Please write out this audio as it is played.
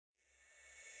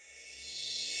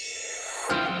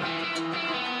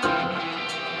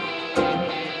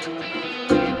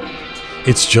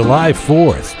It's July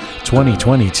 4th,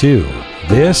 2022.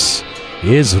 This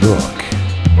is Rook.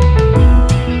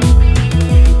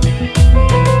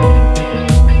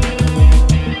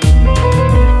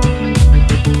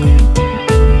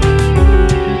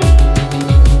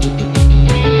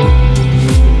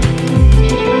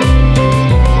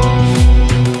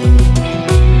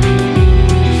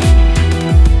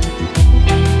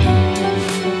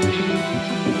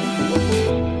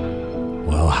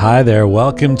 Hi there,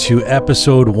 welcome to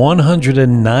episode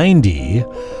 190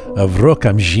 of Rook.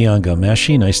 I'm Jian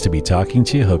Ghomeshi. Nice to be talking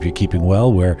to you. Hope you're keeping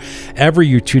well wherever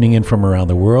you're tuning in from around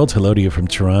the world. Hello to you from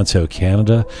Toronto,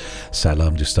 Canada.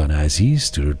 Salam Dustan Aziz,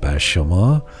 Durud Bar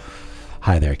Shoma.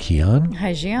 Hi there, Kian.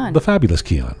 Hi, Jian. The fabulous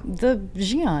Kian. The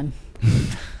Jian.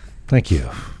 Thank you.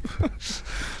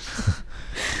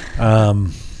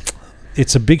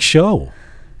 It's a big show.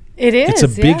 It is. It's a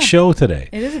big show today.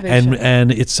 It is a big show.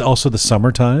 And it's also the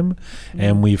summertime,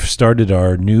 and we've started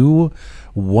our new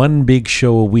one big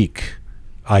show a week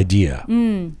idea,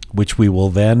 which we will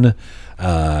then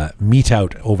meet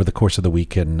out over the course of the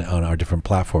week on our different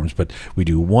platforms. But we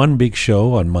do one big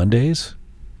show on Mondays.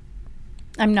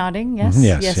 I'm nodding, yes.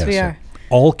 Yes, we are.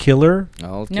 All killer.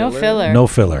 No filler. No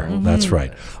filler. That's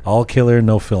right. All killer,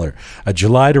 no filler. A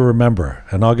July to remember,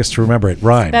 an August to remember. It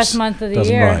rhymes. Best month of the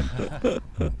Doesn't year. rhyme.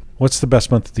 What's the best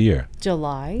month of the year?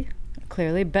 July.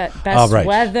 Clearly, best right.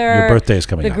 weather. Your birthday is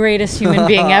coming the up. The greatest human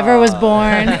being ever was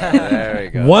born. There we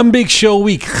go. One big show a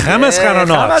week. Chamas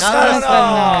Charonot.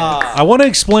 I want to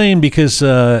explain because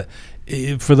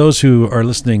for those who are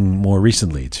listening more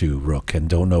recently to Rook and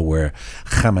don't know where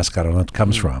Chamas Charonot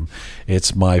comes from,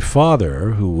 it's my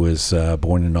father who was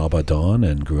born in Abadan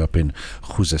and grew up in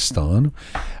Khuzestan.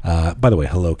 By the way,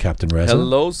 hello, Captain Reza.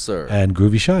 Hello, sir. And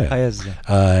Groovy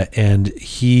Shaya. And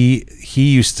he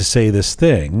used to say this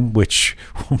thing, which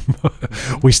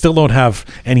we still don't have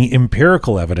any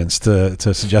empirical evidence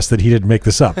to suggest that he didn't make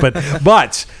this up.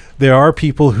 But there are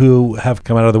people who have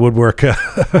come out of the woodwork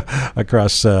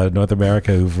across North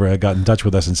America who've got in touch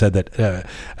with us and said that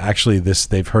actually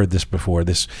they've heard this before.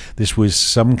 This was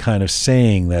some kind of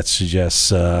saying that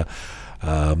suggests kind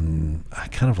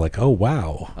of like, oh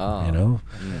wow,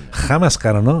 Chamas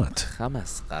Charonot.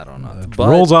 Chamas Charonot.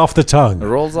 Rolls off the tongue.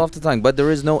 Rolls off the tongue, but there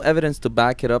is no evidence to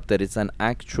back it up that it's an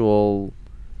actual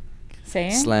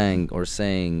slang or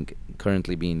saying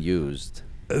currently being used.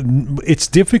 It's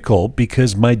difficult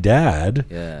because my dad,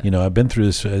 Yeah. I've been through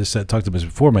this, I talked about this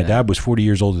before, my dad was 40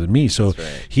 years older than me, so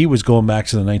he was going back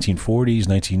to the 1940s,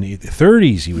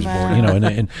 1930s he was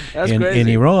born, in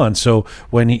Iran. So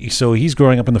he's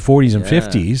growing up in the 40s and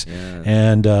 50s,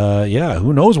 and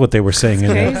who knows what they were saying,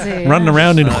 running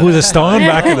around in Khuzestan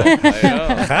back in the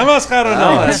Chamas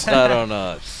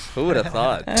Charonot. Who would have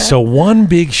thought? So one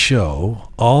big show,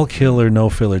 all killer, no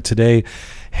filler. Today,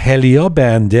 Helia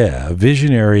Bandeh, a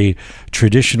visionary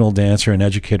traditional dancer and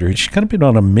educator. She's kind of been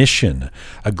on a mission,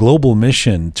 a global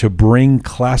mission to bring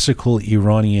classical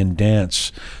Iranian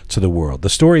dance to the world. The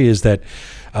story is that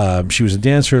she was a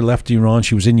dancer, left Iran,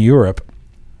 she was in Europe,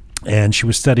 and she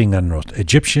was studying,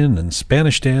 Egyptian and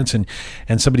Spanish dance, and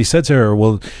somebody said to her,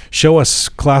 well, show us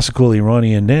classical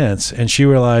Iranian dance, and she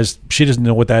realized she doesn't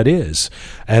know what that is.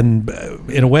 And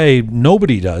in a way,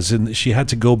 nobody does, and she had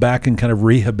to go back and kind of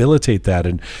rehabilitate that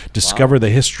and discover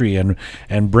the history and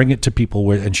bring it to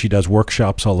people, and she does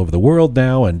workshops all over the world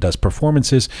now and does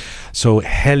performances. So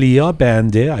Helia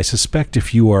Bandeh, I suspect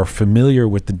if you are familiar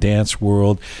with the dance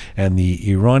world and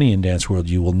the Iranian dance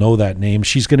world, you will know that name.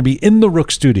 She's going to be in the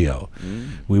Rook studio.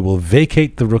 We will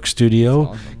vacate the Rook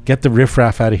studio. Get the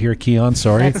riffraff out of here, Kian.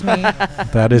 Sorry. That's me.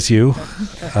 That is you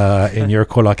in your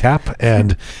kola cap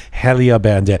and Helia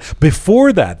Bandeh.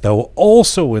 Before that, though,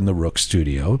 also in the Rook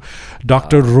studio,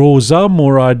 Dr. Roza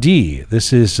Moradi.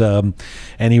 This is an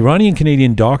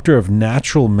Iranian-Canadian doctor of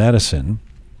natural medicine.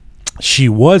 She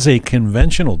was a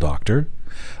conventional doctor,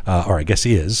 or I guess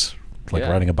is, like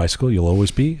riding a bicycle. You'll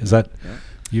always be. Is that...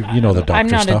 You know the doctor I'm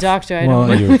not stuff. a doctor. I well,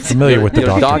 don't you're familiar with the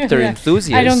You're doctor. doctor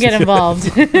enthusiast. I don't get involved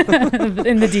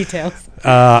in the details.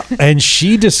 And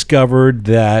she discovered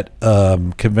that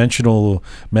conventional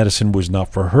medicine was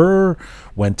not for her,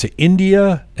 went to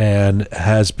India, and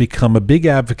has become a big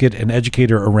advocate and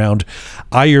educator around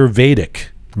Ayurvedic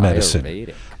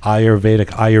medicine.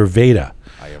 Ayurveda.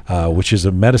 Which is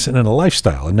a medicine and a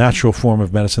lifestyle, a natural form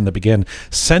of medicine that began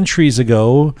centuries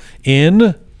ago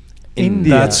in...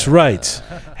 India. That's right.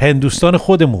 Hindustan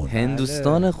Khodemun.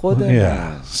 Hindustan Khodemun.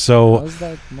 Yeah. So how's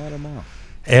that Marama?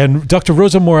 And Dr.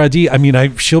 Rosa Moradi, I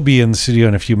mean, she'll be in the studio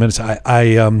in a few minutes.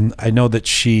 I know that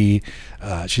she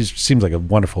seems like a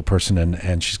wonderful person,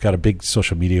 and she's got a big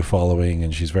social media following,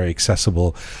 and she's very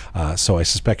accessible. So I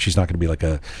suspect she's not going to be like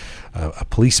a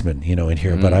policeman, in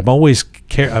here. But I'm always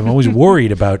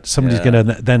worried about somebody's going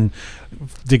to then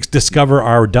discover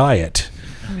our diet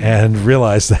and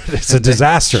realize that it's a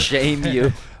disaster. Shame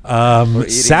you.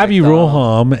 Savvy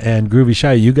Roham and Groovy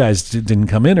Shai, you guys didn't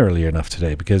come in early enough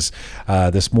today because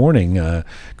this morning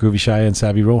Groovy Shai and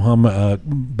Savvy Roham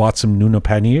bought some Nuno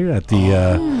Paneer at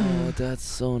the that's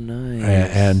so nice.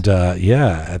 And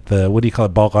at the, what do you call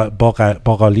it,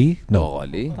 Bogali? No.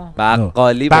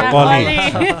 Bogali. Bogali.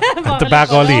 At the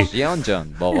Bogali.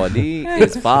 John, Bogali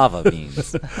is fava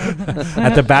beans.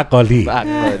 At the Bogali.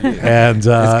 And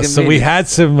so we had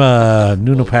some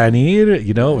Nuno Paneer,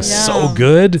 it was so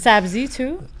good. Sabzi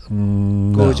too?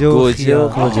 Gojo,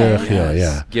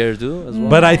 yeah. Gerdu as well.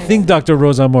 But I think Dr.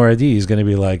 Rosa Moradi is going to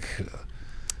be like,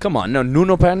 come on, no,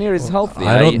 Nuno Paneer is healthy.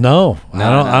 I don't know.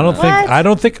 I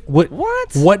don't think what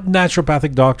What? What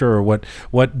naturopathic doctor or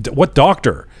what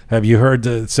doctor have you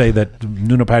heard say that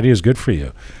Nuno Paneer is good for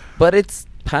you? But it's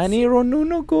Paneer or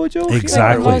Nuno Gojo.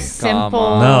 Exactly. The most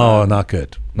simple. No, not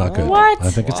good. Not good. What? I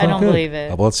think it's I not don't good. believe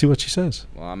it. Well, let's see what she says.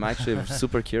 Well, I'm actually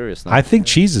super curious now. I think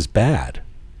cheese is bad.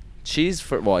 Cheese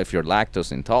if you're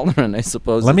lactose intolerant, I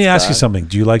suppose. Let me it's ask you bad. something.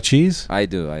 Do you like cheese? I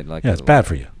do. I like it. Yeah, it's a bad lot.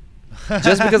 for you.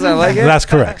 Just because I like it? That's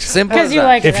correct. Simple Because as you that.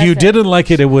 like it. If you that's it. didn't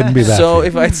like it, it wouldn't be bad So for you.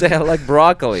 if I say I like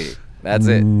broccoli, that's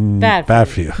it. Bad Bad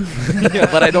for for you. Yeah,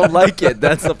 but I don't like it.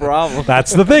 That's the problem.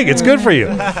 That's the thing. It's good for you.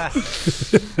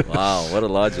 Wow, what a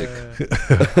logic.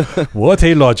 What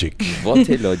a logic. What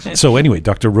a logic. So anyway,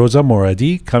 Dr. Rosa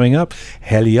Moradi coming up.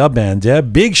 Helia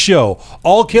Bande, big show,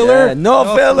 all killer. Yeah,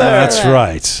 no filler. That's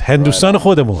right. Hindustan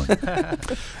Khodamun.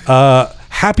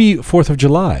 Happy 4th of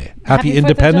July. Happy 4th of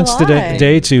Independence July.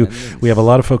 Day to. We have a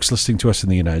lot of folks listening to us in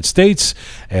the United States,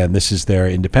 and this is their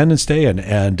Independence Day. And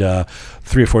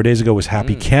 3 or 4 days ago was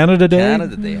Happy Canada Day.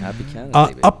 Canada Day. Happy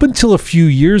Canada Day. Up until a few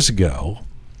years ago,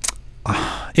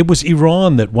 it was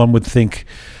Iran that one would think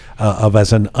of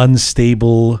as an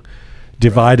unstable,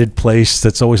 divided place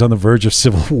that's always on the verge of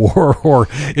civil war or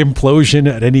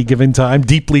implosion at any given time,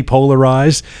 deeply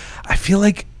polarized. I feel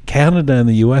like Canada and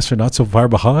the U.S. are not so far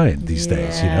behind these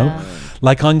days,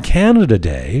 Like on Canada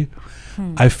Day,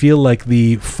 I feel like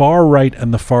the far right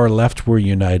and the far left were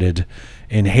united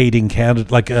in hating Canada.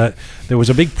 Like there was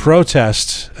a big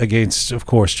protest against, of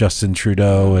course, Justin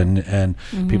Trudeau and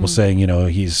people saying,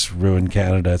 he's ruined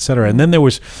Canada, et cetera. And then there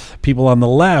was people on the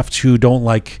left who don't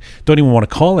even want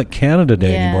to call it Canada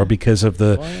Day anymore because of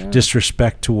the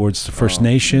disrespect towards the First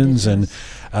Nations and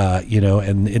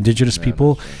Indigenous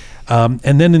people.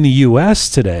 And then in the U.S.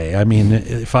 today, I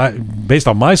mean, based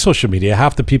on my social media,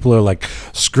 half the people are like,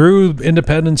 "Screw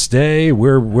Independence Day.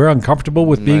 We're uncomfortable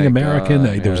with being American."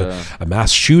 There was a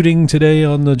mass shooting today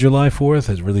on the July 4th.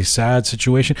 It's a really sad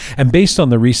situation. And based on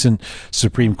the recent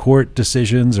Supreme Court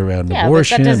decisions around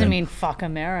abortion, but that doesn't mean fuck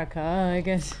America, I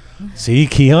guess. See,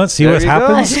 Keon, There what you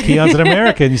happens? go. Keon's an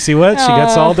American. You see what? She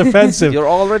gets all defensive. You're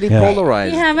already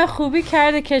polarized. همه خوبی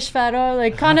کرده کشورها,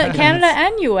 like Canada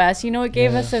and US, it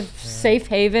gave us a safe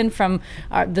haven from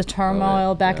the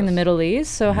turmoil back in the Middle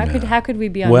East. So how could we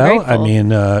be ungrateful? Well, I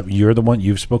mean, you're the one,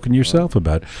 you've spoken yourself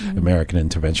about American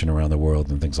intervention around the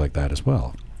world and things like that as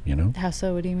well, How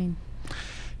so? What do you mean?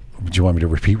 Do you want me to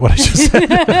repeat what I just said?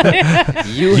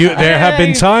 There have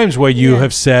been times where you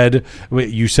have said,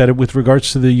 you said it with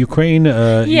regards to the Ukraine,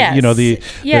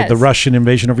 the Russian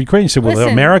invasion of Ukraine. You said, well,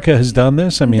 Listen, America has done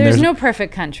this. I mean, there's no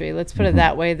perfect country. Let's put it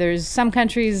that way. There's some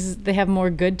countries, they have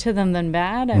more good to them than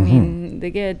bad. I mean,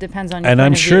 it depends on your And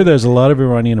I'm point of sure view. there's a lot of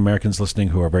Iranian Americans listening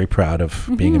who are very proud of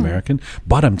being American.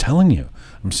 But I'm telling you,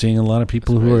 I'm seeing a lot of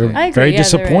people who are I agree. very Yeah,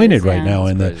 disappointed there is, right now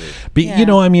in the,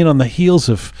 Yeah. on the heels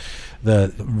of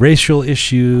the racial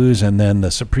issues and then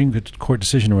the Supreme Court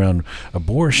decision around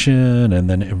abortion and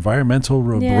then environmental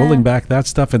rolling back that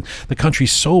stuff, and the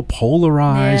country's so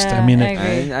polarized. Yeah, I mean,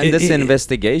 and this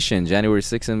investigation, January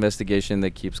 6th investigation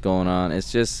that keeps going on,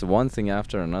 it's just one thing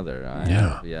after another.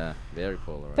 Very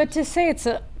polarized. But to say it's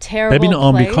a terrible ببین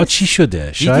آمریکا چی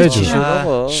شده؟ شاید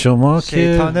شما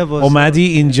که اومدی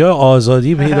اینجا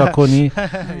آزادی پیدا کنی.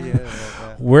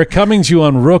 We're coming to you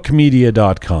on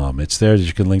rookmedia.com. It's there that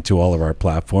you can link to all of our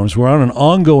platforms. We're on an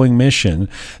ongoing mission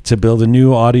to build a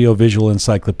new audio-visual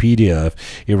encyclopedia of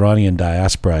Iranian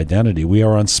diaspora identity. We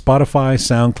are on Spotify,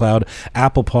 SoundCloud,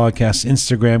 Apple Podcasts,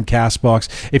 Instagram, CastBox.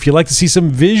 If you'd like to see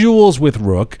some visuals with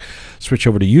Rook, switch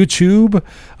over to YouTube.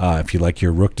 If you like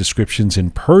your Rook descriptions in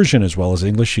Persian as well as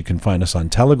English, you can find us on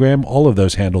Telegram. All of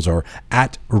those handles are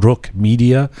at Rook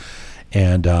Media.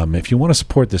 And if you want to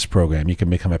support this program, you can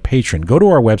become a patron. Go to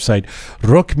our website,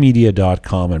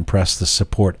 rookmedia.com, and press the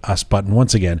Support Us button.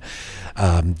 Once again,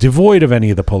 devoid of any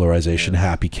of the polarization.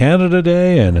 Happy Canada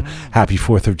Day and happy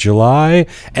 4th of July.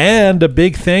 And a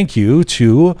big thank you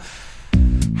to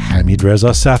Hamid Reza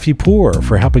Safipour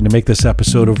for helping to make this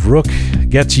episode of Rook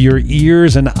get to your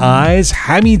ears and eyes.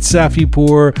 Hamid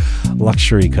Safipour,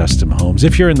 Luxury Custom Homes.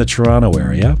 If you're in the Toronto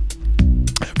area,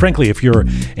 frankly, if you're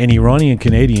an Iranian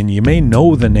Canadian, you may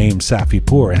know the name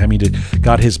Safipour. Hamid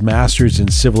got his master's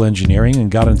in civil engineering and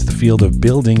got into the field of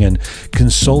building and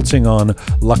consulting on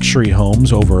luxury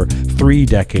homes over 3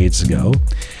 decades ago.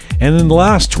 And in the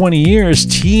last 20 years,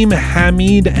 Team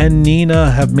Hamid and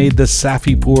Nina have made the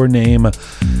Safipour name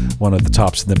one of the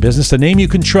tops in the business, a name you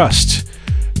can trust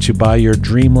to buy your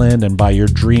dreamland and buy your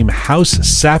dream house.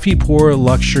 Safipour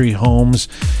Luxury Homes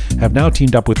have now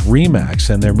teamed up with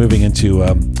Remax, and they're moving into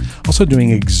also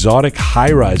doing exotic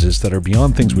high-rises that are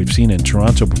beyond things we've seen in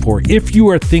Toronto before. If you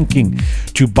are thinking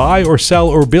to buy or sell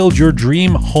or build your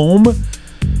dream home,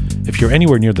 if you're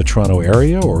anywhere near the Toronto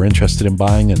area or interested in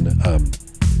buying and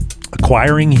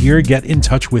acquiring here, get in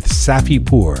touch with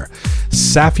Safipour.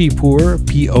 Safipour,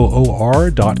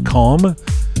 Poor.com.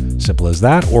 Simple as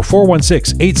that. Or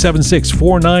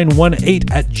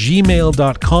 416-876-4918 at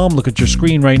gmail.com. Look at your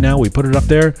screen right now. We put it up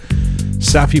there.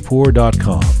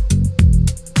 Safipour.com.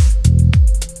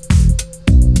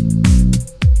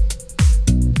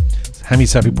 Hamid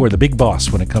Safipour, the big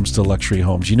boss when it comes to luxury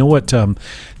homes. You know what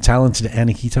talented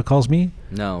Anahita calls me?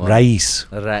 No. Rais.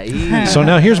 Rais. So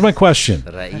now here's my question.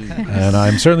 Rais. And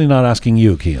I'm certainly not asking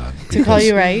you, Keon. To call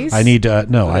you Rais? I need,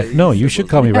 no, you should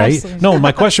call me Rais. Absolutely. No,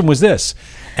 my question was this.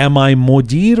 Am I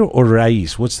Modir or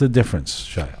Rais? What's the difference,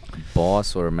 Shaya?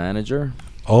 Boss or manager?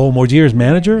 Oh, Modir's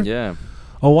manager? Yeah.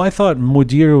 Oh, I thought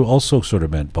Modir also sort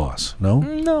of meant boss. No?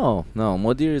 No.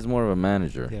 Modir is more of a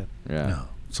manager. Yeah. No.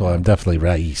 So I'm definitely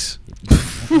Rais.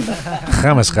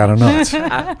 Khamis Qaranat.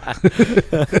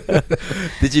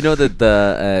 Did you know that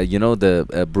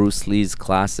the Bruce Lee's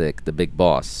classic, The Big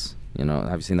Boss? You know,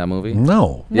 have you seen that movie?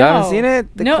 No. You haven't seen it?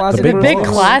 No, classic the Big big Boss?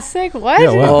 classic? What?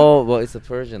 Yeah, well- Oh, well, it's a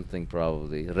Persian thing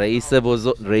probably. Reis-e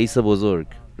Bozorg. Reis-e Bozorg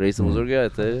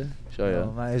yadete?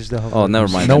 Shaya. Oh, never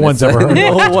mind. No Then one's it's- ever heard of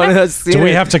No one has seen it. Do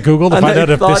we have to Google to And find I out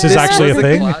if thought this is actually a was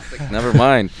thing? classic. Never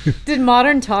mind. Did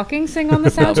Modern Talking sing on the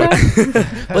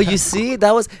soundtrack? But you see,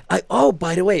 that was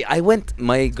by the way,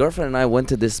 my girlfriend and I went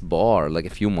to this bar like a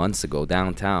few months ago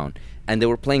downtown, and they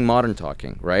were playing Modern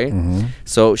Talking, right?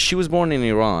 So she was born in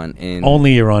Iran, and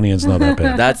Only Iranians know that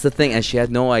bit. that's the thing, and she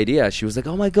had no idea. She was like,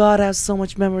 "Oh my God, I have so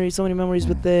many memories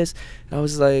with this." I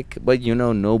was like, "But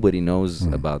nobody knows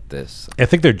about this. I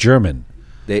think they're German.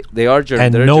 They are German,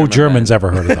 And They're no German German's men. ever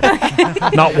heard of them.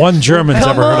 Not one German's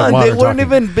Come ever heard of on, Modern they weren't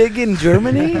Talking. even big in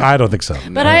Germany. I don't think so.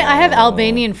 But I have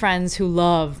Albanian friends who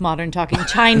love Modern Talking,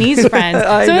 Chinese friends.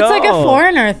 I So it's like a know.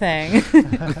 foreigner thing.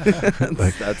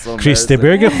 That's so Christe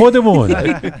embarrassing. Berge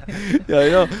Khodemun. Yeah, I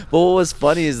know. But what was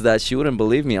funny is that she wouldn't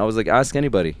believe me. I was like, ask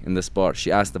anybody in this bar.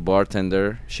 She asked the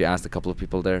bartender. She asked a couple of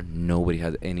people there. Nobody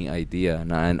had any idea.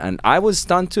 And I was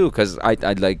stunned too, because I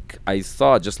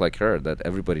thought just like her that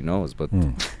everybody knows. But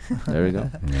there you go.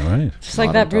 All right. Just like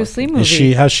Modern that Bruce Lee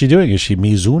movie. How's she doing? Is she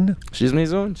Mizun? She's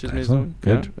Mizun. Excellent.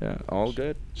 Good. Yeah, all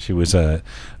good. She was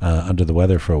under the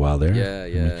weather for a while there.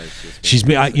 Yeah. She's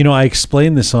me. I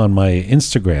explained this on my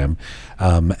Instagram.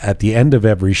 At the end of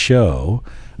every show,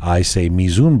 I say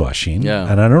Mizun Bashin.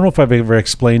 Yeah. And I don't know if I've ever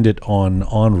explained it on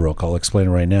Rook. I'll explain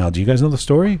it right now. Do you guys know the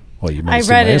story? Well, you might I have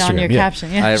seen read my it on Instagram. your Yeah.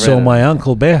 caption. Yeah. I read So it. my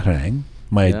uncle Behrang,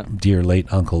 my dear late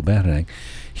uncle Behrang,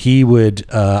 he would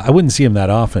I wouldn't see him that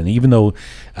often, even though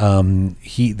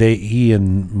he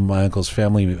and my uncle's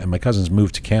family and my cousins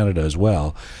moved to Canada as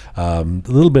well, a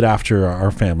little bit after our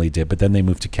family did, but then they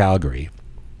moved to Calgary.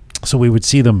 So we would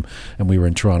see them, and we were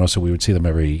in Toronto, so we would see them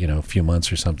every few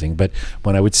months or something. But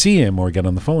when I would see him or get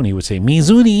on the phone, he would say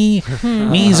 "Mizuni,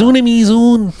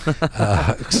 Mizun."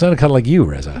 It sounded kind of like you,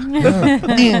 Reza.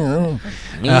 Mizuni.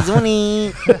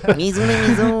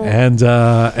 And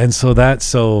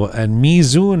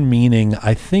Mizun meaning,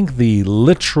 I think the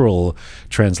literal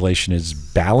translation is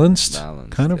balanced,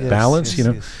 kind of balanced,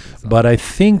 But I'm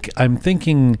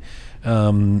thinking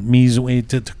Mizuni,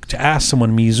 to ask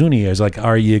someone Mizuni is like,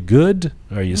 are you good?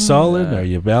 Are you solid? Are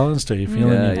you balanced? Are you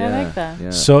feeling it? I like that. Yeah.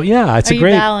 So it's Are a you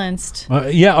great balanced? are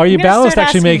you I'm gonna balanced start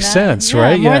actually asking makes that. sense, Yeah,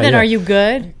 right? More than are you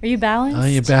good? Are you balanced? Are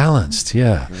you balanced?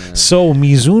 Yeah. So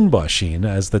Mizun Bashin,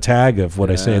 as the tag of what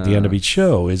I say at the end of each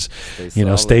show, is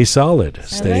stay solid,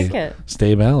 like it.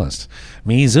 stay balanced.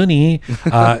 Mizuni.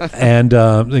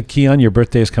 And Keon, your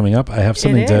birthday is coming up. I have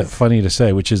something is. funny to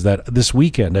say, which is that this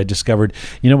weekend I discovered,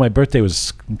 my birthday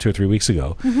was 2 or 3 weeks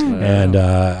ago. And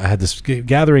I had this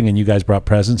gathering and you guys brought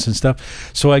presents and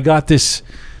stuff. So I got this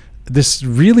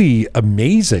really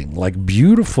amazing, like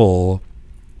beautiful,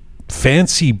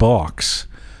 fancy box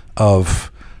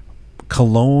of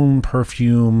cologne,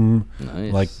 perfume,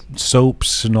 Nice. like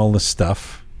soaps and all this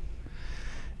stuff.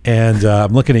 And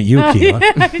I'm looking at you, Keon.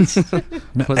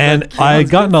 And I had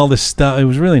gotten all this stuff. It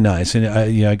was really nice. And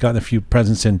I got a few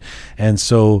presents in. And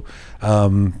so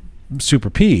Super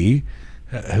P,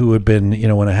 who had been,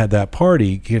 when I had that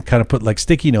party, he kind of put like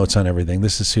sticky notes on everything.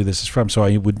 This is who this is from. So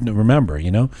I would remember,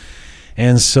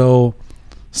 And so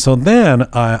then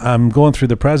I'm going through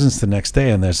the presents the next day,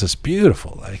 and there's this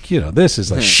beautiful, like, this is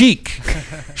a chic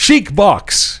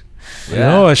box.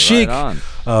 A chic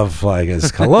of like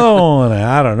it's cologne.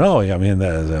 I don't know. I mean,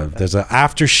 there's a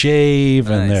aftershave,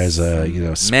 and Nice.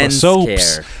 there's Men's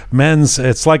soaps. care. Men's.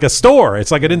 It's like a store. It's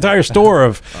like an entire store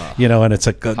of and it's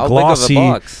a How glossy. big of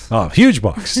a box? Oh, huge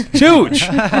box, huge.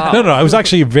 No, it was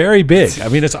actually very big. I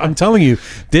mean, I'm telling you,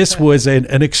 this was an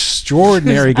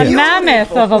extraordinary A gift.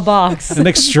 mammoth of a box. An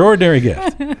extraordinary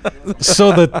gift.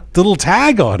 So the little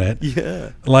tag on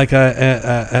it, like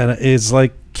is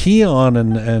like Keon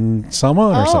and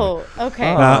someone or something. Oh,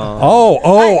 okay.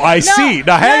 I see.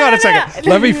 Now hang on a second.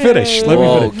 Let me finish. Let me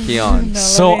Whoa, finish. Keon.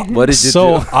 So What did you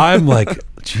so do? I'm like,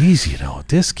 geez,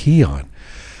 this Keon,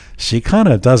 she kind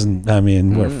of doesn't. I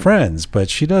mean, we're friends, but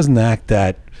she doesn't act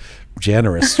that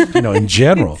generous, in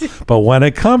general. But when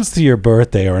it comes to your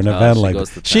birthday or an event she like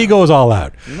goes that, to she town. goes all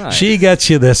out. Nice. She gets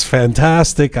you this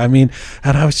fantastic. I mean,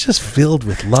 and I was just filled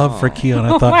with love for Keon.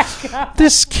 I thought,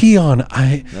 this Keon,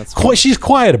 she's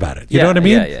quiet about it. You know what I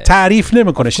mean? Tarif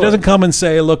nimikone. She doesn't come and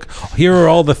say, look, here are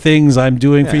all the things I'm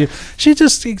doing for you. She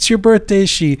just, it's your birthday.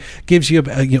 She gives you,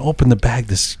 open the bag,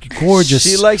 this gorgeous.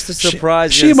 She likes to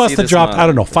surprise you She and must see have the dropped, smile. I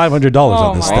don't know, $500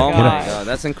 on this my thing. Oh you my know? God,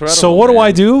 that's incredible. So what do I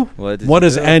man. do? What did What you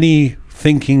does do? any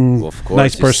thinking Of course,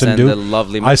 nice you person send do? a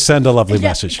lovely I send a lovely Yeah,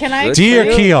 message. can I- Good Dear for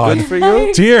you. Keon, Good for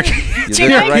you. dear did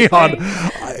Dear the right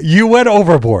Keon, you went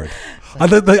overboard.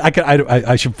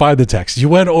 I should find the text. You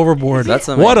went overboard. That's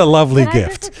What amazing. a lovely Can I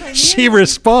gift. just explain She you?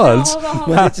 responds, Hold on, hold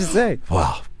on. What did you say?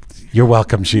 "Well, you're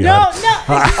welcome, Sheehan." No.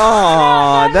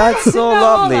 Oh, that's so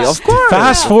lovely. hold on. Of course.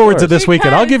 Fast Of forward to course. this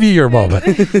weekend. I'll Because- give you your moment.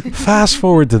 Fast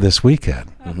forward to this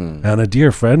weekend, and a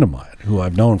dear friend of mine who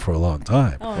I've known for a long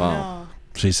time. Oh, Wow. no.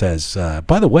 She says,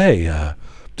 "By the way,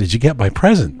 did you get my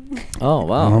present?" Oh,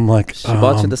 wow. And I'm like, She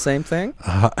bought you the same thing?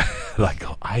 like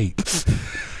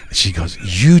she goes,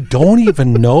 "You don't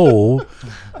even know,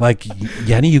 like,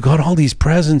 Yanni, you got all these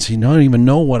presents, you don't even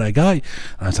know what I got you."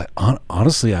 And I was like,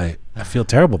 honestly, I feel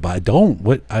terrible, but I don't.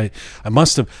 What I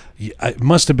must have, it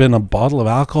must have been a bottle of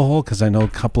alcohol, because I know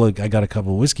I got a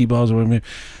couple of whiskey bottles or whatever.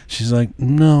 She's like,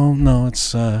 no,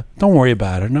 it's don't worry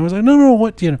about it. And I was like, no,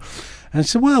 what, And she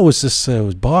said, well, it was this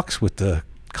box with the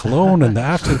cologne and the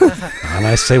after. And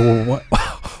I say, well,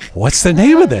 what's the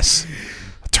name of this?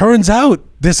 Turns out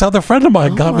this other friend of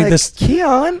mine got me this.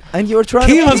 Keon, and you were trying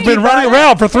Keon's to been running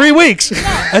around for 3 weeks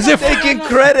as if taking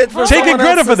credit for taking someone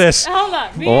credit for else's- this. Hold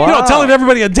on. Wow. Telling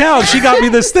everybody in town she got me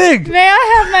this thing. May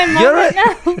I have my You're moment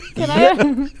right. now? Can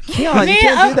I? Keon, you Me-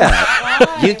 can't do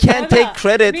that. You can't Hold take on.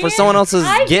 credit for Me someone and- else's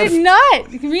I gift. did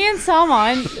not. Me and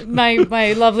Salman,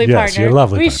 my lovely Yes, partner, your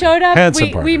lovely we partner. showed up. Handsome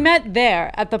We partner. met there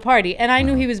at the party, and I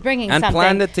knew he was bringing And something.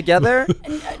 planned it together?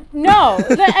 No.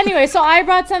 Anyway, so I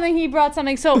brought something. He brought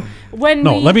something. So when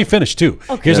No, we, let me finish too.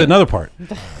 Here's Yeah. another part.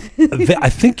 I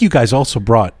think you guys also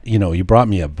brought, you brought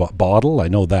me a bottle. I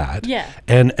know that. Yeah.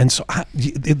 And so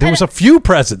there was a few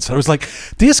presents. I was like,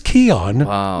 this Keon.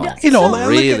 Wow.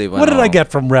 Really went what did I off.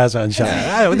 get from Reza and Shai?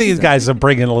 I don't think these guys are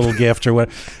bringing a little gift or what.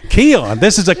 Keon,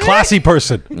 this is a classy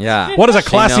person. Yeah. What does a She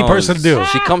classy knows. person do?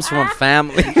 She comes from a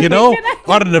family.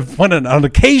 On an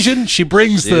occasion, she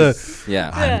brings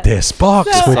Yeah. this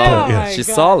box So- with oh the. my She's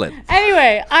God. solid.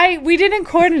 Anyway, we didn't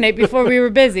coordinate before we were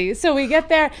busy. So we get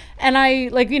there and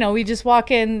we just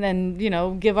walk in and,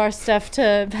 give our stuff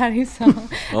to Patty Sal.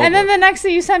 And then the next day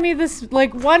you sent me this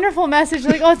wonderful message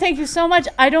oh, thank you so much.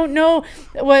 I don't know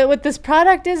what this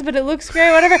product is, but it looks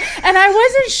great, whatever. And I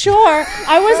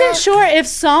wasn't sure if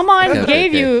someone Okay,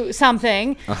 gave okay. you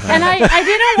something. And I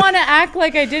didn't want to act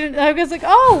like I didn't. I was like,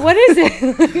 oh, what is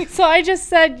it? So I just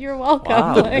said, you're welcome.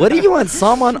 Wow. What do you want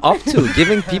someone up to?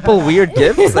 Giving people weird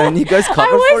gifts and you guys cover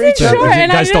for wasn't each other? sure, You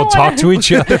and I guys didn't don't talk to wanna-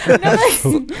 each other.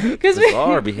 Because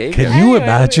Bizarre behavior. Can you Anyway,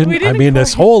 imagine? we I didn't mean,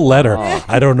 this coordinate. whole letter.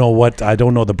 I don't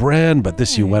know the brand, but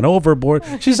this you went overboard.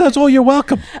 She says, "Oh, you're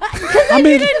welcome." I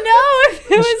didn't know if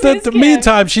was his The gift.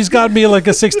 meantime, she's got me like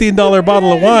a $16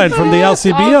 bottle of wine from the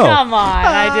LCBO. Oh, come on.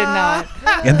 I did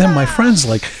not. And then my friend's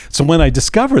like, so when I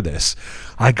discover this,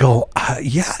 I go,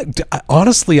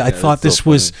 honestly, I thought that's so this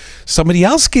was somebody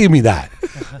else gave me that.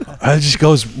 And she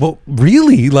goes, well,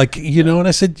 really? Like, and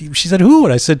I said, she said, who?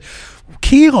 And I said,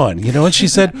 Keon, and she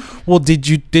said, well, did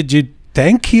you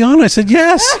thank Keon? I said,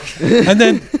 yes. And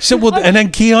then she said, well, and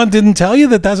then Keon didn't tell you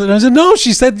that's what I said, no,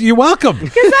 she said, you're welcome.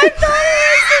 Because I thought it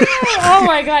was. Oh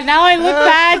my God! Now I look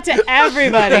bad to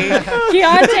everybody.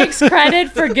 Keon takes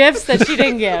credit for gifts that she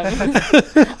didn't give.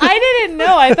 I didn't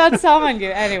know. I thought someone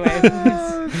gave. Anyway,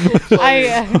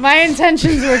 my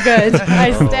intentions were good.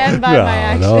 I stand by my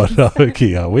actions. No,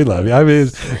 Keon, we love you. I mean,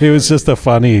 it was just a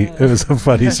funny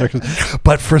circumstance.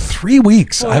 But for 3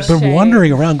 weeks, I've been shame.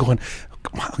 wandering around going,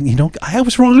 I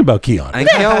was wrong about Keon. And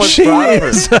Keon was She proud of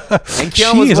is, her. And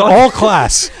Keon was she is walking- all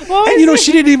class. And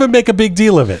she didn't even make a big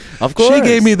deal of it. Of course. She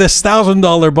gave me this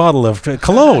 $1,000 bottle of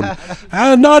cologne.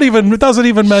 Doesn't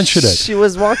even mention it. She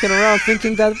was walking around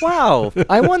thinking that, wow,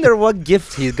 I wonder what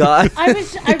gift he got.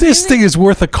 This thing is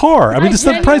worth a car. I mean,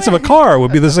 the price of a car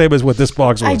would be the same as what this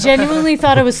box I was. genuinely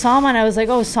thought it was Salman. I was like,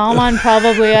 oh, Salman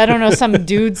probably, I don't know, some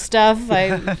dude stuff.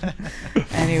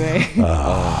 Anyway.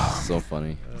 So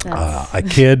funny. I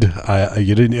kid.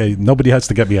 You didn't. Nobody has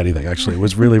to get me anything. Actually, it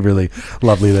was really, really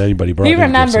lovely that anybody brought. He me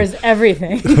remembers gifts.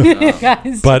 everything,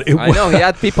 guys. But it I know he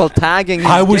had people tagging his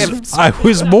I was gifts.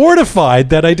 mortified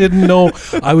that I didn't know.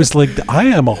 I was like, I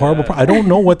am a horrible. I don't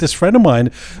know what this friend of mine.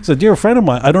 It's a dear friend of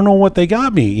mine. I don't know what they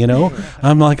got me.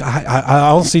 I'm like, I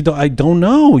honestly don't. I don't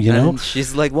know. And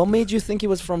she's like, what made you think it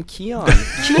was from Keon?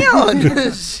 Keon.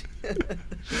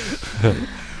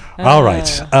 All right.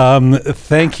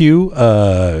 Thank you,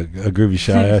 Groovy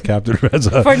Shia, Captain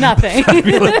Reza. For nothing.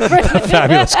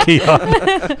 Fabulous Keon.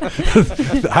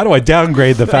 How do I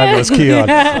downgrade the fabulous Keon?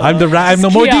 I'm the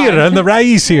Modir. I'm the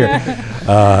Rais here.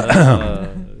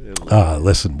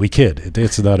 Listen, we kid.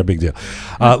 It's not a big deal.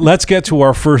 Let's get to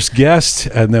our first guest,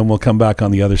 and then we'll come back on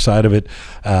the other side of it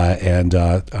and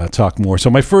talk more.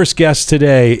 So my first guest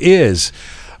today is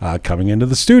coming into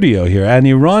the studio here, an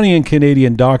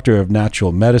Iranian-Canadian doctor of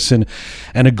natural medicine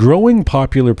and a growing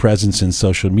popular presence in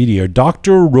social media,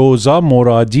 Dr. Roza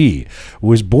Moradi, who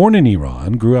was born in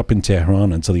Iran, grew up in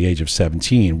Tehran until the age of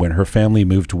 17, when her family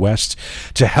moved west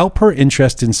to help her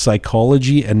interest in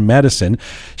psychology and medicine.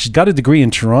 She got a degree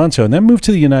in Toronto and then moved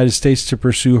to the United States to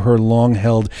pursue her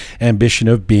long-held ambition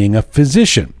of being a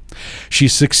physician. She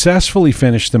successfully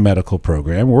finished the medical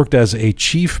program, worked as a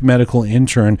chief medical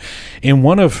intern in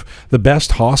one of the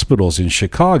best hospitals in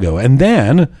Chicago, and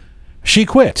then she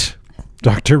quit.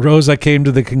 Dr. Roza came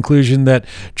to the conclusion that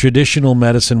traditional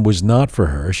medicine was not for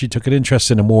her. She took an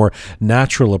interest in a more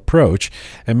natural approach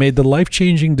and made the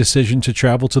life-changing decision to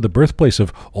travel to the birthplace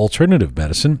of alternative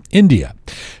medicine, India.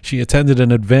 She attended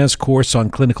an advanced course on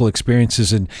clinical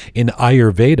experiences in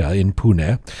Ayurveda in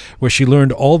Pune, where she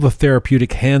learned all the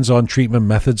therapeutic hands-on treatment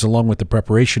methods along with the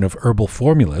preparation of herbal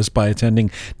formulas by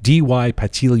attending D.Y.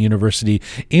 Patil University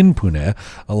in Pune,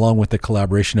 along with the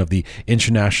collaboration of the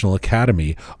International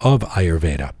Academy of Ayurveda.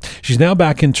 She's now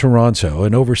back in Toronto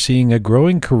and overseeing a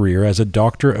growing career as a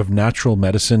doctor of natural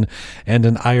medicine and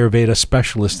an Ayurveda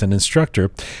specialist and instructor,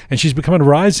 and she's become a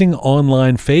rising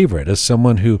online favorite as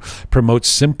someone who promotes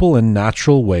simple and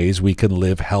natural ways we can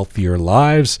live healthier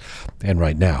lives. And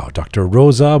right now, Dr.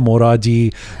 Roza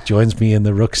Moradi joins me in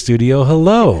the Rook studio.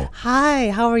 Hello. Hi,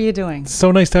 how are you doing?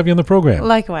 So nice to have you on the program.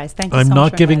 Likewise, thank you I'm so much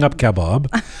not for giving up inviting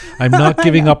kebab. I'm not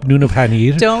giving up noon of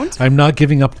hanir. Don't. I'm not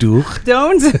giving up duch. me.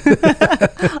 Don't.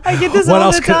 I get this What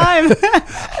all else the time.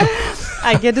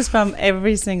 I get this from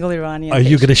every single Iranian. Are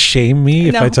you going to shame me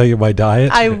if No. I tell you my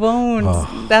diet? I won't.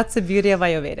 Oh. That's the beauty of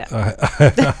Ayurveda.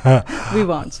 We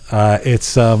won't.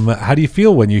 It's how do you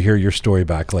feel when you hear your story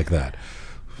back like that?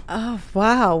 Oh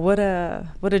wow, what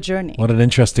a journey. What an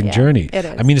interesting Yeah, journey. it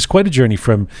is. I mean, it's quite a journey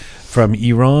from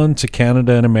Iran to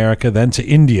Canada and America, then to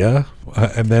India,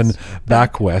 and then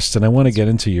back west. And I want to get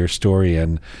into your story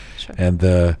and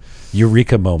the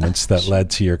eureka moments that led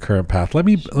to your current path. Let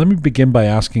me begin by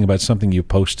asking about something you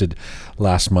posted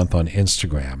last month on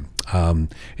Instagram.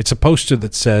 It's a poster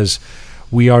that says,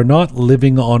 "We are not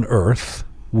living on Earth.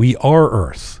 We are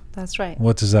Earth." That's right.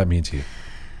 What does that mean to you?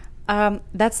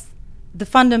 That's the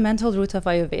fundamental root of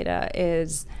Ayurveda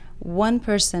is one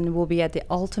person will be at the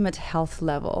ultimate health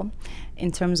level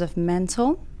in terms of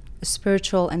mental,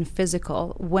 spiritual, and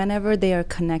physical whenever they are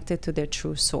connected to their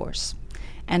true source.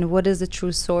 And what is the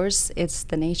true source? It's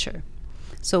the nature.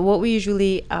 So what we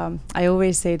usually, I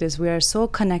always say this, we are so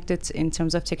connected in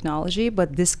terms of technology,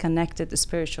 but disconnected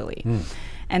spiritually.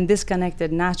 and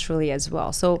disconnected naturally as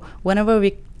well. So whenever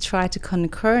we try to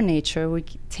concur nature, we're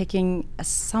taking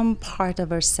some part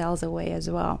of ourselves away as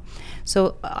well.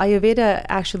 So Ayurveda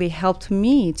actually helped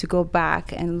me to go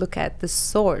back and look at the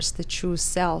source, the true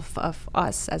self of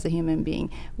us as a human being,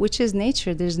 which is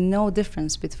nature. There's no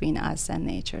difference between us and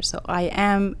nature. So I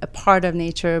am a part of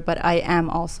nature, but I am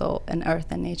also an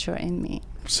earth and nature in me.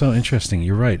 So interesting.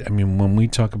 You're right. I mean, when we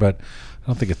talk about, I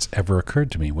don't think it's ever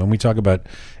occurred to me, when we talk about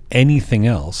anything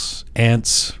else,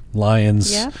 ants,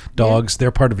 lions, Yeah, dogs,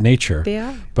 they're part of nature. They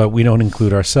are. But we don't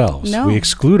include ourselves. No. We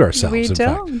exclude ourselves, We in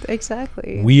don't, fact.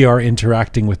 exactly. We are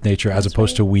interacting with nature as That's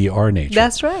opposed right. to we are nature.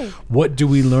 That's right. What do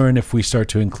we learn if we start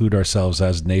to include ourselves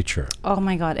as nature? Oh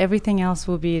my God, everything else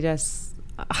will be just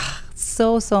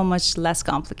so much less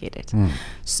complicated.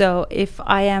 So if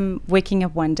I am waking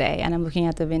up one day and I'm looking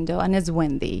at the window and it's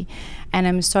windy and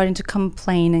I'm starting to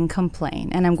complain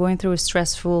and I'm going through a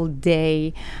stressful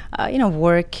day,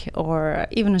 work or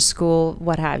even a school,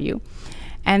 what have you.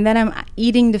 And then I'm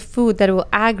eating the food that will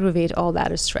aggravate all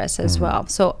that stress as well.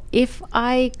 So if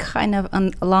I kind of,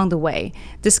 along the way,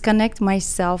 disconnect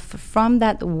myself from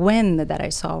that wind that I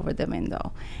saw over the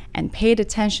window and paid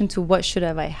attention to what should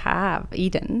I have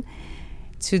eaten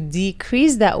to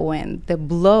decrease that wind, the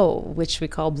blow, which we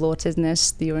call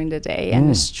bloatedness during the day, and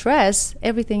the stress,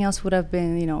 everything else would have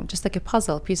been, just like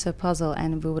a piece of puzzle,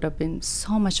 and we would have been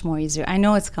so much more easier. I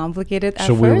know it's complicated at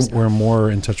So first. we're more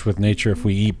in touch with nature if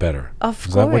we eat better. Of Is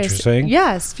course. that what you're saying?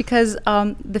 Yes, because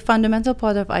the fundamental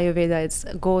part of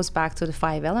Ayurveda goes back to the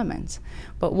 5 elements.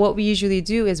 But what we usually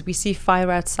do is we see fire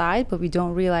outside, but we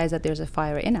don't realize that there's a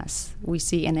fire in us. We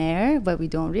see an air, but we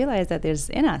don't realize that there's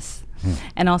in us.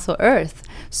 And also earth.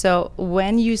 So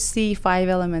when you see 5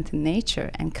 elements in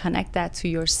nature and connect that to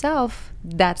yourself,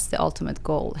 that's the ultimate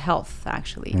goal, health,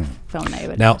 actually, from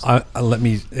Ayurveda. Now, let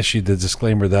me issue the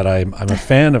disclaimer that I'm a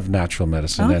fan of natural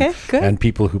medicine Okay, good. and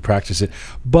people who practice it,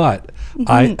 but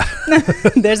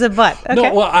There's a but. Okay.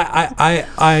 No, well,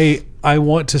 I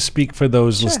want to speak for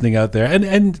those listening out there,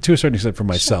 and to a certain extent for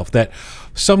myself, that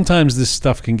sometimes this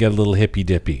stuff can get a little hippy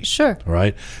dippy. Sure.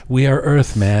 Right? We are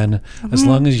Earth, man. As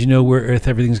long as you know we're Earth,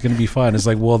 everything's going to be fine. It's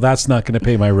like, well, that's not going to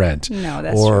pay my rent. No,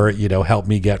 that's or help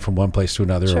me get from one place to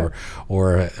another, Sure.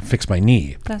 or fix my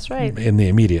knee. That's right. In the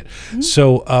immediate.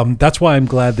 So that's why I'm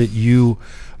glad that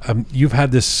you've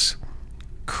had this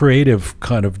creative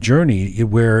kind of journey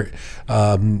where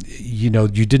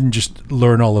you didn't just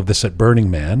learn all of this at Burning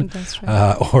Man. That's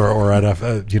right. Or at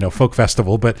a folk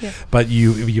festival, but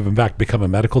you've in fact become a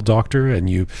medical doctor, and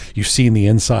you've seen the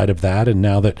inside of that, and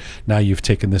now you've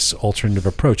taken this alternative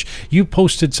approach. You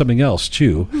posted something else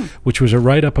too, which was a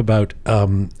write-up about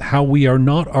how we are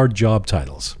not our job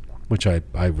titles, which I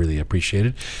really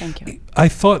appreciated. Thank you. I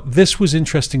thought this was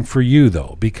interesting for you,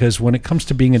 though, because when it comes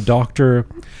to being a doctor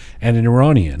and an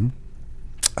Iranian,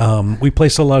 we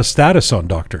place a lot of status on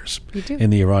doctors We do. in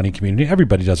the Iranian community.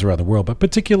 Everybody does around the world, but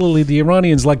particularly the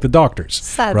Iranians like the doctors,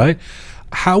 Sadly. right?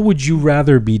 How would you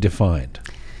rather be defined?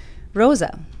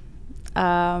 Rosa.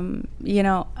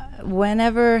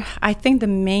 Whenever, I think the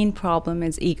main problem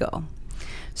is ego.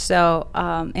 So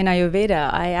in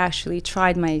Ayurveda, I actually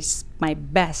tried my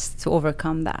best to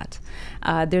overcome that.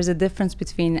 There's a difference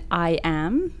between I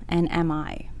am and am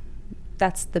I.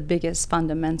 That's the biggest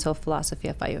fundamental philosophy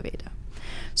of Ayurveda.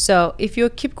 So if you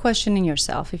keep questioning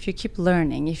yourself, if you keep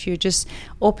learning, if you're just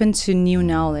open to new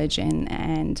knowledge and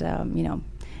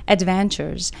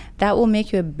adventures, that will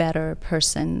make you a better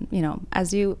person,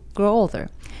 as you grow older.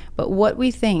 But what we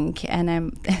think, and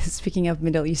I'm speaking of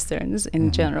Middle Easterns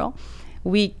in general,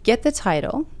 we get the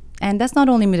title, and that's not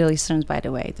only Middle Easterns, by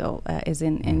the way, though, is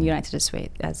in United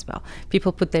States as well.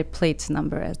 People put their plate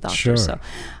number as doctors. Sure. So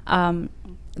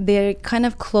they kind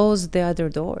of close the other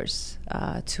doors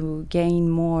to gain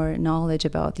more knowledge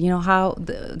about, how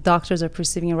the doctors are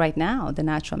perceiving right now, the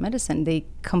natural medicine. They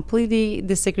completely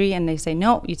disagree, and they say,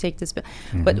 no, you take this.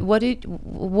 But what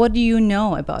do you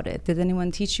know about it? Did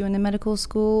anyone teach you in the medical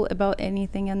school about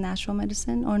anything in natural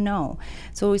medicine, or no?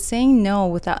 So saying no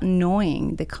without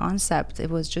knowing the concept, it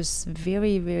was just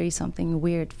very, very something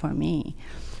weird for me.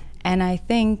 And I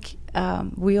think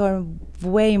we are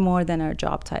way more than our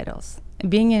job titles.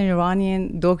 Being an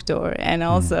Iranian doctor, and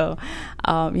also,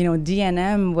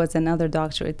 DNM was another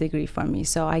doctorate degree for me.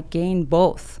 So I gained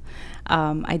both.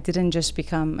 I didn't just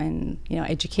become an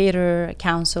educator, a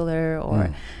counselor, or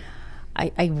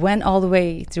I went all the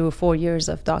way through 4 years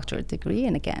of doctorate degree,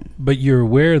 and again. But you're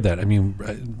aware that,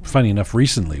 funny enough,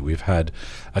 recently we've had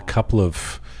a couple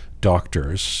of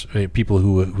doctors, people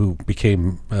who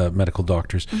became medical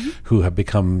doctors, who have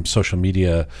become social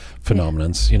media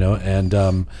phenomenons, you know, and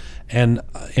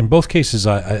in both cases,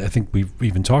 I think we've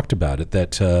even talked about it,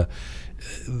 that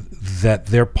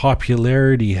their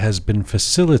popularity has been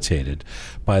facilitated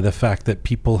by the fact that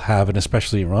people have, and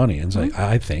especially Iranians,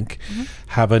 I think,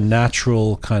 have a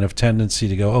natural kind of tendency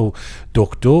to go, oh,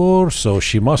 doctor, so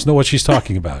she must know what she's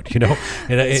talking about, you know.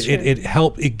 And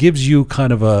it gives you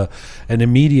kind of an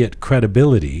immediate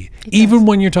credibility, even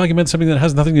when you're talking about something that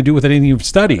has nothing to do with anything you've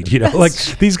studied, you know. Like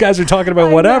these guys are talking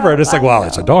about whatever, and it's like, well,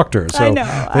 it's a doctor, so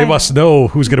they must know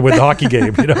who's going to win the hockey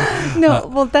game, you know. No,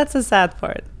 well, that's the sad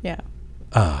part. Yeah.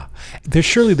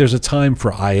 There's a time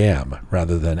for I am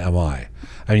rather than am I.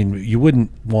 I mean, you wouldn't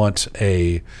want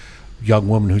a young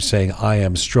woman who's saying I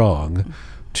am strong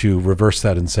to reverse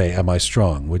that and say, am I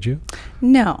strong, would you?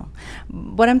 No.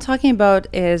 What I'm talking about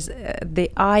is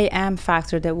the I am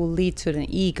factor that will lead to an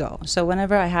ego. So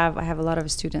whenever I have a lot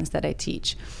of students that I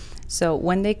teach. So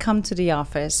when they come to the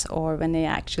office or when they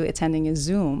actually attending a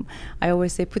Zoom, I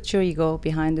always say, put your ego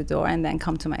behind the door and then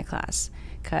come to my class.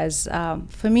 Because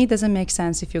for me, it doesn't make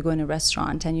sense if you're going to a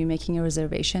restaurant and you're making a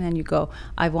reservation and you go,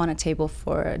 I want a table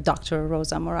for Dr.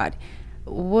 Rosa Moradi.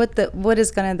 What is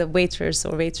going to the waitress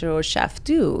or waiter or chef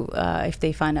do if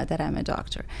they find out that I'm a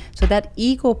doctor? So that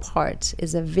ego part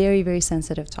is a very, very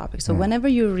sensitive topic. So whenever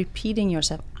you're repeating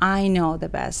yourself, I know the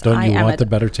best. Don't you want the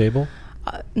better table?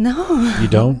 No. You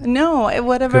don't? No,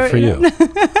 whatever. Good for you.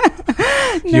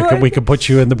 We could put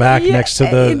you in the back next to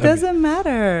the... It doesn't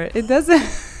matter. It doesn't...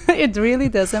 It really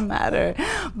doesn't matter.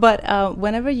 But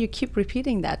whenever you keep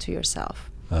repeating that to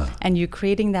yourself and you're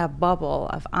creating that bubble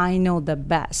of I know the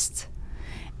best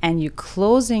and you're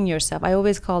closing yourself, I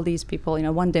always call these people,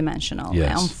 one-dimensional.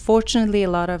 Yes. Unfortunately, a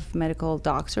lot of medical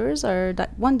doctors are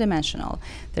one-dimensional.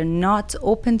 They're not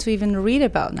open to even read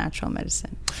about natural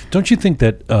medicine. Don't you think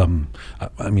that, I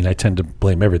tend to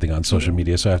blame everything on social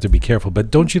media, so I have to be careful,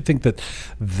 but don't you think that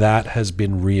has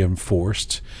been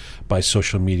reinforced by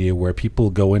social media, where people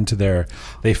go into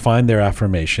they find their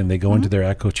affirmation, they go into their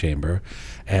echo chamber,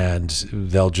 and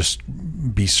they'll just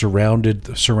be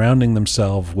surrounding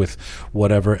themselves with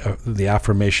whatever the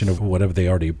affirmation of whatever they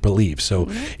already believe. So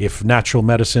if natural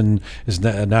medicine is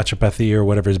naturopathy or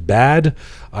whatever is bad,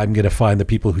 I'm going to find the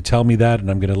people who tell me that, and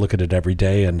I'm going to look at it every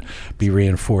day and be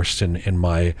reinforced in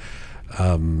my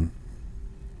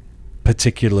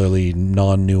particularly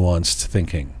non-nuanced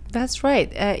thinking. That's right.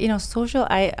 Social,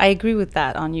 I agree with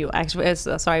that on you,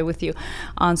 actually, with you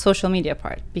on social media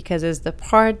part, because it's the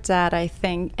part that I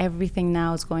think everything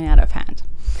now is going out of hand.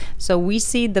 So we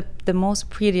see the most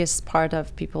prettiest part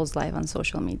of people's life on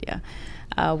social media,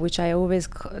 which I always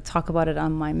talk about it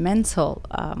on my mental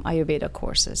Ayurveda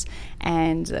courses.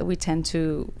 And we tend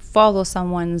to follow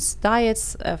someone's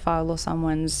diets, follow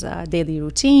someone's daily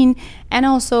routine, and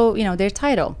also, their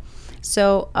title.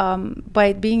 So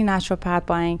by being a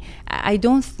naturopath, I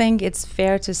don't think it's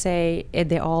fair to say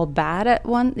they're all bad at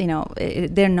one.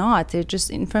 They're not. They're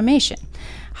just information.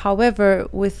 However,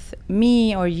 with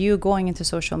me or you going into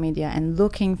social media and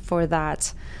looking for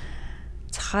that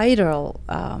title,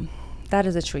 that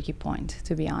is a tricky point,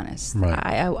 to be honest. Right.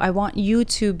 I want you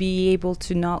to be able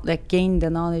to not gain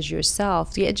the knowledge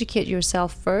yourself, to educate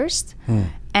yourself first,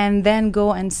 and then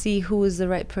go and see who is the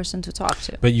right person to talk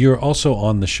to. But you're also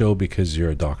on the show because you're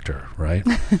a doctor, right?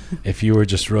 If you were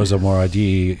just Rosa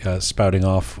Moradi spouting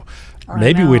off,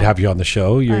 maybe we'd have you on the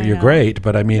show. You're great,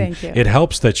 but it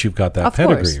helps that you've got that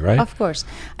pedigree, right? Of course.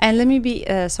 And let me be,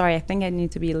 sorry, I think I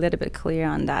need to be a little bit clear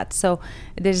on that. So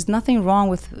there's nothing wrong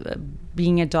with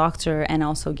being a doctor and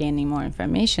also gaining more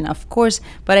information, of course,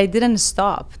 but I didn't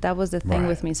stop. That was the thing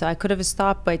with me. So I could have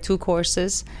stopped by 2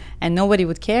 courses and nobody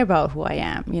would care about who I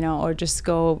am, or just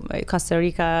go Costa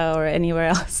Rica or anywhere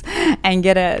else and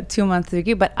get a 2-month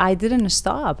degree. But I didn't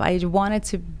stop. I wanted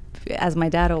to, as my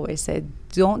dad always said,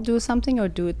 don't do something or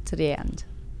do it to the end.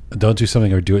 Don't do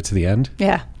something or do it to the end?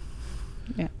 Yeah.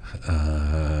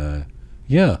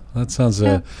 Yeah, that sounds...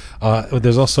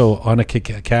 there's also Anakit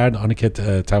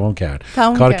Tamam Kad.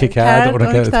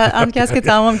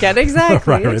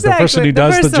 Exactly. Right. The person who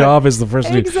does the job is the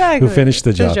person who finished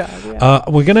the job.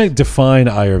 We're going to define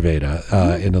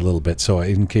Ayurveda in a little bit, so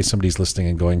in case somebody's listening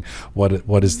and going,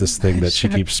 what is this thing that she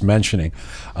keeps mentioning?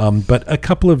 But a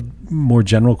couple of more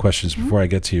general questions before I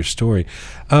get to your story.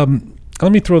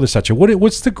 Let me throw this at you.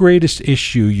 What's the greatest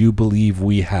issue you believe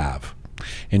we have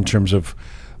in terms of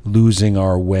losing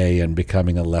our way and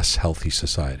becoming a less healthy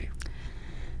society?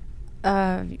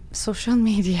 Social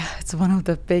media, it's one of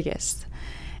the biggest.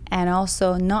 And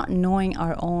also not knowing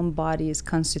our own body's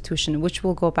constitution, which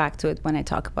we'll go back to it when I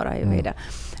talk about Ayurveda.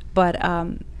 But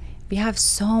We have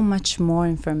so much more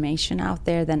information out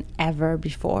there than ever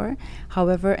before.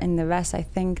 However, in the West, I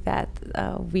think that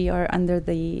we are under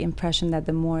the impression that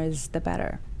the more is the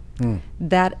better.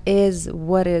 That is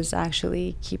what is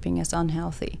actually keeping us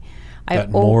unhealthy.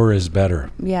 That more is better.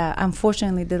 Yeah,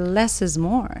 unfortunately, the less is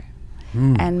more.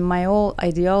 And my whole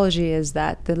ideology is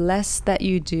that the less that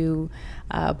you do,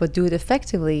 but do it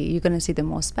effectively, you're going to see the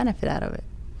most benefit out of it.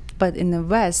 But in the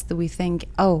West, we think,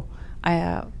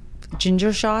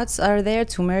 ginger shots are there,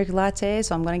 turmeric latte,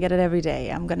 so I'm going to get it every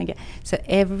day. So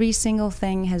every single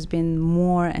thing has been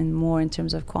more and more in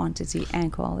terms of quantity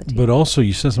and quality. But also,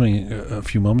 you said something a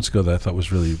few moments ago that I thought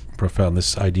was really profound,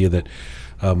 this idea that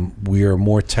we are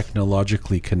more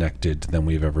technologically connected than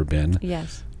we've ever been.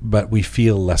 Yes. But we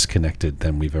feel less connected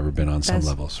than we've ever been on some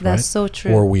levels, right? That's so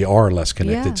true. Or we are less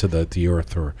connected to the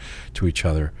earth or to each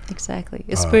other. Exactly.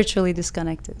 Spiritually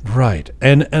disconnected. Right.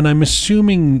 And I'm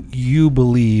assuming you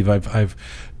believe, I've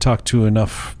talked to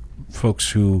enough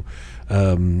folks who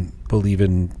believe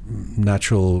in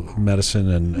natural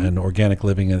medicine and organic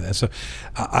living. And so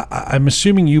I'm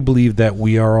assuming you believe that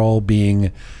we are all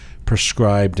being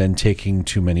prescribed and taking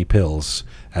too many pills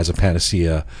as a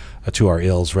panacea to our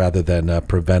ills rather than a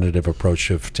preventative approach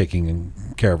of taking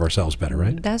care of ourselves better,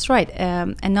 right? That's right.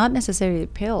 And not necessarily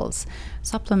pills,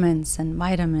 supplements and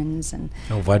vitamins.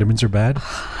 Vitamins are bad?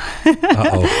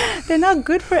 Uh-oh. They're not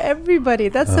good for everybody.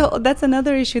 That's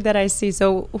another issue that I see.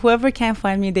 So whoever can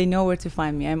find me, they know where to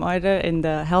find me. I'm either in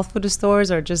the health food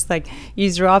stores or just like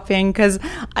eavesdropping, because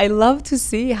I love to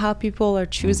see how people are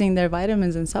choosing their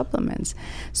vitamins and supplements.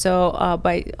 So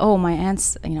my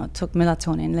aunts, took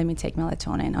melatonin. Let me take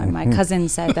melatonin. Or my cousin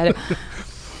said that.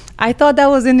 I thought that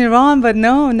was in Iran, but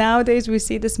no, nowadays we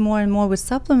see this more and more with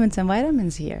supplements and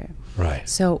vitamins here. Right.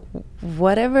 So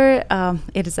whatever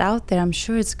it is out there, I'm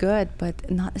sure it's good,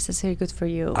 but not necessarily good for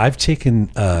you. I've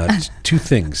taken two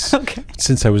things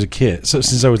since I was a kid. So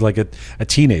since I was like a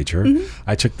teenager,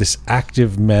 I took this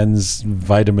Active Men's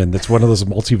vitamin that's one of those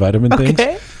multivitamin things,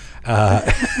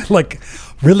 like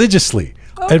religiously.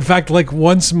 In fact, like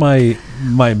once my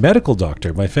medical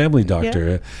doctor, my family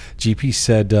doctor, GP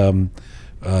said,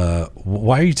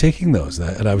 why are you taking those?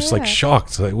 And I was like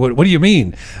shocked. Like, what do you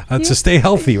mean? To stay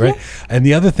healthy, right? And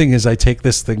the other thing is I take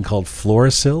this thing called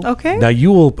Florasil. Okay. Now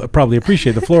you will probably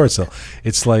appreciate the Florasil.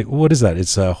 It's like, what is that?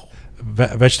 It's a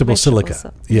vegetable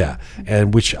silica. Yeah.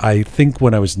 And which I think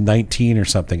when I was 19 or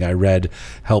something, I read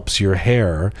helps your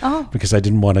hair because I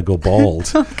didn't want to go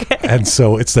bald. And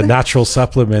so it's the natural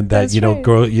supplement that,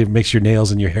 it makes your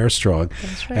nails and your hair strong.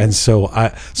 That's right. And so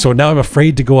now I'm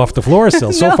afraid to go off the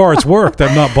Florasil. So far it's worked.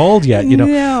 I'm not bald yet,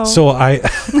 No. So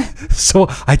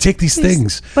I take these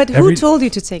things. But who told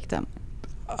you to take them?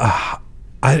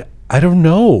 I don't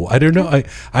know.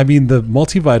 I mean, the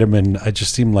multivitamin, I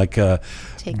just seem like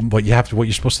what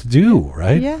you're supposed to do,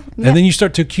 right? Yeah. And then you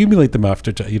start to accumulate them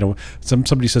after,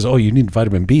 somebody says, oh, you need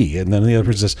vitamin B. And then the other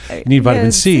person says, you need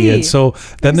vitamin C. And so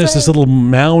then there's this little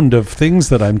mound of things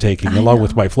that I'm taking along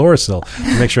with my Florasil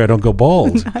to make sure I don't go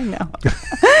bald. I know.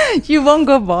 You won't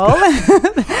go bald.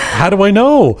 How do I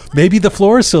know? Maybe the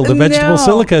Florasil, the vegetable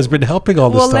silica, has been helping all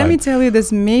this time. Well, let me tell you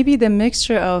this. Maybe the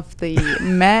mixture of the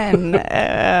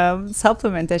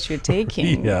supplement that you're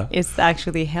taking is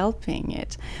actually helping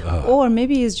it. Or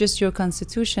maybe it's just your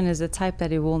constitution is the type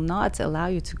that it will not allow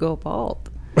you to go bald.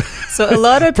 So a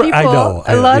lot of people,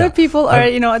 of people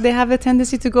are, they have a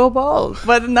tendency to go bald,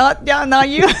 but not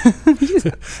you.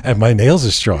 And my nails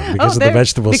are strong because of the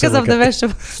vegetable silica. Because of the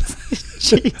vegetable.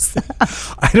 Jeez.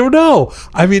 I don't know.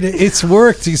 I mean, it's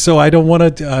worked, so I don't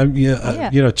want to,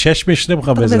 cheshmish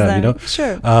nibkham,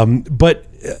 Sure. But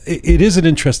it is an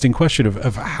interesting question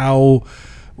of how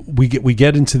we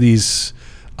get into these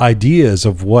ideas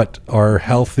of what our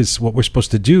health is, what we're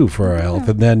supposed to do for our health,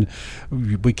 and then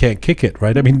we can't kick it,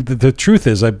 right? I mean, the truth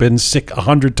is I've been sick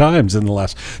 100 times in the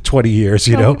last 20 years,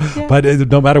 but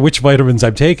no matter which vitamins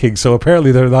I'm taking, so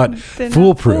apparently they're not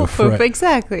foolproof. Right?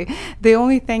 Exactly. The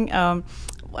only thing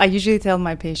I usually tell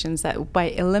my patients that by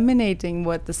eliminating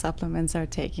what the supplements are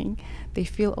taking, they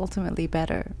feel ultimately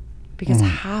better, because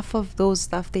half of those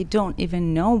stuff they don't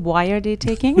even know why are they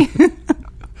taking.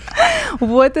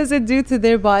 What does it do to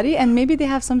their body? And maybe they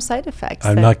have some side effects.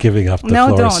 I'm not giving up the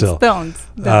Florasil.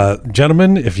 Don't.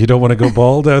 Gentlemen, if you don't want to go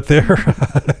bald out there,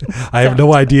 I have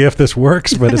no idea if this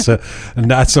works, but it's some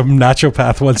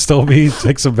naturopath once told me,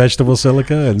 take some vegetable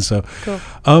silica. And so cool.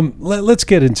 Let's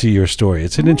get into your story.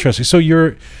 It's an interesting. So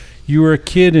you were a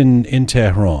kid in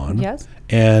Tehran. Yes.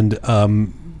 And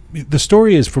the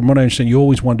story is, from what I understand, you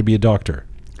always wanted to be a doctor.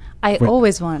 I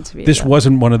always wanted to be. This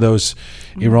wasn't one of those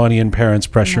Iranian parents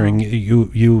pressuring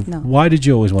you. No. Why did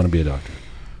you always want to be a doctor?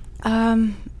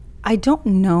 I don't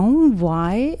know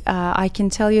why. I can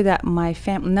tell you that my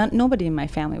family, nobody in my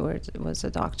family was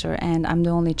a doctor, and I'm the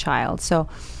only child. So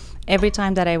every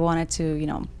time that I wanted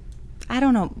to, I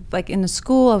don't know, like in the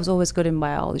school, I was always good in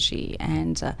biology,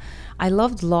 and I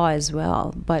loved law as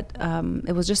well. But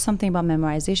it was just something about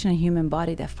memorization and human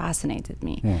body that fascinated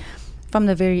me from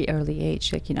the very early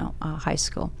age, like, high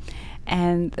school.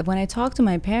 And when I talked to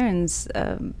my parents,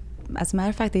 as a matter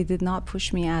of fact, they did not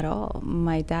push me at all.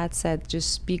 My dad said,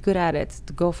 just be good at it,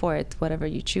 go for it, whatever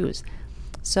you choose.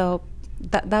 So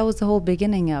that was the whole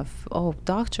beginning of,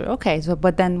 doctor, okay. So,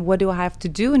 but then what do I have to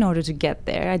do in order to get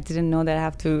there? I didn't know that I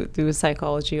have to do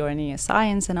psychology or any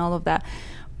science and all of that.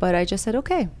 But I just said,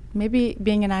 okay, maybe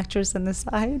being an actress on the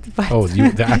side. But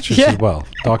the actress as well,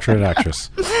 doctor and actress.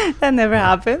 That never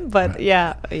happened, but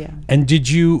yeah. And did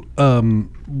you,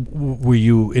 were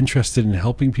you interested in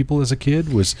helping people as a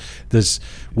kid?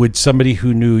 Would somebody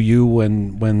who knew you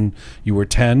when you were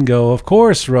 10 go, of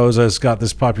course, Rosa's got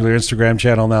this popular Instagram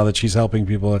channel now that she's helping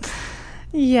people?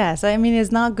 Yes, I mean,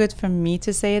 it's not good for me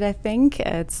to say it, I think.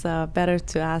 It's better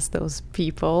to ask those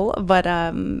people. But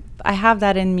I have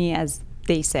that in me, as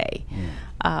they say,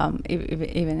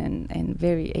 even in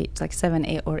very age, like 7,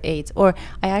 8, or 8. Or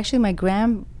my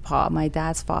grandpa, my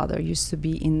dad's father, used to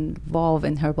be involved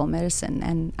in herbal medicine,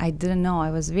 and I didn't know.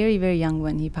 I was very, very young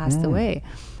when he passed away.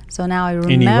 So now I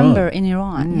remember in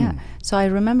Iran, yeah. So I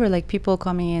remember like people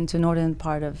coming into northern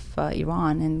part of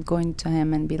Iran and going to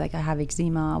him and be like, I have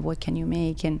eczema, what can you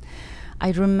make? And I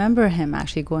remember him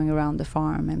actually going around the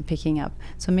farm and picking up.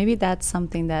 So maybe that's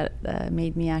something that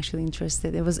made me actually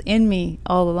interested. It was in me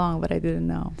all along, but I didn't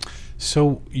know.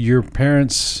 So your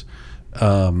parents,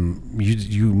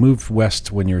 you moved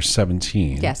west when you're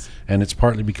 17. Yes. And it's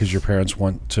partly because your parents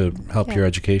want to help your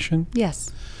education?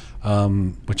 Yes.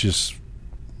 Which is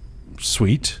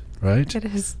sweet, right? It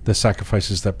is. The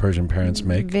sacrifices that Persian parents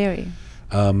make. Very.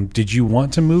 Did you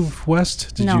want to move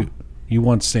west? No. You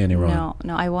want to stay in Iran?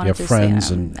 No, I wanted to friends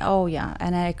stay. and Oh yeah,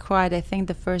 and I cried. I think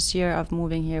the first year of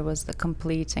moving here was the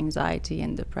complete anxiety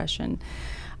and depression.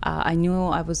 I knew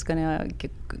I was gonna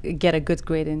get a good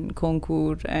grade in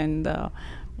concours, and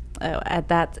at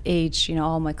that age,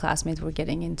 all my classmates were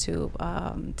getting into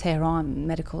Tehran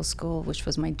medical school, which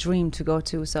was my dream to go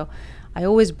to. So I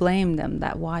always blamed them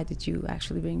that why did you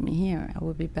actually bring me here? I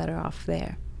would be better off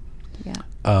there. Yeah.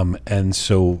 And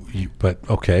so,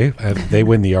 they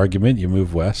win the argument. You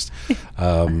move west.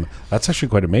 That's actually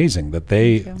quite amazing that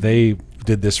they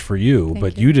did this for you,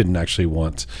 but you didn't actually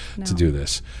want to do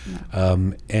this.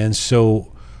 No. And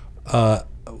so,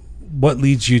 what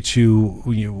leads you to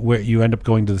where you end up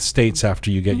going to the States after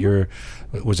you get your,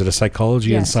 was it a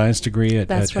psychology and science degree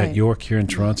at York here in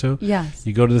Toronto? Yes.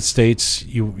 You go to the States,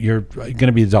 you're going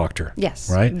to be a doctor. Yes.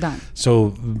 Right? Done. So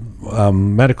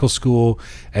medical school,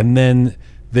 and then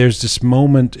there's this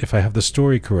moment, if I have the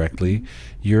story correctly,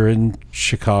 you're in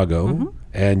Chicago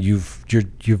and you've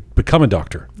become a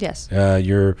doctor. Yes.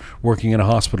 You're working in a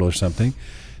hospital or something.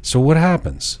 So what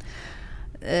happens?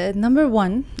 Number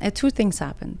one, two things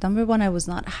happened. Number one, I was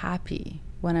not happy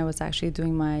when I was actually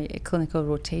doing my clinical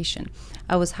rotation.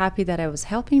 I was happy that I was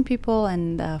helping people,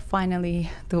 and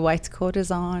finally the white coat is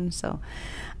on. So,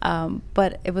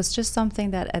 but it was just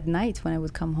something that at night when I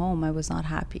would come home, I was not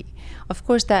happy. Of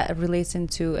course, that relates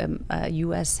into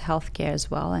U.S. healthcare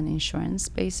as well, and insurance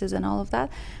bases and all of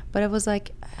that. But it was like,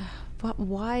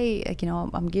 why,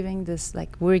 I'm giving this,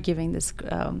 we're giving this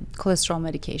cholesterol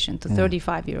medication to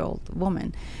 35-year-old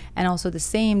woman, and also the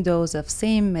same dose of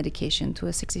same medication to a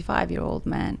 65-year-old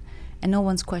man, and no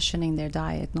one's questioning their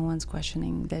diet, no one's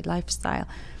questioning their lifestyle.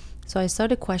 So I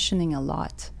started questioning a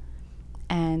lot,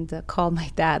 and called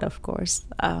my dad, of course,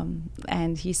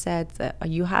 and he said, are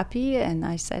you happy? And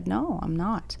I said, no, I'm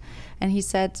not. And he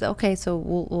said, okay, so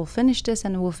we'll finish this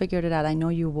and we'll figure it out. I know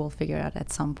you will figure it out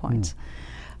at some point.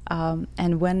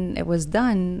 And when it was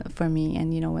done for me,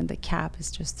 and when the cap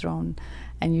is just thrown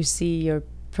and you see your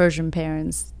Persian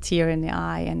parents tear in the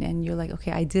eye, and you're like,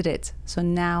 okay, I did it. So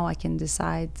now I can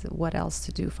decide what else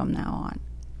to do from now on.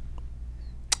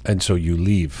 And so you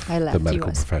leave I left the medical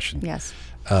US. profession. Yes.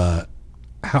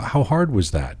 How hard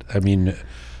was that? I mean,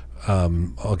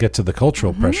 I'll get to the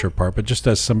cultural pressure part, but just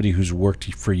as somebody who's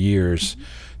worked for years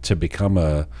to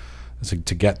become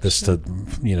to get this to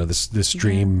this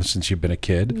dream since you've been a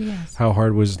kid. Yes. How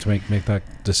hard was it to make that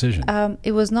decision?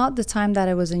 It was not the time that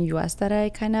I was in US that I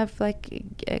kind of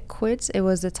quit. It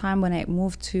was the time when I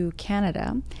moved to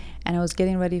Canada, And I was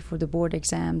getting ready for the board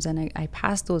exams, and I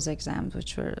passed those exams,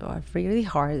 which are really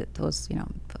hard. Those,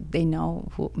 they know,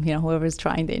 whoever's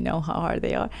trying, they know how hard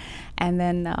they are. And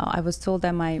then I was told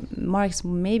that my marks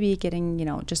may be getting,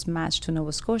 just matched to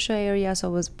Nova Scotia area. So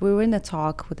we were in a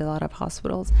talk with a lot of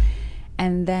hospitals.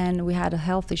 And then we had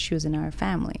health issues in our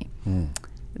family.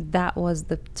 That was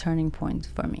the turning point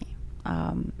for me.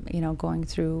 Going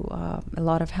through a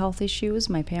lot of health issues,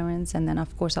 my parents, and then,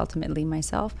 of course, ultimately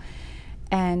myself.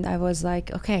 And I was like,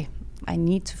 okay, I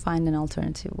need to find an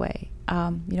alternative way.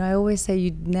 I always say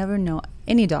you'd never know,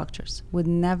 any doctors would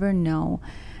never know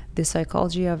the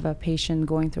psychology of a patient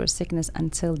going through a sickness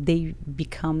until they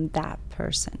become that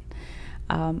person.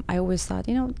 I always thought,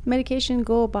 medication,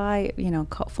 go by,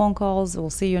 phone calls, we'll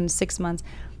see you in 6 months.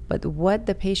 But what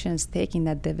the patient is taking,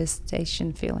 that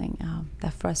devastation feeling,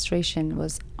 that frustration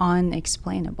was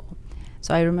unexplainable.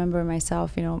 So I remember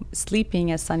myself, sleeping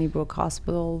at Sunnybrook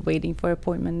Hospital, waiting for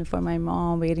appointment for my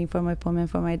mom, waiting for my appointment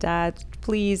for my dad.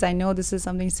 Please, I know this is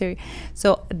something serious.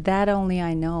 So that only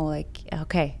I know,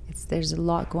 okay, there's a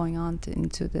lot going on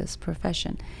into this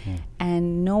profession.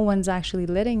 And no one's actually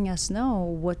letting us know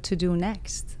what to do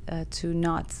next to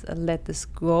not let this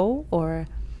go or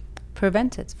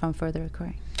prevent it from further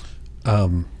occurring.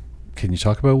 Can you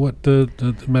talk about what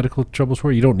the medical troubles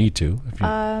were? You don't need to. If you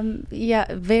yeah,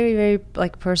 very, very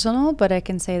personal, but I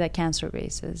can say that cancer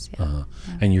basis. Yeah.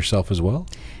 And yourself as well?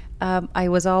 I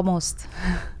was almost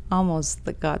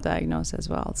got diagnosed as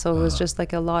well. So it was just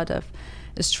a lot of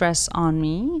stress on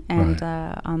me and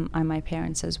on my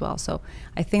parents as well. So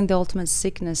I think the ultimate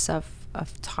sickness of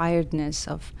tiredness,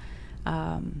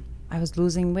 I was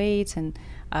losing weight, and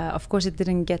of course it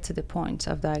didn't get to the point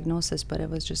of diagnosis, but I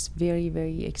was just very,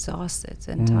 very exhausted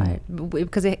and tired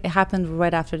because it happened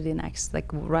right after the next,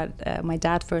 my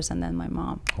dad first and then my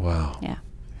mom. Wow. Yeah.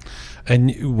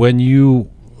 And when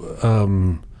you,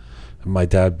 my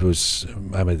dad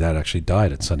actually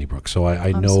died at Sunnybrook, so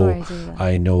I know,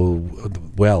 I know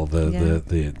well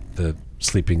the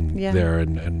sleeping there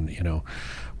and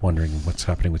wondering what's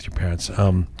happening with your parents.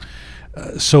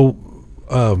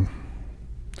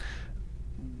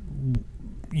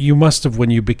 You must have, when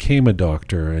you became a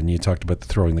doctor, and you talked about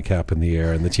throwing the cap in the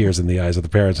air and the tears in the eyes of the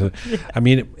parents. I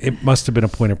mean, it must have been a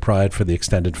point of pride for the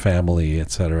extended family,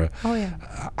 etc. Oh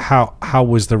yeah. How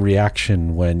was the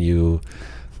reaction when you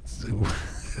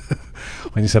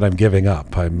said, "I'm giving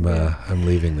up. I'm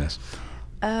leaving this"?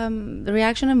 The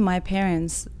reaction of my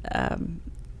parents,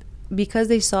 because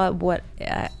they saw what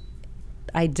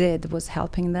I did was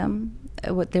helping them.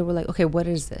 What they were like, okay, what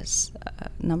is this?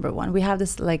 Number one, we have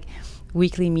this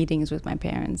weekly meetings with my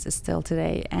parents still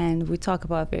today, and we talk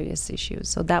about various issues.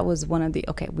 So that was one of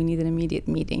we need an immediate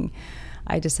meeting.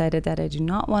 I decided that I do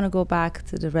not want to go back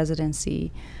to the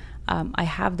residency. I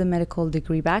have the medical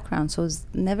degree background, so it's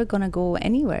never going to go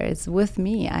anywhere. It's with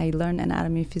me. I learned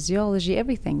anatomy, physiology,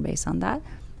 everything based on that.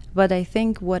 But I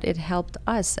think what it helped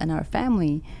us and our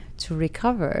family to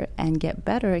recover and get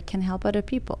better, it can help other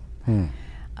people.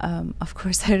 Of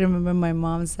course, I remember my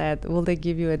mom said, will they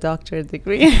give you a doctorate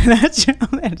degree in natural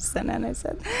medicine? And I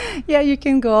said, yeah, you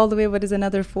can go all the way, but it's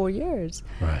another 4 years.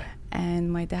 Right.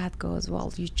 And my dad goes,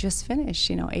 well, you just finished,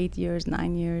 8 years,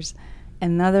 9 years,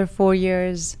 another 4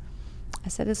 years. I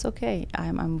said, it's okay.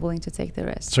 I'm willing to take the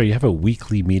risk. So you have a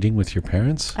weekly meeting with your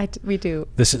parents? We do.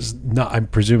 This is not, I'm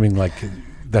presuming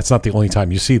that's not the only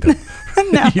time you see them.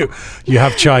 No. you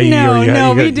have chai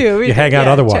we do. You hang out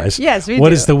otherwise. Yes, we do.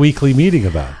 What is the weekly meeting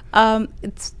about?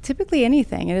 It's typically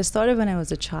anything. It started when I was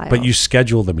a child. But you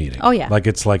schedule the meeting. Oh, yeah.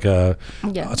 It's like it's on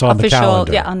official, the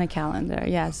calendar. Yeah, on the calendar,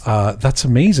 yes. That's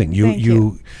amazing.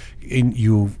 You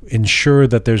ensure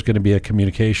that there's going to be a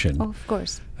communication. Oh, of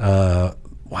course.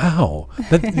 Wow.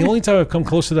 The only time I've come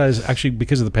close to that is actually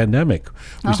because of the pandemic.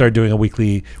 We started doing we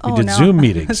did Zoom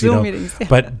meetings, Zoom meetings,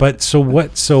 yeah. But so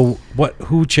what,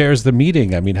 who chairs the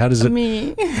meeting? I mean, how does it?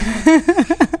 Me.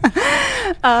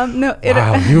 No.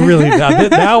 Wow, you really,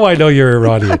 now I know you're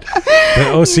Iranian. The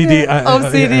OCD.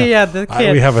 The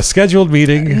kid. We have a scheduled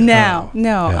meeting.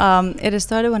 It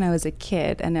started when I was a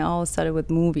kid, and it all started with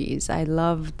movies. I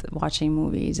loved watching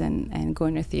movies and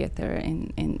going to theater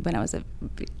when I was a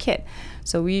kid.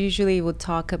 So we usually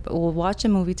we'll watch a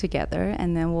movie together,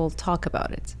 and then we'll talk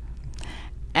about it.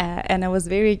 And I was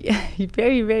very,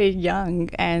 very, very young,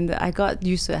 and I got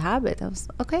used to a habit. I was,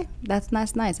 okay, that's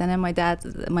nice. And then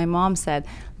my mom said,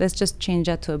 let's just change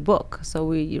that to a book. So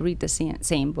we read the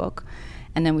same book,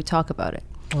 and then we talk about it.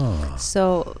 Oh.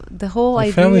 So the whole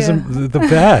idea... Family's the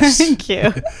best. Thank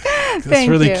you. That's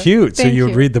really cute. So you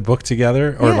would read the book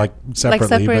together, or separately?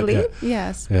 Separately,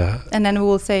 yes. Yeah. And then we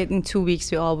will say in 2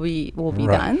 weeks we'll be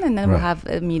done, and then we'll have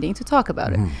a meeting to talk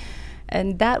about it.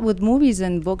 And that with movies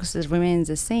and books, it remains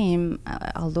the same,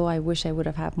 although I wish I would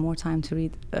have had more time to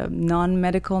read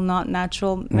non-medical, not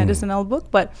natural medicinal book,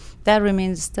 but that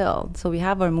remains still. So we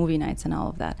have our movie nights and all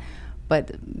of that.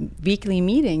 But weekly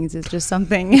meetings is just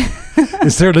something.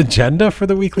 Is there an agenda for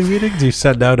the weekly meetings? Do you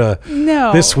send out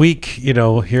No. this week,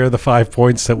 here are the 5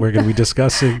 points that we're going to be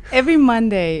discussing? Every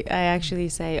Monday, I actually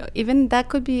say, even that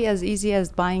could be as easy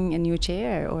as buying a new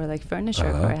chair or like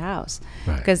furniture for a house.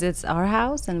 Right. Because it's our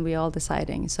house and we all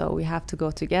deciding. So we have to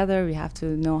go together. We have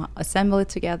to assemble it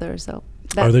together. So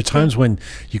Are there times when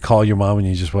you call your mom and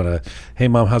you just want to, hey,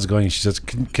 Mom, how's it going? And she says,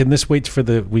 can this wait for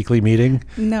the weekly meeting?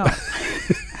 No.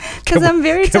 Because I'm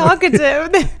very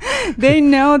talkative. They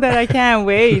know that I can't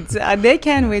wait. They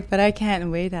can wait, but I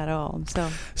can't wait at all.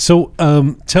 So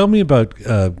tell me about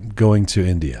going to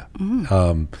India.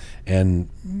 And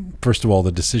first of all,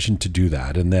 the decision to do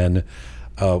that. And then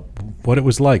what it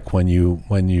was like when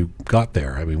you got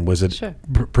there. I mean, was it Sure.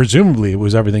 Presumably it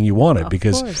was everything you wanted, Of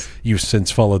because course. you've since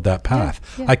followed that path.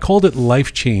 Yeah. I called it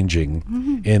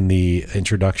life-changing in the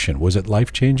introduction. Was it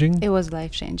life-changing? It was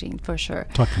life-changing, for sure.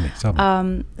 Talk to me. Tell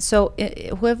me. So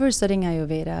whoever is studying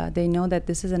Ayurveda, they know that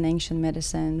this is an ancient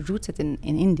medicine rooted in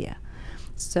India.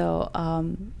 So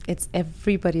it's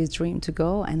everybody's dream to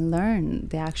go and learn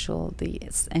the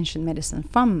ancient medicine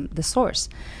from the source.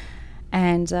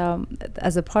 And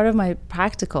as a part of my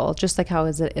practical, just like how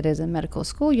it is in medical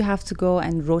school, you have to go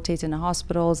and rotate in the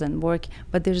hospitals and work.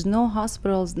 But there's no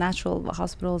natural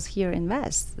hospitals here in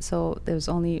West. So there's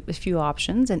only a few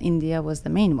options, and India was the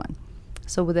main one.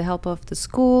 So with the help of the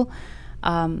school,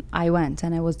 I went,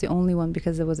 and I was the only one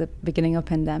because it was a beginning of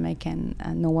pandemic and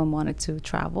no one wanted to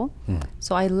travel.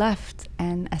 So I left,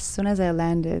 and as soon as I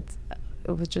landed,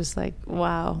 it was just like,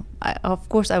 wow. Of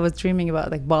course, I was dreaming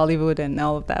about like Bollywood and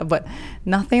all of that, but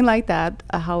nothing like that.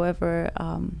 However,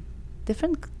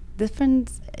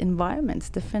 different environments,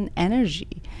 different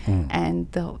energy,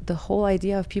 and the whole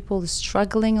idea of people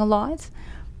struggling a lot,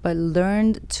 but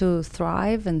learned to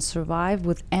thrive and survive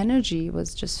with energy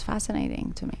was just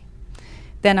fascinating to me.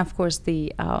 Then, of course,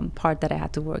 the part that I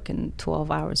had to work in 12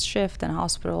 hours shift in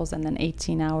hospitals and then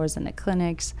 18 hours in the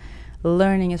clinics,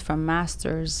 learning it from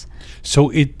masters.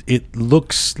 So it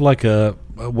looks like a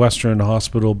Western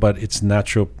hospital, but it's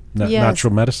natural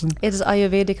natural medicine? It's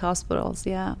Ayurvedic hospitals,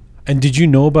 yeah. And did you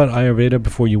know about Ayurveda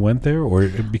before you went there, or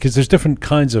because there's different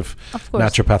kinds of course.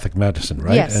 naturopathic medicine,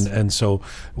 right? Yes. And so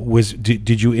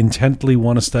did you intently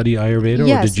want to study Ayurveda,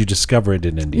 Yes. or did you discover it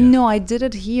in India? No, I did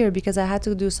it here because I had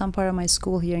to do some part of my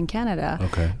school here in Canada.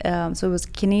 Okay. So it was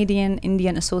Canadian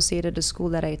Indian associated school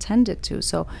that I attended to.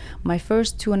 So my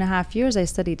first 2.5 years I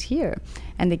studied here,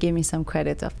 and they gave me some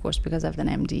credit, of course, because I've done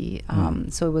MD.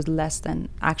 So it was less than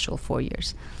actual 4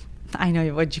 years. I know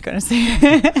what you're gonna say.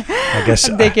 I guess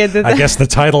I guess the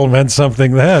title meant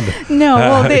something then. No,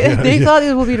 well, they Yeah. thought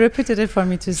it would be repetitive for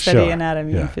me to study Sure,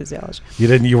 anatomy yeah. and physiology.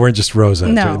 You weren't just Rosa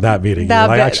No, during that meeting. that You were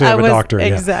like, bit, actually, I'm a doctor. Yeah.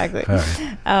 Exactly. All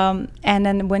right. And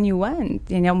then when you went,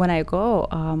 when I go,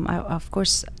 of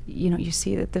course, you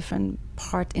see the different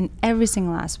part in every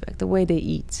single aspect, the way they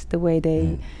eat, the way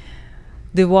they,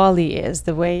 Diwali is,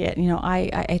 the way,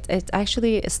 it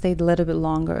actually stayed a little bit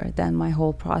longer than my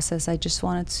whole process. I just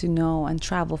wanted to know and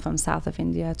travel from south of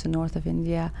India to north of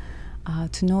India,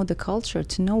 to know the culture,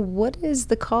 to know what is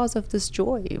the cause of this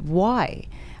joy, why,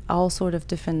 all sort of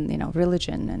different,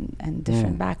 religion and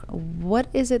different background. What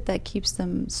is it that keeps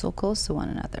them so close to one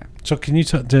another? So can you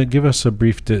give us a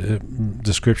brief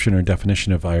description or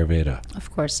definition of Ayurveda? Of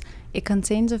course. It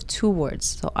contains of two words,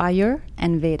 so Ayur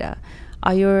and Veda.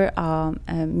 Ayur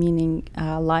meaning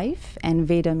life, and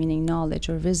Veda meaning knowledge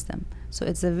or wisdom. So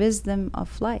it's the wisdom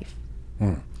of life.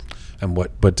 And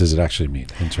what does it actually mean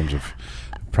in terms of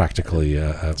practically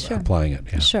Sure. applying it?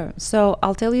 Yeah. Sure. So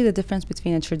I'll tell you the difference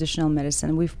between a traditional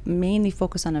medicine. We mainly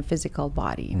focus on a physical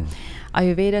body.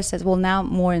 Ayurveda says, well, now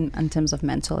more in terms of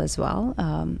mental as well,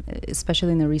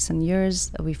 especially in the recent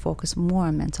years, we focus more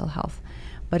on mental health.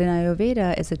 But in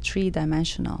Ayurveda, it's a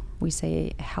three-dimensional. We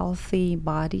say healthy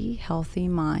body, healthy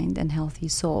mind, and healthy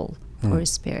soul or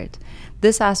spirit.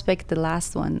 This aspect, the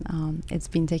last one, it's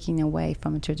been taken away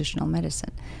from a traditional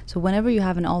medicine. So whenever you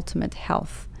have an ultimate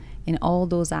health in all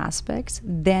those aspects,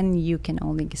 then you can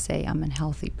only say, I'm a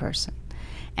healthy person.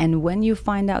 And when you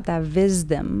find out that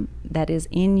wisdom that is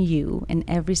in you, in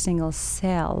every single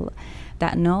cell,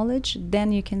 that knowledge,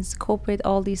 then you can incorporate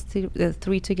all these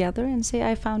three together and say,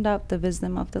 I found out the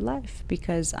wisdom of the life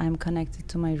because I'm connected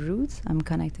to my roots, I'm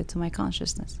connected to my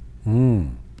consciousness.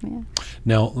 Yeah.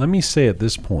 Now, let me say at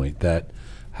this point that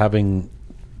having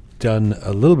done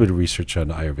a little bit of research on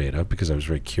Ayurveda, because I was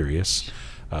very curious,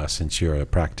 since you're a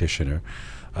practitioner,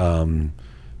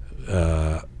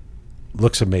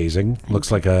 looks amazing.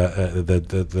 Looks like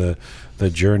the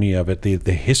journey of it,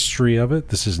 the history of it.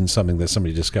 This isn't something that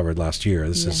somebody discovered last year.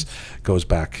 This is goes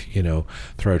back,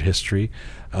 throughout history.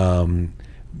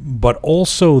 But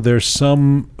also, there's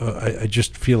some. I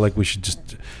just feel like we should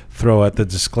just throw out the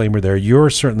disclaimer there. You're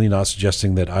certainly not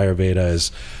suggesting that Ayurveda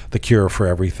is the cure for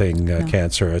everything,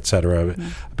 cancer, etc.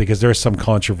 Because there's some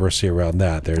controversy around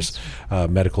that. There's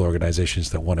medical organizations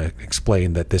that want to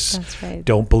explain that this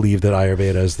don't believe that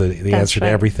Ayurveda is the answer to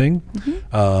everything.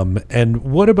 And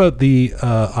what about the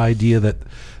idea that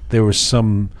there was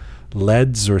some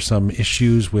leads or some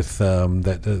issues with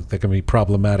that can be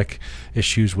problematic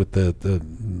issues with the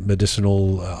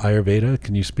medicinal Ayurveda?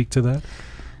 Can you speak to that?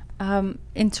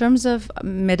 In terms of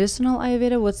medicinal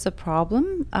Ayurveda, what's the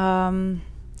problem?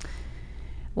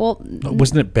 Well,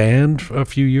 wasn't it banned a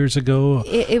few years ago?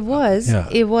 It was.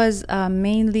 It was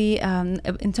mainly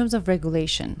in terms of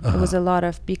regulation. It was a lot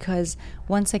of, because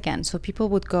once again, so people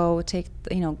would go take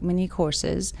many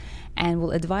courses, and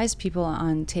will advise people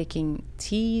on taking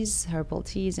teas, herbal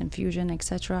teas, infusion,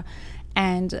 etc.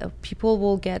 And people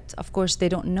will get, of course, they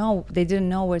didn't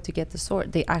know where to get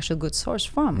the actual good source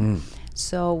from.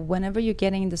 So whenever you're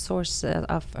getting the source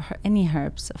of any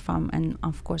herbs from, and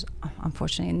of course,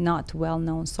 unfortunately, not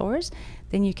well-known source,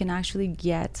 then you can actually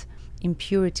get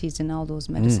impurities in all those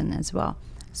medicine as well.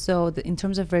 So in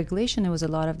terms of regulation, there was a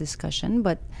lot of discussion,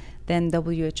 but then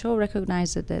WHO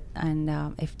recognized it, and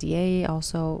FDA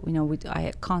also.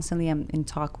 I constantly am in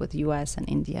talk with US and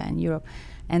India and Europe,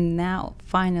 and now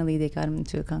finally they got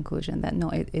into a conclusion that no,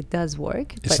 it does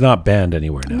work. It's not banned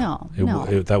anywhere now. No,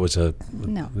 that was a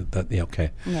no.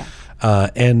 Okay. Yeah.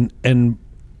 And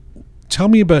tell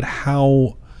me about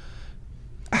how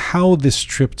this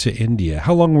trip to India.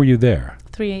 How long were you there?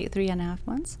 3.5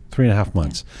 months. 3.5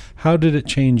 months. Yeah. How did it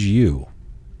change you?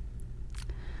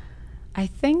 I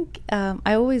think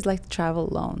I always like to travel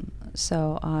alone.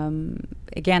 So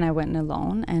again, I went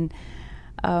alone, and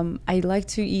I like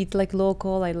to eat like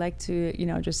local. I like to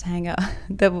just hang out.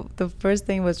 The first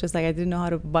thing was just like I didn't know how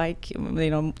to bike.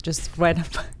 Just ride up,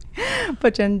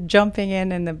 but then jumping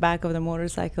in the back of the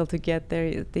motorcycle to get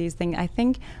there. These things. I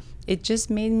think it just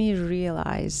made me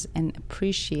realize and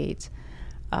appreciate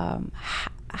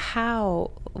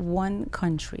how one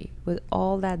country with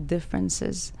all that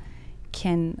differences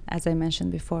can, as I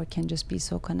mentioned before, can just be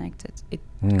so connected. It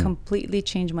completely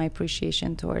changed my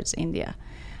appreciation towards India.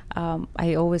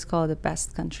 I always call it the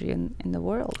best country in the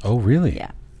world. Oh, really?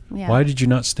 Yeah. Why did you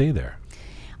not stay there?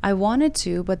 I wanted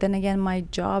to, but then again, my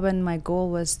job and my goal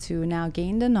was to now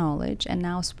gain the knowledge and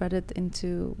now spread it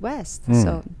into West.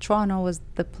 So Toronto was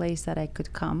the place that I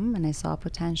could come, and I saw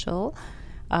potential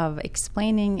of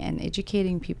explaining and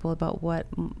educating people about what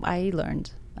I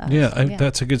learned.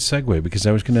 That's a good segue, because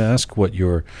I was going to ask what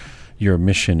your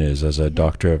mission is as a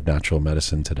doctor of natural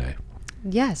medicine today.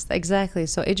 Yes, exactly.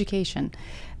 So education.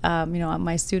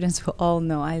 My students will all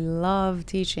know I love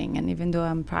teaching, and even though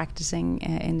I'm practicing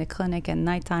in the clinic at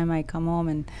nighttime, I come home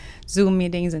and Zoom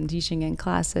meetings and teaching in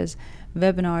classes,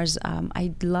 webinars.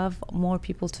 I'd love more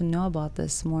people to know about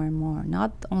this more and more,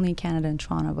 not only Canada and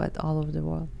Toronto, but all over the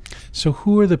world. So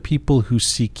who are the people who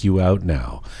seek you out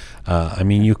now?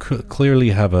 You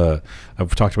clearly have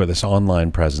I've talked about this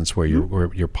online presence where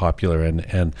you're popular,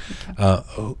 and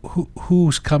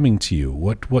who's coming to you?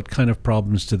 What kind of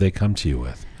problems do they come to you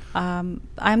with?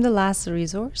 I'm the last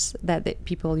resource that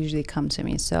people usually come to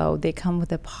me. So they come with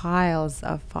the piles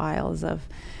of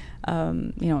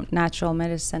natural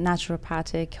medicine,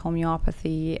 naturopathic,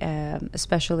 homeopathy,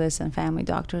 specialists and family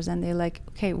doctors, and they're like,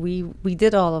 okay, we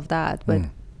did all of that, but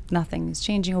nothing is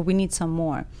changing, or we need some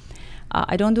more.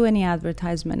 I don't do any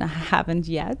advertisement. I haven't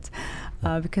yet,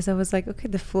 because I was like, okay,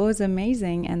 the flow is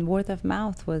amazing, and word of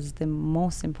mouth was the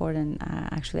most important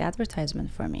actually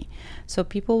advertisement for me. So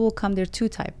people will come. There are two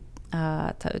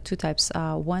types.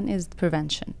 One is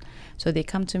prevention. So they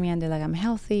come to me and they're like, I'm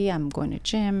healthy, I'm going to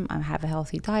gym, I have a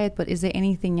healthy diet, but is there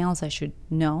anything else I should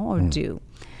know or do?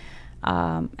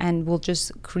 And we'll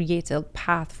just create a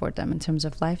path for them in terms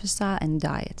of lifestyle and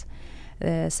diet.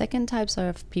 The second types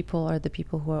of people are the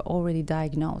people who are already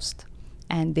diagnosed,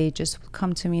 and they just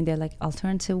come to me. They're like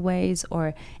alternative ways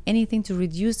or anything to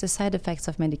reduce the side effects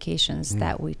of medications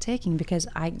that we're taking, because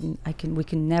we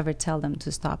can never tell them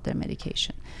to stop their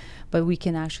medication, but we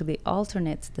can actually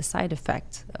alternate the side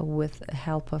effect with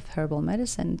help of herbal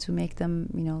medicine to make them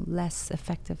less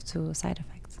effective to side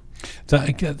effects.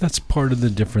 That's part of the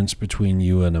difference between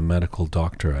you and a medical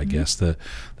doctor, I guess. The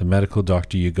medical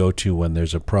doctor you go to when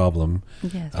there's a problem,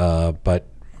 yes. But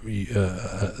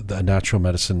a natural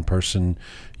medicine person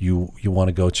you want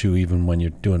to go to even when you're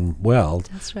doing well.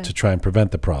 That's right. To try and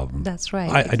prevent the problem. That's right.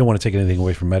 I don't want to take anything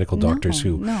away from medical doctors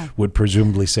who no. would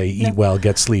presumably say eat well,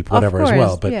 get sleep, Of whatever as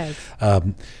well. course, But yes.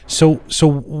 so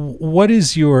what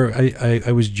is your?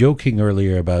 I was joking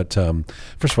earlier about.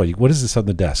 First of all, what is this on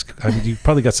the desk? I mean, you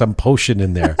probably got some potion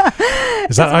in there.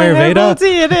 Is that Ayurveda?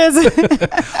 It is.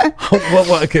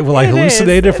 Okay, will I It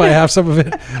hallucinate is. if I have some of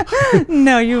it?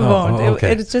 No, you won't.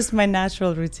 okay. It's just my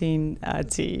natural routine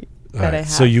tea All that right, I have.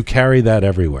 so you carry that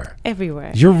everywhere.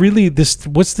 everywhere. You're really this.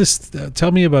 What's this?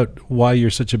 Tell me about why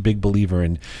you're such a big believer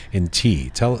in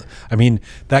tea. I mean,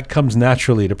 that comes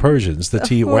naturally to Persians, the Of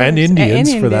tea, course, and and Indians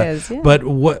for Indians, that. yeah. But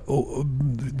what?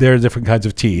 There are different kinds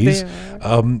of teas.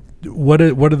 What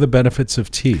are the benefits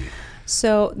of tea?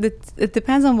 So it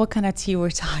depends on what kind of tea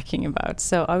we're talking about.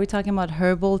 So are we talking about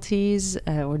herbal teas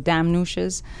or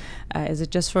damnushes? Is it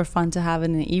just for fun to have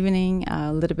in the evening,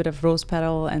 a little bit of rose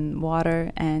petal and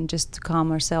water and just to calm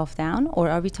ourselves down? Or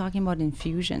are we talking about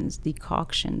infusions,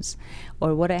 decoctions?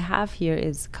 Or what I have here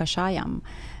is kashayam,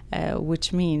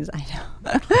 which means,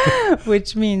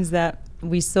 which means that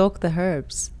we soak the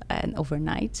herbs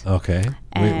overnight. Okay.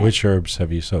 Which herbs have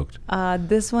you soaked?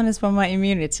 This one is for my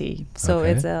immunity, so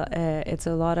Okay. it's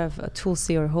a lot of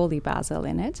tulsi or holy basil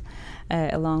in it,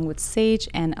 along with sage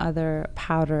and other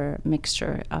powder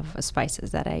mixture of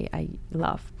spices that I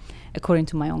love, according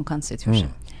to my own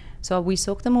constitution. So we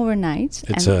soak them overnight.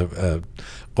 It's a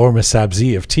gourmet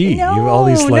sabzi of tea. No, You have all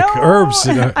these herbs.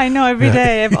 I know every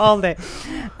day, all day.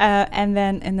 And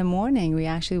then in the morning, we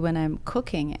actually, when I'm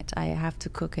cooking it, I have to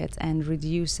cook it and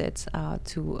reduce it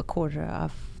to a quarter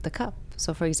of the cup.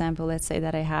 So for example, let's say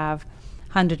that I have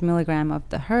 100 milligram of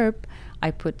the herb,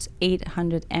 I put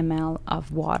 800 ml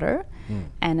of water,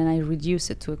 and then I reduce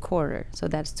it to a quarter. So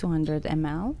that's 200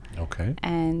 ml. Okay.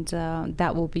 And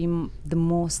that will be the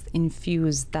most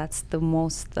infused, that's the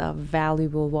most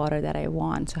valuable water that I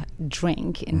want to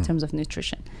drink in terms of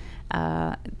nutrition,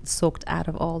 soaked out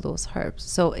of all those herbs.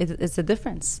 So it's a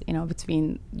difference,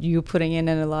 between you putting in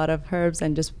a lot of herbs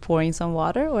and just pouring some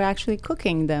water, or actually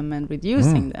cooking them and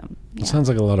reducing them. It sounds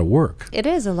like a lot of work. It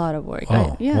is a lot of work.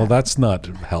 Oh, well, that's not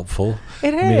helpful.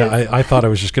 It I mean, is. I thought I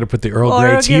was just going to put the Earl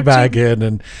Grey Or tea get bag in,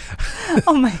 and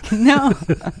Oh my God, no.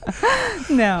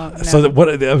 No. so what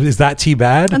is that tea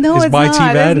bad? No, is it's my not.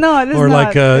 tea bad? It's not. It's or not.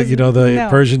 like It's- the no.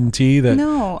 Persian tea that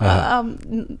No,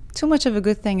 too much of a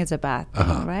good thing is a bad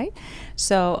thing, right?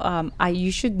 So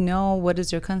you should know what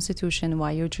is your constitution,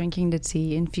 why you're drinking the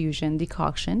tea, infusion,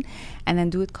 decoction, and then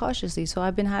do it cautiously. So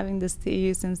I've been having this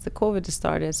tea since the COVID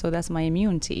started, so that's my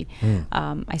immune tea.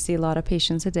 I see a lot of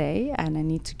patients a day, and I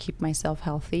need to keep myself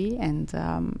healthy, and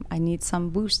I need some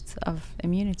boost of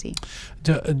immunity.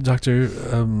 Dr.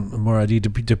 Moradi,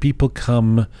 do people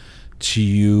come to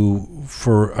you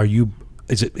for?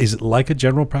 Is it like a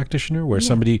general practitioner where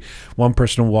one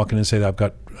person will walk in and say, I've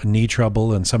got knee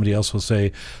trouble, and somebody else will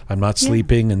say, I'm not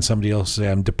sleeping, and somebody else will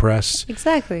say, I'm depressed?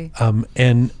 Exactly.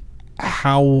 And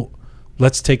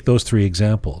let's take those three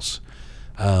examples.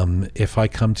 If I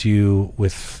come to you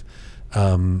with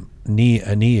a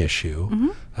knee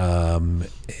issue,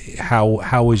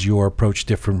 how is your approach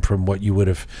different from what you would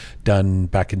have done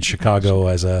back in Chicago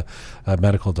as a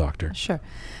medical doctor? Sure.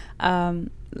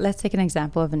 Let's take an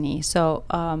example of a knee. So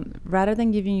rather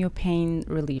than giving you pain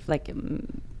relief, like,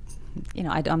 I'm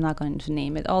not going to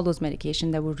name it, all those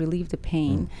medication that will relieve the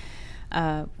pain.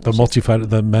 The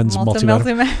men's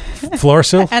multivitamin?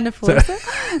 Fluorosil? And a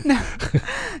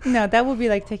Fluorosil? No, that would be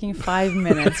like taking 5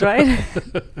 minutes, right?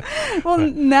 Well,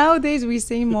 nowadays we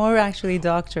see more actually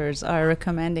doctors are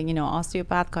recommending,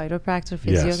 osteopath, chiropractor,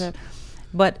 physiotherapist.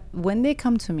 But when they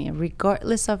come to me,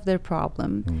 regardless of their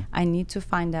problem, I need to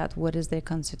find out what is their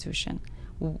constitution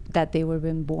that they were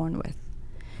been born with.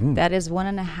 That is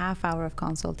 1.5 hours of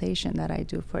consultation that I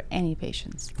do for any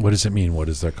patients. What does it mean? What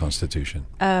is their constitution?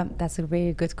 That's a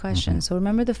very good question. So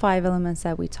remember the 5 elements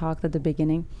that we talked at the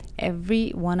beginning?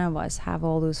 Every one of us have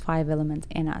all those 5 elements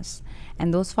in us.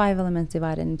 And those 5 elements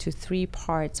divided into 3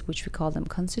 parts, which we call them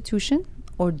constitution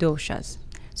or doshas.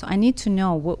 So I need to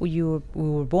know what we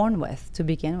were born with to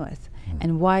begin with,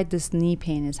 and why this knee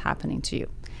pain is happening to you.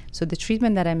 So the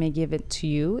treatment that I may give it to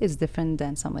you is different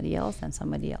than somebody else,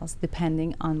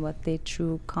 depending on what their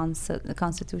true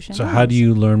constitution So is. how do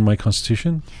you learn my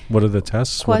constitution? What are the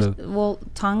tests?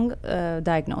 Tongue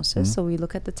diagnosis. So we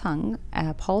look at the tongue,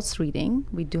 pulse reading.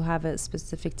 We do have a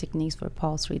specific techniques for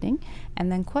pulse reading,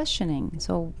 and then questioning.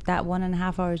 So that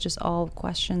 1.5 hours is just all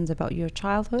questions about your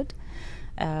childhood,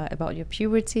 about your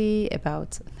puberty,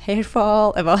 about hair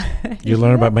fall, about You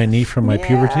learn about my knee from my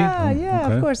puberty? Yeah, Mm, yeah,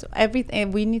 okay. of course.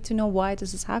 Everything we need to know why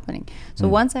this is happening. So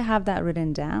once I have that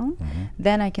written down,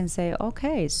 then I can say,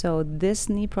 okay, so this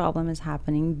knee problem is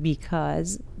happening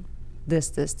because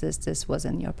this was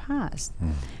in your past,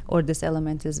 or this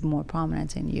element is more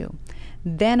prominent in you.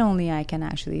 Then only I can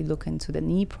actually look into the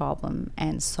knee problem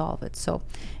and solve it. So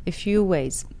a few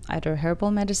ways, either herbal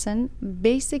medicine.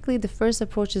 Basically, the first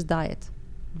approach is diet.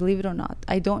 Believe it or not,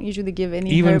 I don't usually give any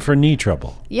Even for knee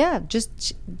trouble. yeah,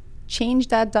 just change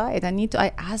that diet.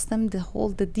 I ask them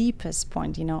the deepest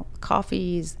point,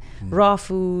 coffees, raw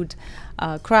food,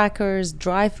 crackers,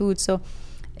 dry food. So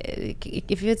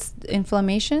if it's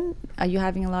inflammation, are you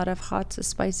having a lot of hot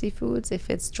spicy foods? If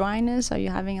it's dryness, are you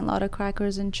having a lot of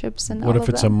crackers and chips and What all if of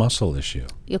it's that? a muscle issue?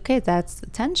 Okay, that's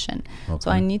tension. So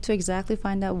Okay. I need to exactly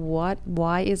find out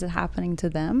why is it happening to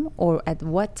them, or at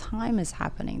what time is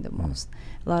happening the most.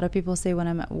 A lot of people say when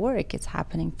I'm at work, it's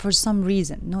happening for some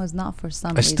reason. No, it's not for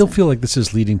some I reason. still feel like this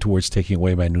is leading towards taking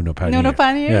away my Nuno Panier. No,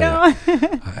 Panier, no.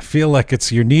 I feel like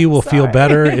it's your knee will feel Sorry.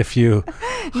 better if you.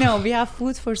 No, we have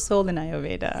food for soul in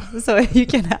Ayurveda, so you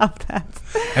can have that.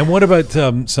 And what about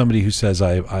somebody who says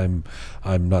I'm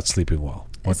not sleeping well?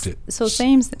 So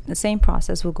same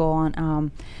process will go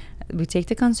on. We take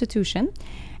the constitution,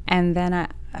 and then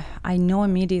I know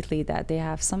immediately that they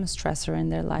have some stressor in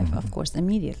their life, of course,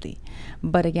 immediately.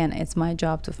 But again, it's my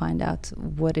job to find out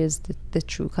what is the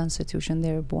true constitution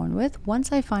they were born with.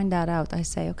 Once I find that out, I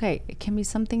say, okay, it can be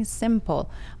something simple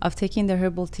of taking the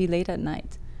herbal tea late at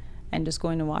night and just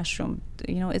going to washroom.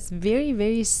 It's very,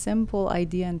 very simple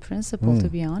idea and principle, to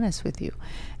be honest with you.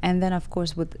 And then, of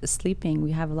course, with sleeping,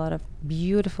 we have a lot of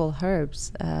beautiful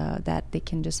herbs that they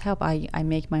can just help. I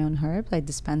make my own herbs. I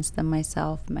dispense them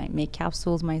myself, make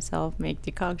capsules myself, make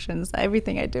decoctions,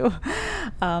 everything I do.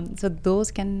 So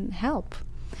those can help.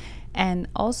 And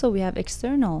also, we have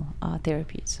external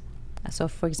therapies. So,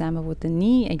 for example, with the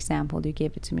knee example you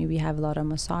gave it to me, we have a lot of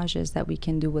massages that we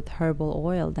can do with herbal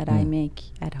oil that I make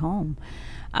at home.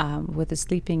 With the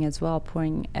sleeping as well,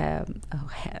 pouring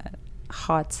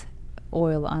hot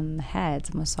oil on the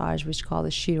head massage, which called the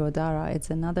Shirodhara. It's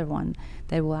another one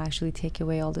that will actually take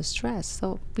away all the stress.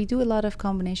 So we do a lot of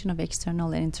combination of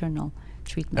external and internal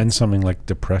treatment. And something like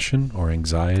depression or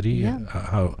anxiety, Yeah.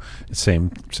 how same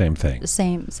thing.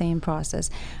 Same process.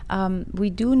 We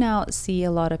do now see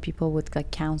a lot of people with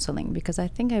like counseling, because I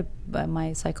think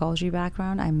my psychology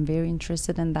background, I'm very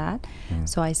interested in that.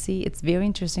 So I see it's very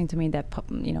interesting to me that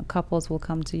couples will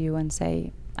come to you and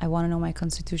say, I want to know my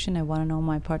constitution, I want to know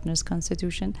my partner's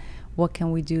constitution, what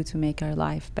can we do to make our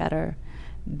life better?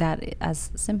 That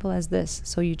as simple as this.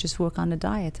 So you just work on the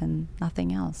diet and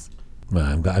nothing else. Well,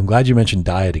 I'm glad you mentioned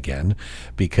diet again,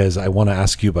 because I want to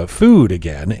ask you about food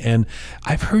again. And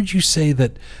I've heard you say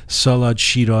that Salad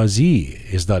Shirazi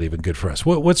is not even good for us.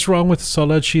 What's wrong with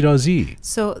Salad Shirazi?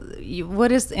 So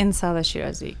what is in Salad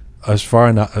Shirazi? As far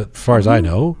as I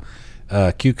know,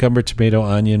 cucumber, tomato,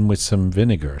 onion with some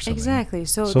vinegar or something. Exactly.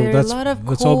 So So there are a that's- lot of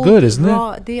that's all cold, good, isn't it?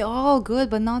 raw, they're all good,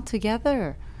 but not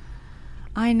together.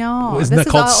 I know. Isn't This that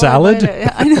is called all salad?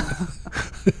 Ayurveda. I know.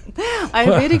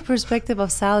 Ayurvedic perspective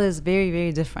of salad is very,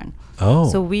 very different. Oh.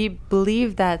 So we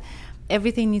believe that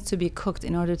everything needs to be cooked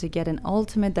in order to get an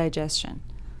ultimate digestion.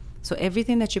 So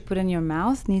everything that you put in your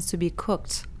mouth needs to be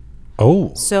cooked.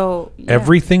 Oh. So yeah.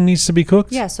 Everything needs to be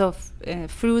cooked? Yeah, so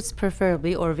fruits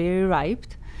preferably, or very ripe.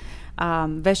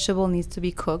 Vegetable needs to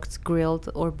be cooked, grilled,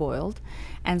 or boiled.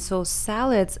 And so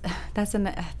salads, that's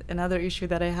another issue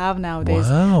that I have nowadays.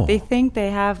 Wow. They think they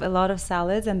have a lot of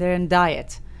salads and they're in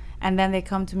diet. And then they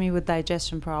come to me with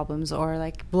digestion problems or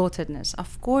like bloatedness.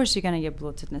 Of course you're going to get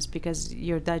bloatedness because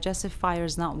your digestive fire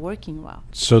is not working well.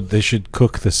 So they should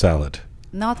cook the salad.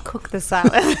 Not cook the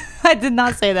salad. I did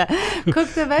not say that. Cook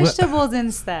the vegetables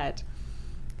instead.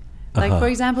 Like, for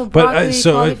example, broccoli,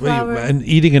 cauliflower. And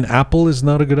eating an apple is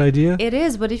not a good idea? It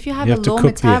is, but if you have You a have to low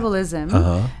cook the- metabolism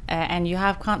and you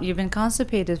have you've been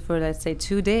constipated for, let's say,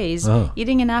 2 days,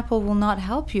 eating an apple will not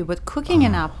help you. But cooking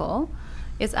an apple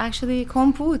is actually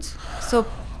komput. So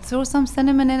throw some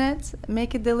cinnamon in it,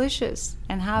 make it delicious,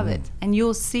 and have it. And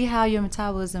you'll see how your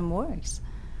metabolism works.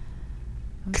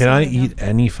 Can I eat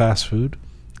any fast food?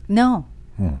 No.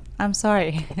 I'm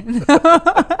sorry.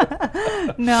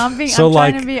 No, I'm So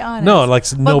trying like- to be honest. no, like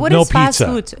But no- what no is fast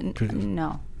pizza. food?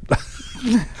 No.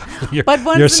 You're, But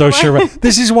once you're in so a while- sure.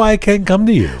 This is why I can't come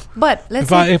to you. But let's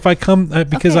If I say, if I come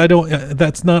because Okay. I don't.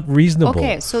 That's not reasonable.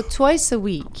 okay, so twice a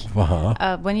week,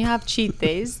 when you have cheat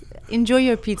days, enjoy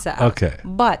your pizza out. Okay.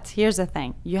 But here's the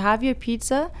thing: you have your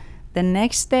pizza, The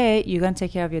next day, you're going to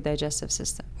take care of your digestive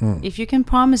system. Mm. If you can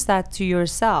promise that to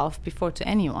yourself before to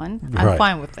anyone, I'm Right.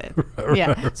 fine with it.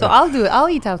 Yeah. So I'll do it. I'll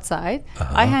eat outside.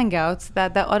 I hang out.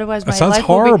 That otherwise my That sounds life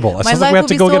will horrible. be, It my sounds life like we have will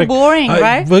to be go so get a boring,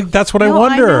 right? Well, that's what I No,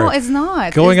 wonder. I know, it's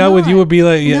not. Going It's out with you not. would be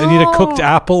like you need a cooked No.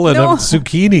 apple and a No.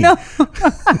 zucchini.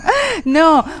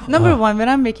 No, number one, when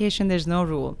I'm on vacation, there's no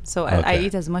rule. So I Okay.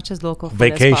 eat as much as local food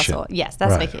Vacation. as possible. Yes,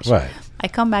 that's Right, vacation. right. I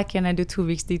come back and I do 2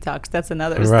 weeks detox. That's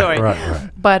another Right, story. right.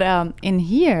 But in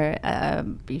here,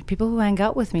 people who hang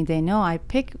out with me, they know I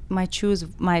choose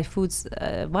my foods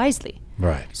wisely.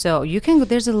 Right. So you can go.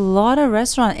 There's a lot of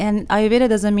restaurant, and Ayurveda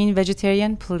doesn't mean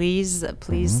vegetarian. Please,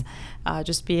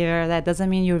 just be aware. That doesn't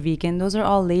mean you're vegan. Those are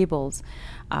all labels.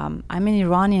 I'm an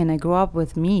Iranian. I grew up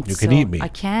with meat. You can so eat meat. I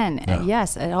can. Yeah.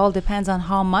 Yes, it all depends on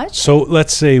how much. So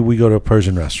let's say we go to a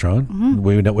Persian restaurant.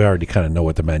 We already kind of know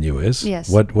what the menu is. Mm-hmm. Yes.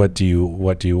 What do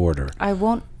you order? I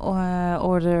won't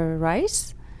order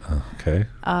rice. Okay.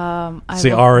 I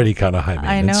See, will- already kind of high I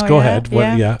maintenance. know. Go yeah, ahead.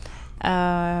 What? Yeah.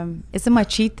 Is it my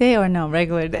cheat day or no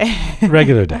regular day?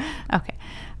 Regular day. Okay.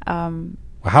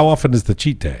 How often is the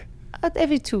cheat day?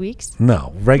 Every 2 weeks.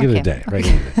 No, regular Okay. day.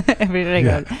 Regular day. Every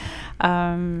regular.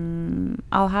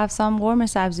 I'll have some warmer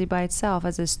sabzi by itself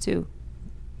as a stew.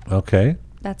 Okay.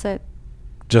 That's it.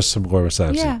 Just some gourmet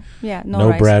sabzi. Yeah, yeah. No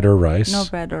rice. bread or rice. No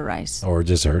bread or rice. Or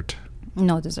dessert.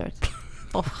 No dessert.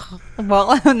 Oh,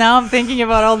 well, now I'm thinking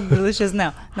about all the delicious.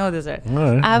 No dessert. All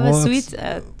right. I have Well, a that's-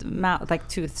 sweet mouth, like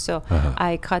tooth, so Uh-huh.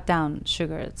 I cut down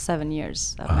sugar 7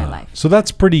 years of my life. So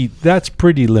that's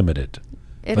pretty limited.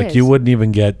 It like is. you wouldn't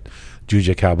even get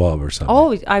juja kebab or something.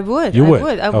 Oh, I would. You I would?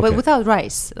 would. Okay. But without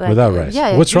rice. Like, Without rice.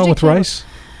 Yeah. What's wrong usually with kebab- rice?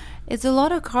 It's a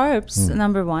lot of carbs,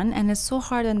 number one, and it's so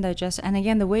hard to digest. And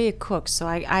again, the way it cooks. So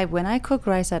I when I cook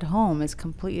rice at home, it's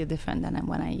completely different than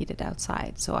when I eat it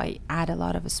outside. So I add a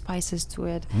lot of spices to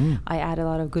it. I add a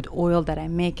lot of good oil that I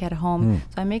make at home.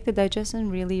 So I make the digestion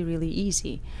really, really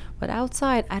easy. But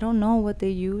outside, I don't know what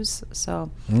they use.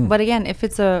 So, but again, if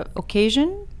it's a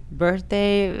occasion,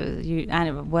 birthday,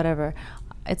 whatever,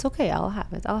 it's okay. I'll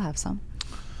have it. I'll have some.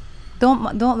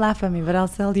 Don't laugh at me, but I'll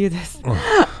tell you this.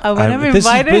 Whenever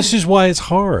invited, This is why it's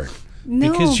hard.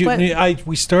 No, because but-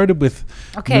 we started with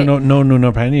Okay.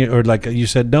 no penny, or like you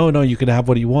said no, you can have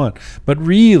what you want. But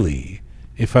really,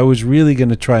 if I was really going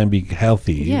to try and be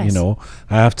healthy, Yes.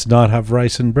 I have to not have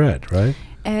rice and bread, right?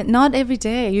 not every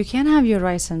day. You can have your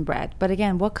rice and bread, but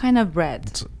again, what kind of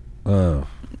bread? Oh,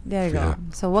 There you yeah.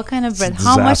 go. So what kind of It's a bread?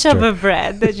 How much of disaster. a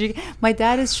bread that you? My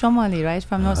dad is Somali, right?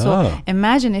 From North. So Oh.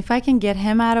 imagine if I can get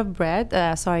him out of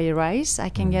rice, I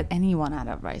Mm. can get anyone out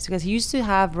of rice because he used to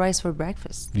have rice for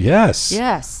breakfast. yes,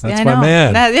 Yes, that's I my know.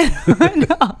 man. I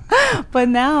know. But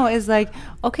now it's like,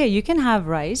 okay, you can have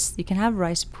rice. You can have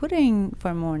rice pudding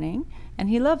for morning, and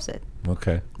he loves it.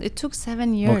 Okay. It took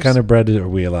 7 years. What kind of bread are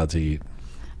we allowed to eat?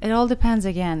 It all depends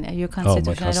again. Your Oh, my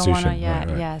constitution. I don't want to. constitution. Yeah, Right,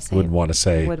 right. yeah. say- Wouldn't want to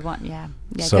say. Would want. Yeah.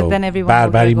 Yeah. So 'cause then everyone. bad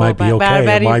will Betty go might be bad okay in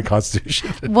Betty. my constitution.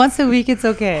 Once a week, it's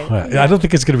okay. I don't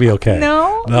think it's going to be okay.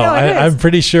 No, no, it I'm is.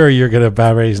 pretty sure you're going to.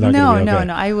 Bad Betty's not No, going to be okay.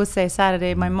 no. I would say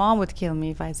Saturday. My mom would kill me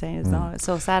if I say it's no.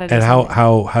 So Saturday. And Sunday.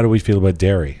 how do we feel about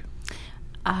dairy?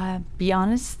 Be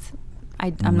honest,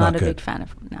 I'm Not not a good. big fan of.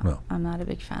 No. I'm not a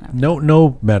big fan of.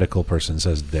 No medical person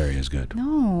says dairy is good.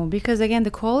 No, because again,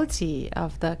 the quality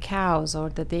of the cows or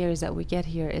the dairies that we get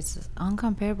here is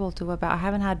uncomparable to I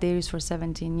haven't had dairies for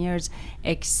 17 years,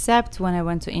 except when I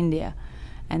went to India,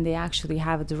 and they actually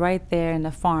have it right there in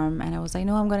the farm, and I was like,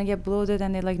 no, I'm gonna get bloated,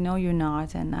 and they're like, no, you're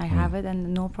not, and I have it,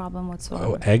 and no problem whatsoever.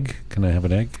 Oh, egg? Can I have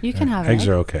an egg? You can have an eggs egg.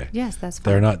 are okay. Yes, that's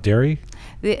fine. They're not dairy.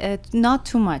 Not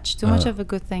too much. Too much of a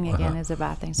good thing again is a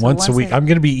bad thing. So Once a week. I'm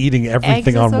going to be eating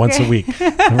everything Eggs on is once a okay. week.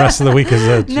 The rest of the week is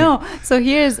No, so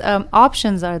here's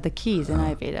options are the keys in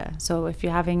Ayurveda. So if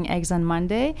you're having eggs on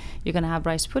Monday, you're gonna have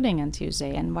rice pudding on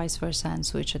Tuesday, and vice versa, and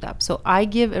switch it up. So I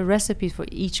give a recipe for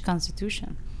each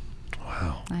constitution.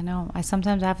 Wow. I know. I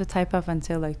sometimes have to type up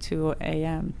until like 2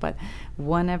 a.m. But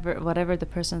whatever the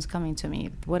person's coming to me,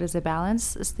 what is the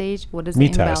balance stage? What is the Me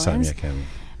too, imbalance? Sonia Cameron.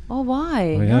 Oh, why?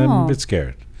 I'm No. a bit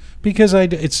scared. Because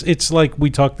it's like we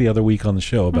talked the other week on the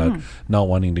show about Mm-hmm. not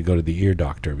wanting to go to the ear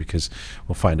doctor because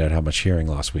we'll find out how much hearing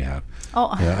loss we have.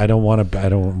 Oh. Yeah, I don't want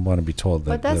to be told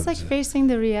that. But that's like facing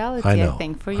the reality, I I, know,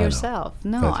 think, for I know. yourself.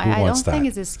 No, But who I wants don't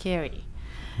think that? it's scary.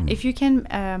 If you can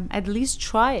at least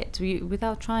try it.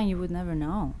 Without trying, you would never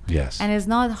know. Yes. And it's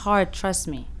not hard, trust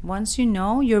me. Once you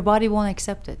know, your body won't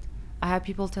accept it. I have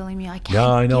people telling me, I can't Yeah,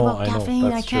 I know, give up I know. caffeine. I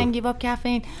That's can't true. give up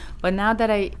caffeine. But now that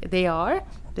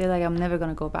they're like, I'm never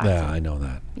going to go back. Yeah, I know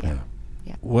that. Yeah.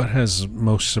 Yeah. What has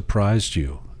most surprised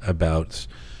you about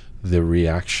the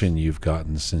reaction you've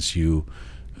gotten since you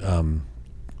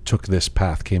took this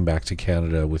path, came back to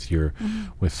Canada with your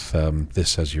with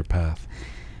this as your path?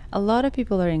 A lot of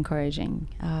people are encouraging.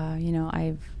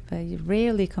 I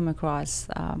rarely come across.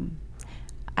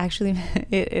 Actually,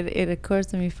 it occurs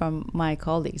to me from my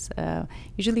colleagues.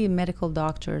 Usually, medical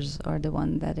doctors are the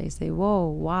one that they say, "Whoa,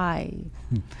 why?"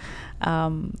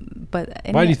 But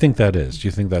Why do you think that is? Do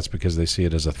you think that's because they see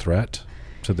it as a threat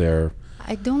to their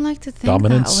I don't like to think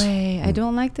dominance? that way. I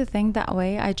don't like to think that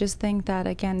way. I just think that,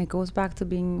 again, it goes back to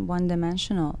being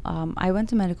one-dimensional. I went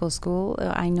to medical school.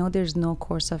 I know there's no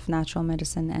course of natural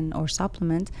medicine and or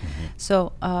supplement.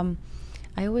 So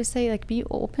I always say, like, be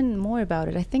open more about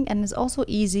it. I think, and it's also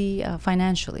easy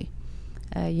financially.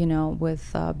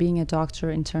 With being a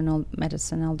doctor, internal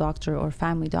medicinal doctor or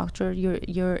family doctor,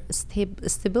 your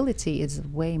stability is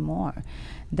way more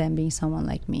than being someone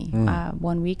like me.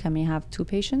 1 week I may have 2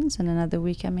 patients, and another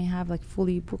week I may have like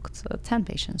fully booked 10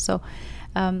 patients. So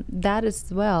that is,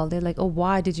 well, they're like, oh,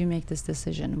 why did you make this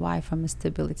decision? Why? From a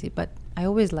stability. But I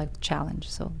always like challenge.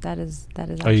 So that is.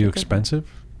 Are you expensive?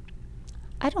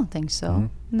 I don't think so.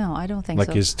 No, I don't think so.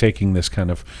 Like, is taking this kind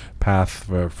of path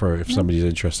for if somebody's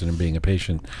interested in being a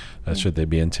patient, should they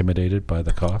be intimidated by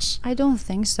the costs? I don't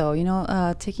think so.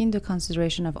 Taking into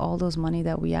consideration of all those money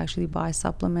that we actually buy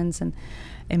supplements, and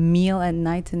a meal at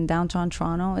night in downtown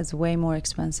Toronto is way more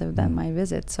expensive than my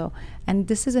visit. So, and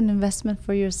this is an investment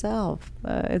for yourself.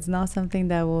 It's not something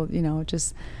that will,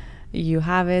 just you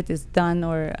have it's done.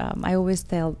 Or I always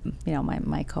tell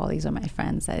my colleagues or my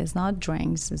friends that it's not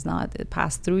drinks, it's not it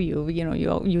passed through you.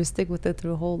 You stick with it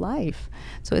through whole life.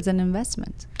 So it's an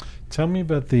investment. Tell me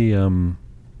about the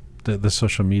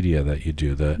social media that you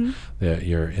do,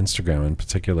 your Instagram in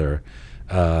particular.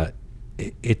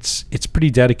 It's pretty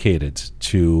dedicated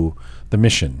to the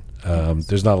mission.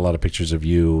 There's not a lot of pictures of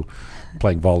you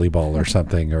playing volleyball or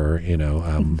something, or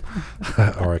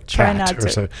or a cat or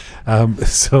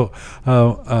so.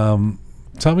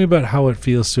 Tell me about how it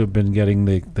feels to have been getting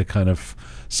the kind of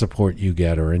support you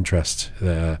get or interest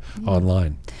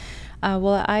online.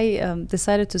 Well, I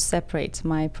decided to separate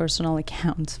my personal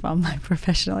account from my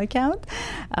professional account.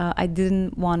 I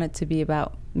didn't want it to be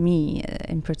about me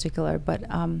in particular, but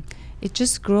it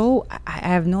just grew. I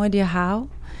have no idea how.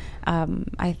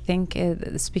 I think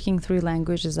speaking 3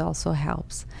 languages also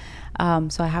helps.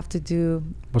 So I have to do...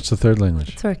 What's the third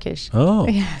language? Turkish. Oh,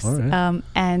 yes. All right.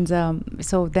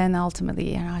 So then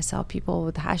ultimately, I saw people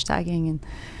with hashtagging,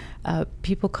 and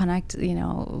people connect,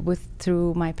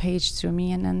 through my page, through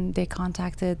me, and then they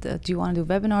contacted, do you want to do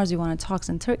webinars? Do you want to talks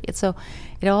in Turkish? So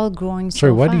it all growing so fast.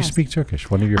 Sorry, why do you speak Turkish?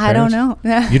 One of your parents? I don't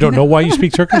know. You don't know why you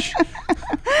speak Turkish?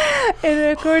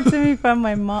 It occurred to me from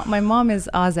my mom. My mom is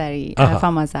Azeri,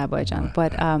 from Azerbaijan,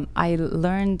 but I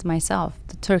learned myself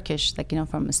the Turkish,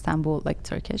 from Istanbul,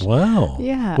 Turkish. Wow.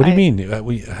 Yeah. What do you mean?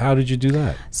 How did you do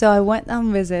that? So I went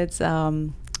on visits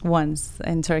once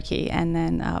in Turkey, and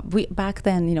then back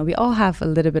then, we all have a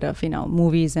little bit of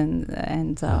movies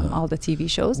and all the TV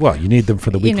shows. Well, you need them for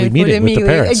the weekly meeting with the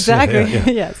parents.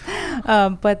 Exactly. Yes.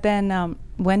 But then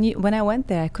when I went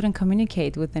there, I couldn't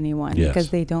communicate with anyone because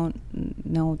they don't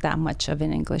know that much of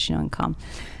in English, in Com.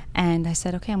 And I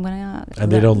said, okay, I'm gonna.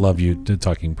 And they don't love you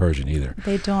talking Persian either.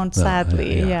 They don't,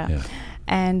 sadly. Yeah.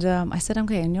 And I said,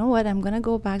 okay, you know what? I'm gonna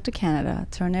go back to Canada,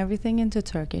 turn everything into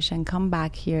Turkish, and come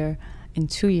back here in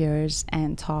 2 years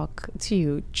and talk to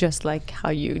you just like how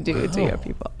you do to your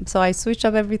people. So I switched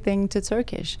up everything to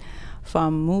Turkish,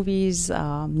 from movies,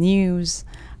 news.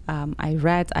 I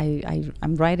read.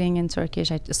 I'm writing in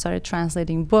Turkish. I started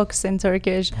translating books in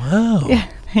Turkish. Wow. Yeah,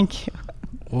 thank you.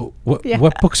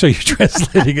 What books are you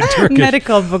translating in Turkish?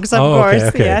 Medical books, of course.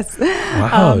 Okay. Yes.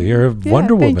 Wow, you're a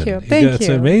Wonder Woman. Thank you. That's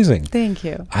amazing. Thank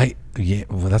you.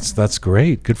 Well, that's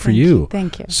great. Good for you.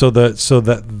 Thank you. So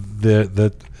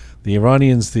the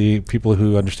Iranians, the people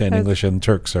who understand English, and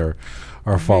Turks are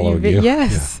following you.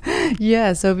 Yes.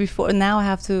 Yeah. So now I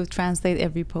have to translate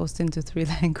every post into 3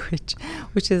 language,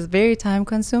 which is very time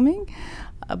consuming,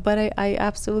 but I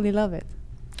absolutely love it.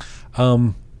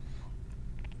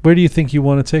 Where do you think you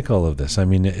want to take all of this? I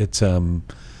mean, it's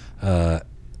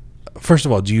first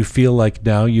of all, do you feel like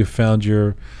now you've found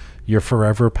your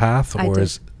forever path, or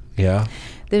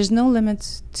There's no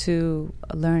limit to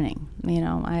learning.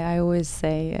 I always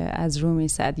say, as Rumi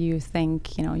said, you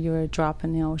think, you're a drop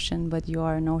in the ocean, but you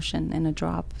are an ocean in a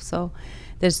drop. So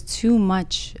there's too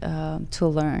much to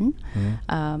learn.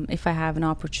 If I have an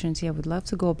opportunity, I would love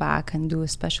to go back and do a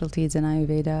specialties in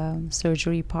Ayurveda,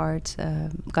 surgery part,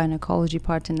 gynecology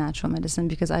part, and natural medicine,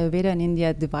 because Ayurveda in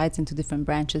India divides into different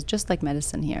branches, just like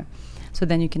medicine here. So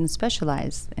then you can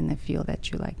specialize in the field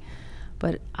that you like.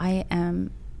 But I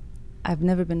am I've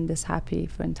never been this happy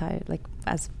for entire, like,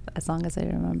 as long as I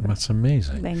remember. That's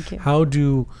amazing. Thank you.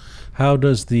 How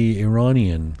does the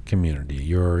Iranian community,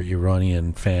 your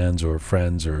Iranian fans or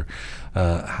friends, or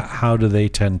how do they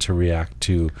tend to react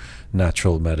to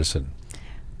natural medicine?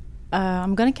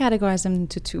 I'm going to categorize them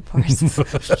into two parts.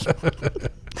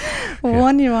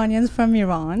 One Iranians from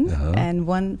Iran and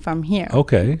one from here.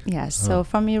 Okay. Yes. So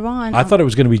from Iran. I thought it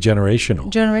was going to be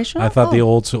generational. Generational? I thought the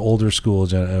older school.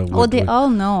 They all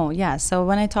know. Yeah. So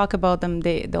when I talk about them,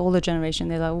 the older generation,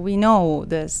 they're like, we know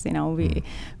this. You know,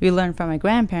 we learned from our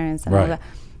grandparents and all that.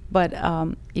 But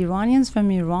Iranians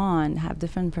from Iran have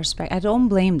different perspectives. I don't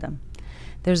blame them.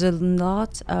 There's a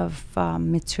lot of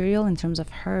material in terms of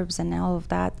herbs and all of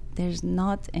that. There's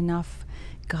not enough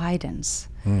guidance.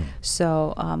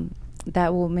 So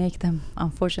that will make them,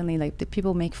 unfortunately, like the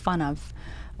people make fun of,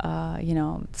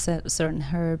 certain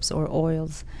herbs or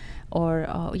oils, or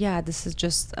this is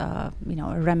just a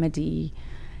remedy.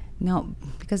 No,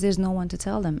 because there's no one to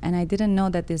tell them. And I didn't know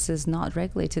that this is not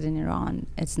regulated in Iran.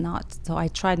 It's not. So I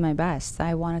tried my best.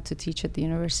 I wanted to teach at the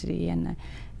university, and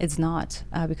it's not,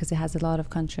 because it has a lot of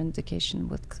contraindication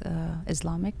with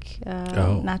Islamic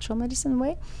natural medicine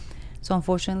way. So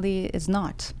unfortunately, it's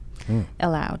not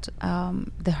allowed.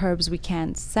 The herbs we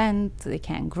can't send, they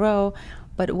can't grow.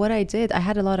 But what I did, I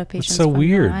had a lot of patients. It's so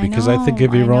weird because I think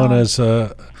of Iran as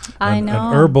an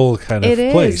herbal kind of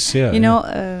place. Yeah,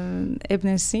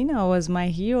 Ibn Sina was my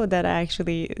hero. That I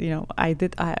actually,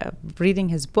 reading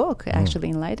his book actually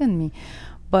enlightened me.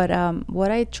 But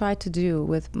what I try to do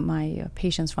with my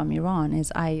patients from Iran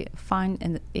is I find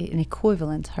an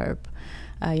equivalent herb,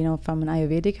 from an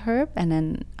Ayurvedic herb, and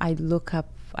then I look up,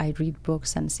 I read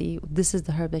books and see this is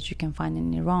the herb that you can find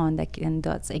in Iran that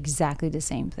does exactly the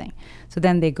same thing. So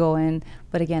then they go in,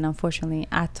 but again, unfortunately,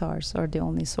 attars are the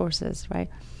only sources, right?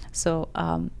 So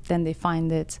then they find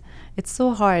it. It's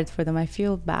so hard for them. I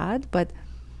feel bad, but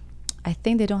I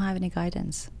think they don't have any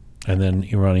guidance. And then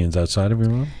Iranians outside of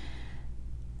Iran?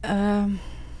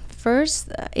 First,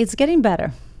 it's getting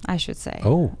better, I should say.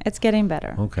 Oh. It's getting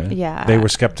better. Okay. Yeah. They were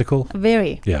skeptical?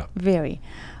 Very. Yeah. Very.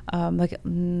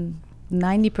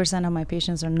 90% of my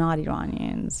patients are not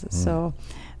Iranians. So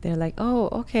they're like, oh,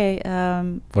 okay.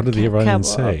 What do the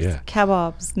Iranians say? Yeah.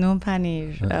 Kebabs, noon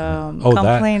paneer,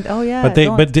 complaint. Oh, yeah.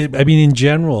 But in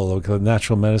general,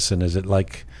 natural medicine, is it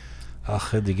like,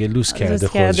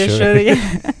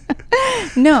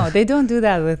 no, they don't do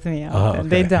that with me. Okay.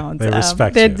 They don't. They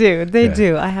respect you. They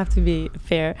do. I have to be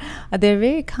fair. They're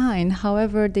very kind.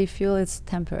 However, they feel it's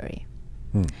temporary.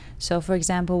 So, for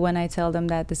example, when I tell them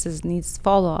that needs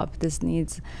follow-up, this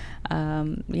needs,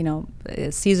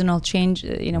 seasonal change.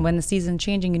 When the season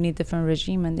changing, you need different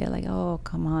regime, and they're like, "Oh,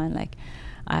 come on, like."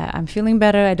 I'm feeling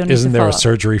better. I don't need to Isn't there a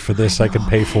surgery for this I can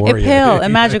pay for? A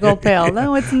magical pill.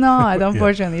 No, it's not,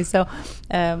 unfortunately. So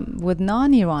with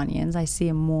non-Iranians, I see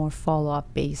a more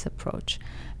follow-up based approach.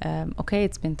 Okay,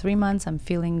 it's been 3 months. I'm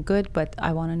feeling good, but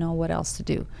I want to know what else to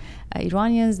do.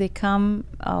 Iranians, they come,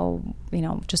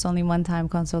 just only one-time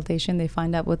consultation. They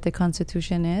find out what the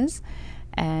constitution is,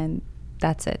 and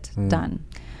that's it. Done.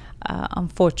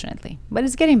 Unfortunately. But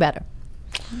it's getting better.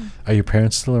 Are your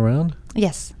parents still around?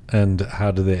 Yes. And how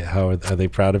are they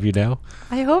proud of you now?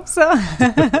 I hope so.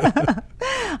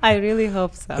 I really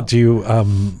hope so. Do you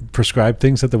prescribe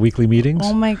things at the weekly meetings?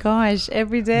 Oh my gosh,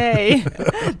 every day.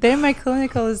 They're my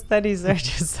clinical study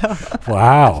searchers. So.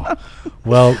 Wow.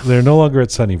 Well, they're no longer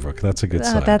at Sunnybrook. That's a good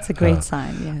sign. That's a great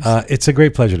sign, yes. It's a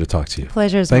great pleasure to talk to you.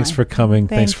 Pleasure is Thanks mine. for coming.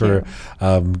 Thanks for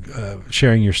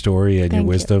sharing your story and your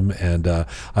wisdom. And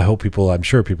I'm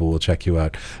sure people will check you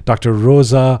out. Dr.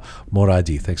 Roza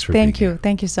Moradi, thanks for being here.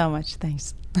 Thank you so much.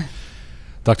 Thanks.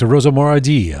 Dr. Roza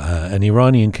Moradi, an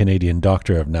Iranian-Canadian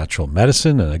doctor of natural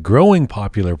medicine and a growing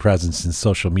popular presence in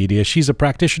social media. She's a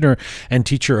practitioner and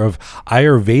teacher of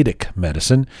Ayurvedic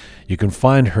medicine. You can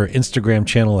find her Instagram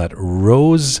channel at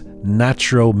Rose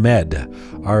Naturomed,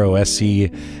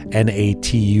 ROSENATURO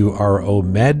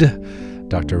Med.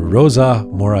 Dr. Roza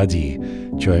Moradi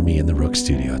joined me in the Rook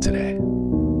studio today.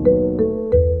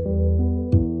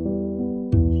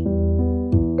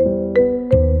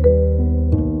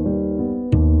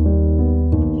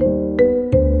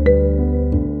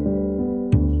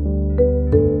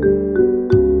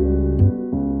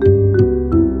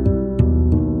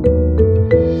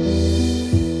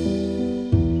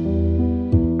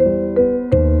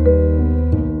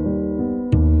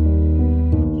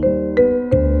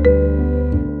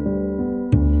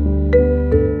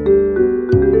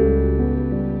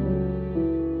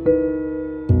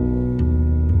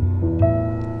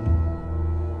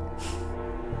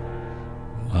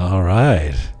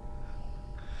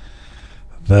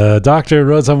 Dr.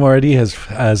 Rosa Moradi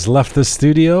has left the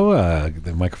studio.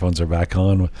 The microphones are back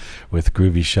on with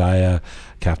Groovy Shaya,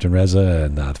 Captain Reza,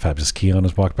 and the fabulous Keon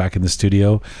has walked back in the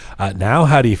studio. Now,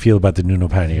 how do you feel about the Nuno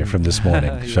Panier from this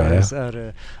morning,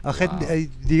 Shaya? آخه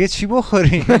دیگه چی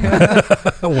بخوریم؟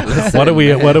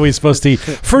 What are we supposed to eat?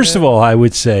 First of all, I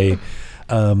would say,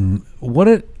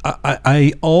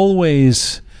 I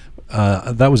always.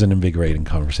 That was an invigorating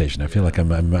conversation. I feel like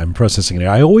I'm processing it.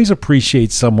 I always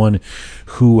appreciate someone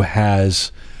who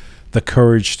has the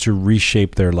courage to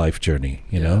reshape their life journey,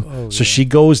 you know? She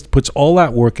puts all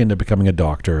that work into becoming a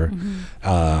doctor,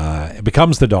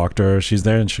 becomes the doctor. She's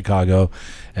there in Chicago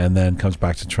and then comes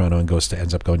back to Toronto and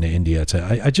ends up going to India.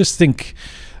 I just think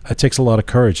it takes a lot of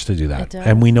courage to do that.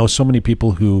 And we know so many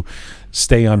people who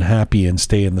stay unhappy and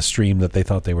stay in the stream that they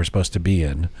thought they were supposed to be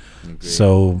in. Agreed.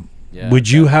 So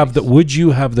would you have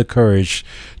the courage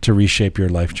to reshape your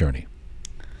life journey?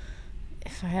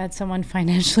 If I had someone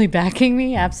financially backing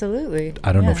me, absolutely.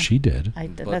 I don't know if she did.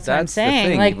 But that's what I'm the saying.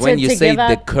 thing. Like when to you give say the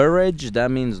up. courage, that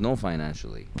means no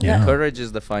financially. Yeah. Courage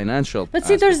is the financial. But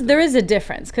see, aspect of there it. is a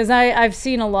difference because I've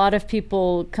seen a lot of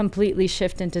people completely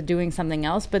shift into doing something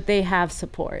else, but they have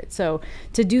support. So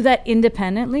to do that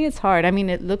independently, it's hard. I mean,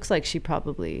 it looks like she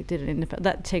probably did it independent.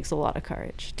 That takes a lot of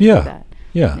courage to do that.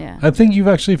 Yeah. I think you've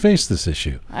actually faced this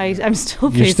issue. I'm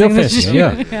still You're facing still this facing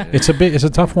issue. it. Yeah. It's a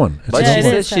tough one. But Yeah, she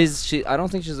it says is. I don't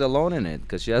think she's alone in it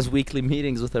because she has weekly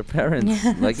meetings with her parents.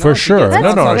 Like For no, she sure. gets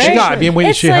No, lots of she great. got. I mean,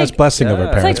 It's she has like- blessing of her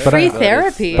Yeah. parents, It's like but free I,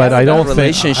 therapy. but I that don't think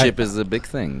relationship is a big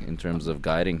thing in terms of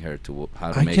guiding her to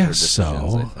how to I make her guess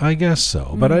decisions. so. I guess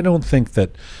so. But I don't think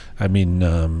that. I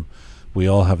mean, we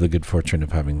all have the good fortune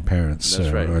of having parents,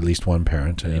 That's right. or at least one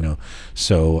parent. You know,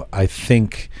 so I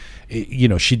think. You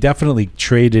know, she definitely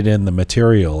traded in the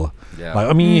material. Yeah. Like,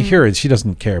 I mean, you hear it. She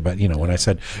doesn't care. But, you know, when I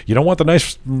said, you don't want the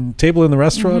nice table in the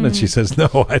restaurant? And she says, no,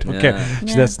 I don't care.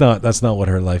 Yeah. That's not what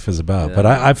her life is about. Yeah. But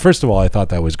I first of all, I thought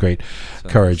that was great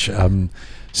courage.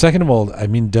 Second of all, I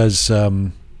mean, does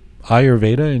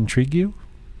Ayurveda intrigue you?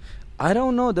 I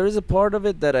don't know. There is a part of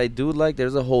it that I do like.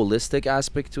 There's a holistic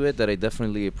aspect to it that I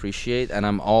definitely appreciate, and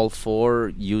I'm all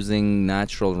for using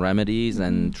natural remedies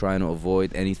and trying to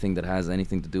avoid anything that has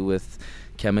anything to do with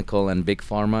chemical and big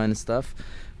pharma and stuff.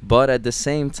 But at the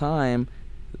same time,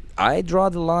 I draw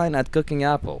the line at cooking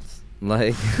apples.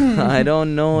 Like, I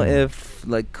don't know if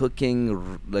like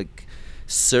cooking like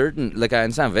certain, like, I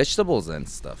understand vegetables and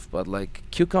stuff, but like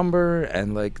cucumber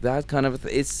and like that kind of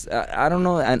it's I don't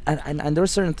know, and there are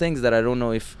certain things that I don't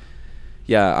know if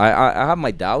I have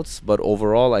my doubts, but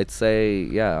overall I'd say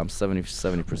I'm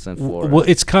 70% for Well,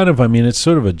 it's kind of, I mean, it's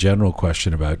sort of a general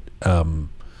question about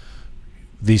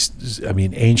these, I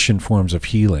mean, ancient forms of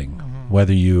healing,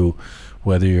 whether you're,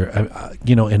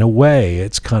 you know, in a way,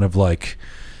 it's kind of like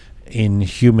in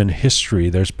human history,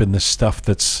 there's been this stuff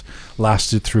that's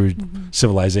lasted through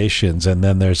civilizations, and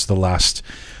then there's the last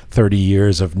 30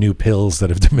 years of new pills that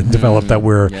have been developed that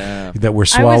we're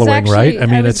swallowing, right? I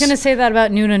mean, I was going to say that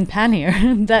about Noonan Pannier.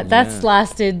 That's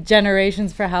lasted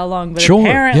generations for how long? But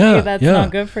apparently that's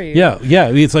not good for you. Yeah.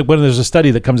 It's like when there's a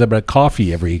study that comes out about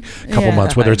coffee every couple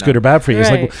months, whether it's good or bad for you. It's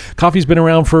like, well, coffee's been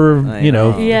around for, I know.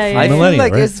 I feel millennia,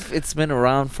 like right? it's been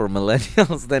around for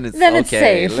millennials, then it's Then it's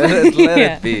okay. safe. Let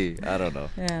it be. I don't know.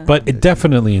 Yeah. But it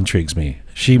definitely intrigues me.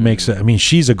 She makes it, I mean,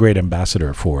 she's a great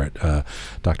ambassador for it,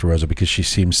 Dr. Rosa, because she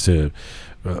seems to,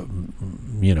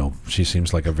 you know, she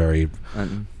seems like a very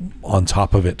on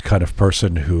top of it kind of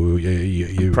person who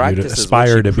you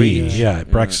aspire to be. Yeah,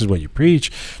 practices what you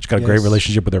preach. She's got a great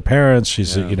relationship with her parents.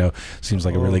 She's, you know, seems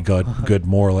like a really good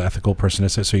moral, ethical person.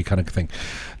 So you kind of think,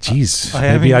 geez,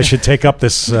 maybe I should take up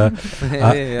this. And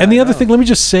the other thing, let me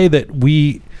just say that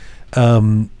we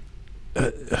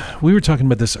were talking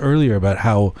about this earlier about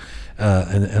how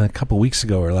and a couple of weeks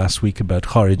ago or last week about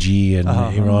Khariji and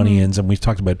Iranians, and we've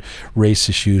talked about race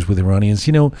issues with Iranians.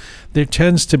 You know, there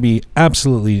tends to be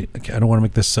absolutely, I don't want to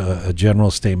make this a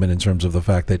general statement in terms of the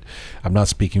fact that I'm not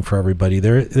speaking for everybody.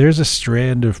 There's a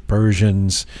strand of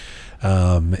Persians,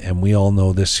 and we all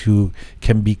know this, who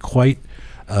can be quite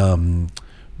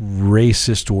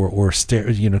racist or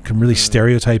can really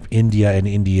stereotype India and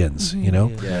Indians, you know?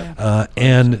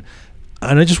 And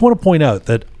I just want to point out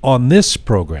that on this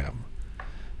program,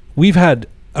 we've had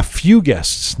a few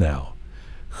guests now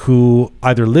who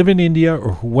either live in India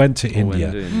or who went to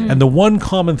India. And the one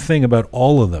common thing about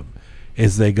all of them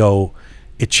is they go,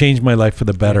 it changed my life for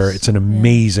the better. It's an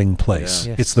amazing place.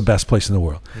 It's the best place in the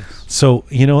world. So,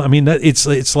 you know, I mean, that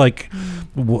it's like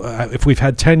if we've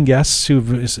had 10 guests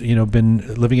who've, you know,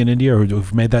 been living in India or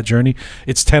who've made that journey,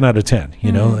 it's 10 out of 10,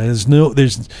 you know.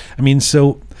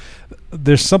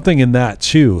 There's something in that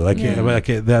too.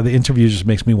 The interview just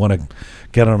makes me want to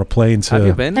get on a plane to. Have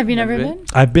you been? Have you never been?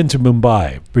 I've been to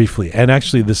Mumbai briefly, and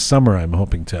actually this summer I'm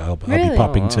hoping to. I'll be Really?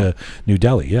 popping Oh, wow. to New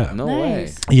Delhi. Yeah, No way.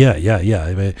 Nice. yeah.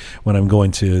 I mean, when I'm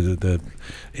going to the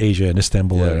Asia and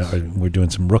Istanbul, Yes. we're doing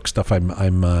some Rook stuff.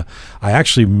 I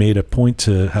actually made a point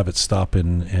to have it stop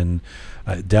in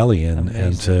Delhi and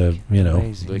to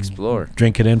Amazing. To explore.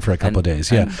 drink it in for a couple of And-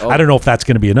 days. Yeah, and- oh. I don't know if that's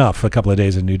going to be enough. A couple of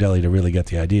days in New Delhi to really get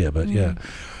the idea, but yeah.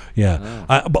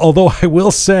 Although I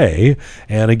will say,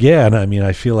 and again, I mean,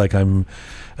 I feel like I'm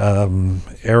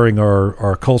airing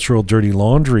our cultural dirty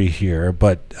laundry here,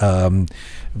 but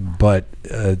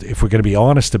if we're going to be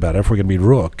honest about it, if we're going to be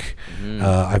Rook,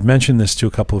 I've mentioned this to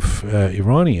a couple of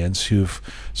Iranians who've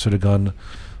sort of gone.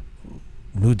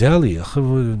 New Delhi.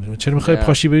 New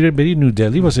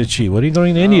Delhi was it? What are you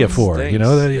going to India for? Stinks. You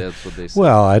know. That's what they say.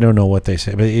 Well, I don't know what they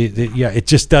say, but it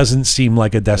just doesn't seem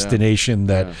like a destination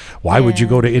that. Yeah. Why would you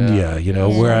go to Yeah. India? You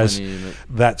know, Yeah. whereas So many,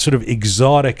 that sort of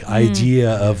exotic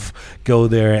idea of go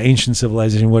there, ancient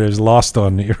civilization, what is lost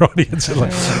on Iranians,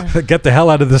 like get the hell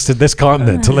out of this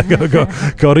continent. Like,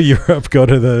 go to Europe, go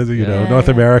to the North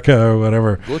America or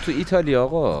whatever. Go to Italy,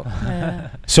 آقا.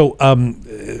 So,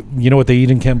 you know what they eat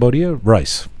in Cambodia? Rice.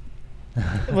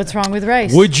 What's wrong with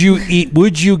rice? Would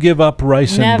you give up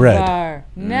rice and bread?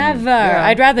 Never. Yeah,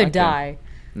 I'd rather I can. die.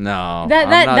 No, I'm That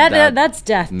not that that's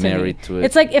death to me. married to it.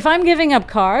 It's like if I'm giving up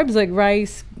carbs, like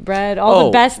rice, bread, all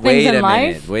the best things in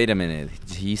life. Wait a minute.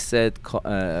 He said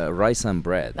rice and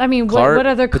bread. I mean, what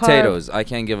other potatoes? I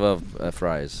can't give up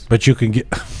fries. But you can get.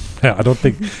 I don't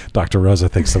think Dr. Rosa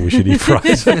thinks that we should eat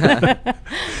fries. The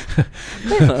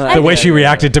way she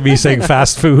reacted to me saying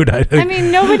fast food, I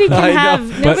mean, nobody can I know, have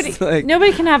but nobody, like-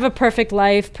 nobody can have a perfect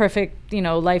life, perfect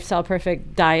lifestyle,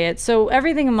 perfect diet. So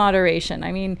everything in moderation.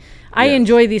 I mean, I Yes.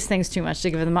 enjoy these things too much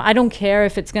to give them. I don't care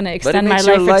if it's going to But it extend my makes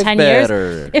your life for life 10 better.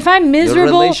 years. If I'm Your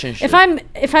miserable, relationship.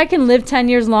 if I can live 10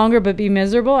 years longer but be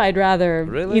miserable, I'd rather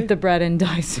Really? eat the bread and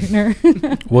die sooner.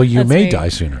 well, you That's may me. die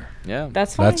sooner. Yeah.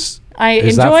 That's fine. That's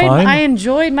I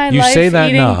enjoyed my You life say that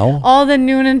eating now. all the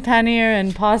noon and paneer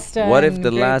and pasta. What if and the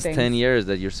great last things. 10 years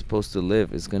that you're supposed to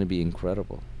live is going to be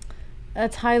incredible?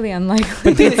 That's highly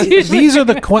unlikely. These are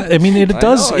the I mean, it I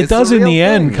does know, it it's does a in real the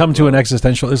end thing, come to an bro.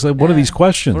 existential. It's like one of these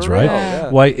questions, For right? real, yeah.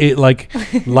 Why it like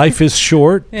life is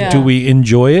short? Yeah. Do we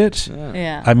enjoy it? Yeah.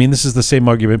 Yeah. I mean, this is the same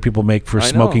argument people make for I know.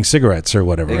 smoking cigarettes or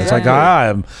whatever. It's like,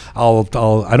 Exactly.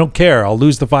 I don't care. I'll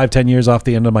lose the 5-10 years off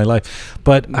the end of my life.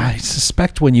 But I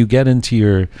suspect when you get into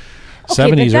your but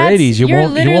 70s or that's- 80s, you you're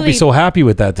won't be literally- so happy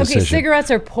with that Okay, decision.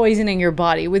 cigarettes are poisoning your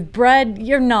body. With bread,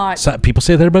 you're not. So people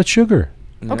say that about sugar.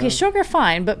 Okay, sugar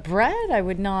fine, but bread, I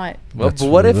would not. Well, That's but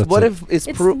what really- if that's it's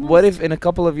It's what the if in a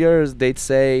couple of years they'd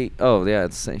say, oh yeah,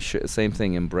 it's same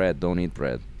thing in bread. Don't eat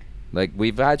bread. Like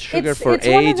we've had sugar for one of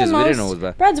the ages. We didn't know it was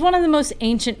bad. Bread's one of the most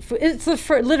ancient. It's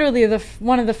literally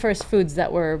one of the first foods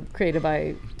that were created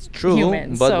by True,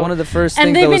 humans. but so- one of the first and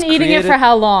things they've that was been eating it for created-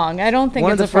 how long? I don't think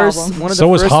one it's of a the first, problem. one of So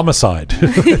the is first, homicide.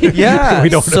 Yeah, We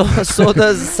don't so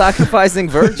does sacrificing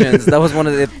virgins. That was one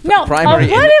of the No, primary what does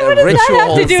that have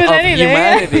rituals to do with of anything?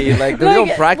 humanity. Like they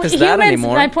don't practice that humans,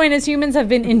 anymore. My point is, humans have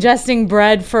been ingesting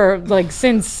bread for like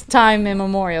since time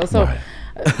immemorial. So, Right.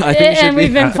 I think it should and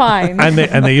we've been fine.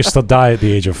 and they used to die at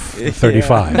the age of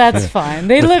 35. That's fine.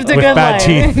 They lived a with good bad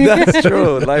life. teeth. That's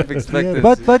true. Life Yeah,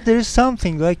 expectancy. but there is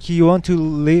something like you want to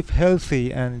live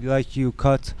healthy and like you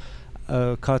cut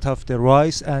off the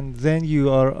rice and then you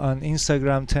are on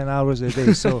Instagram 10 hours a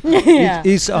day. So Yeah.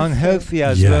 it's unhealthy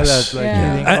as well as like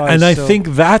Yeah. eating And rice. I So think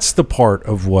that's the part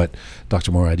of what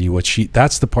Dr. Moradi,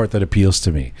 that's the part that appeals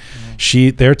to me.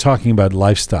 They're talking about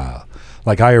lifestyle.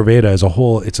 Like Ayurveda as a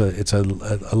whole, it's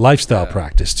a lifestyle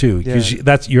practice too. Because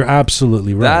Yeah. you're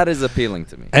absolutely right. That is appealing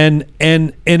to me. And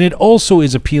it also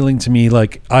is appealing to me.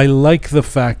 Like I like the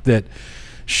fact that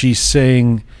she's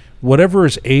saying whatever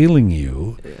is ailing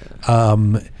you,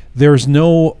 there's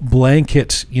no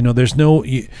blanket. There's no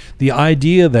the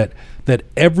idea that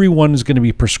everyone is going to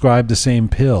be prescribed the same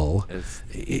pill.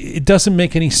 It doesn't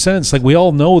make any sense. Like we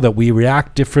all know that we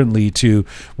react differently to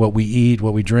what we eat,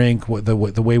 what we drink, the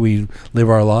way we live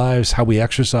our lives, how we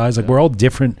exercise. Like we're all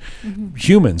different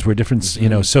humans. We're different,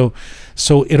 So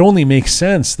it only makes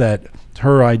sense that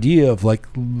her idea of like,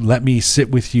 let me sit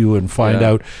with you and find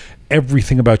out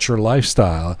everything about your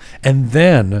lifestyle, and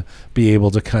then be able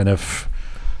to kind of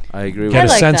I agree with get I a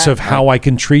like sense that. of how I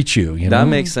can treat you. That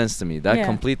makes sense to me. That Yeah.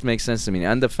 complete makes sense to me.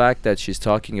 And the fact that she's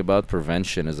talking about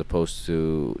prevention as opposed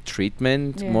to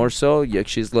treatment Yeah. more so. Yeah,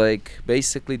 she's like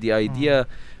basically the idea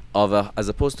as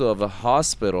opposed to of a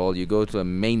hospital, you go to a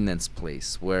maintenance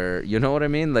place where, you know what I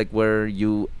mean, like where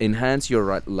you enhance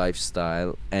your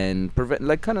lifestyle and prevent,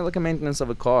 like kind of like a maintenance of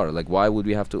a car. Like, why would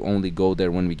we have to only go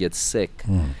there when we get sick?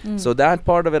 So that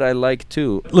part of it I like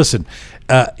too. Listen,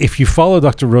 if you follow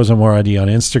Dr. Rosa Moradi on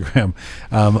Instagram,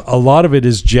 a lot of it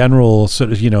is general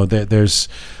sort of,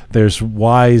 there's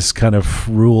wise kind of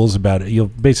rules about it. You'll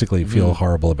basically feel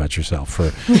horrible about yourself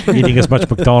for eating as much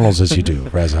McDonald's as you do,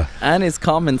 Reza. And it's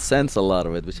common sense, a lot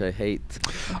of it, which I hate.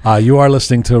 You are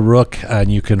listening to Rook,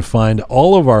 and you can find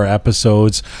all of our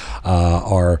episodes,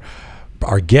 our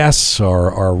guests,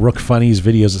 our Rook Funnies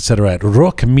videos, etc. at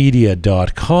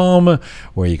rookmedia.com,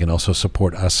 where you can also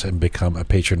support us and become a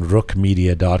patron,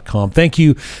 rookmedia.com. Thank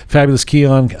you, Fabulous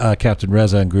Keon, Captain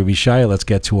Reza, and Groovy Shia. Let's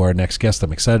get to our next guest.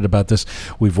 I'm excited about this.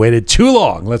 We've waited too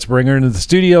long. Let's bring her into the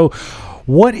studio.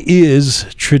 What is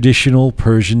traditional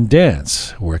Persian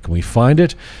dance? Where can we find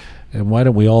it? And why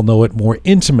don't we all know it more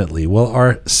intimately? Well,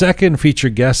 our second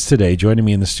featured guest today, joining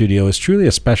me in the studio, is truly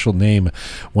a special name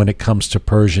when it comes to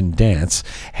Persian dance.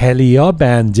 Helia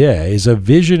Bandeh is a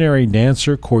visionary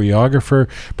dancer, choreographer,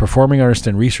 performing artist,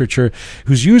 and researcher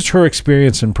who's used her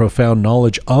experience and profound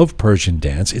knowledge of Persian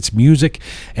dance, its music,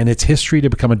 and its history to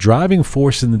become a driving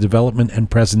force in the development and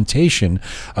presentation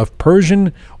of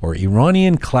Persian or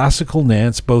Iranian classical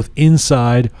dance both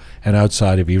inside and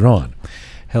outside of Iran.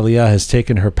 Helia has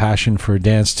taken her passion for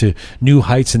dance to new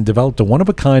heights and developed a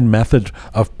one-of-a-kind method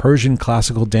of Persian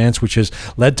classical dance, which has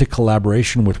led to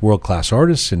collaboration with world-class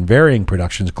artists in varying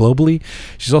productions globally.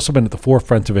 She's also been at the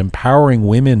forefront of empowering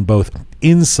women both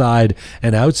inside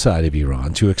and outside of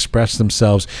Iran to express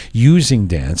themselves using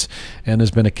dance, and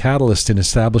has been a catalyst in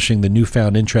establishing the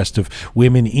newfound interest of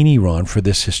women in Iran for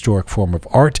this historic form of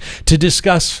art. To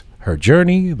discuss her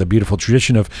journey, the beautiful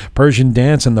tradition of Persian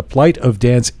dance, and the plight of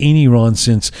dance in Iran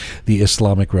since the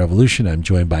Islamic Revolution, I'm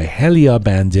joined by Helia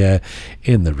Bandeh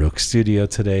in the Rook studio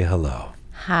today. Hello.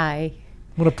 Hi.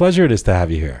 What a pleasure it is to have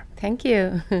you here. Thank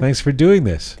you. Thanks for doing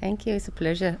this. Thank you. It's a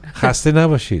pleasure. خسته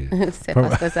نباشید.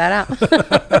 سپاسگزارم.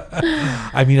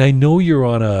 I mean, I know you're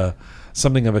on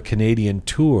something of a Canadian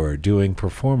tour doing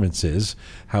performances.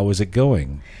 How is it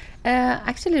going?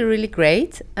 Actually, really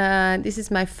great. This is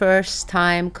my first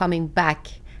time coming back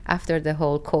after the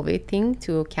whole COVID thing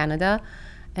to Canada.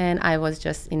 And I was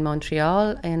just in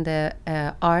Montreal in the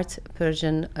art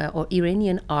Persian or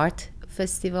Iranian art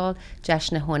festival,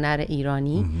 Jashn Honar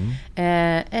Irani.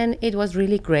 And it was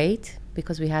really great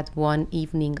because we had one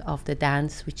evening of the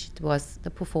dance, which was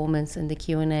the performance and the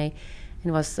Q&A.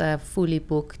 It was fully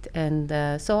booked, and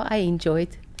so I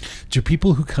enjoyed. Do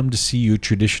people who come to see you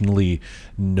traditionally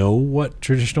know what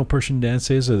traditional Persian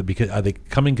dance is? Are they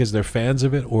coming because they're fans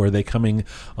of it, or are they coming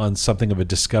on something of a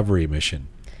discovery mission?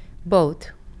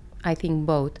 Both. I think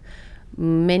both.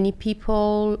 Many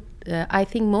people, I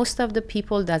think most of the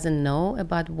people doesn't know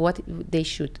about what they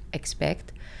should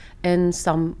expect. And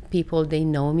some people, they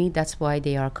know me, that's why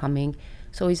they are coming.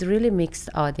 So it's really mixed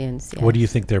audience. Yes. What do you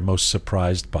think they're most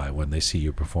surprised by when they see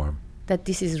you perform? That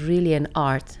this is really an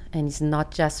art and it's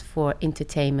not just for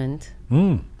entertainment.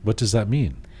 What does that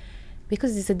mean?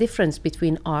 Because there's a difference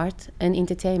between art and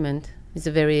entertainment. It's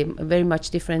a very, very much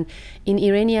different. In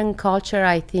Iranian culture,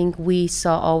 I think we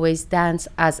saw always dance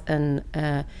as an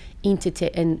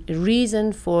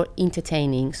reason for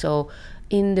entertaining. So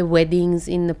in the weddings,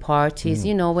 in the parties,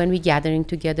 you know, when we're gathering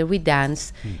together, we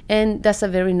dance. And that's a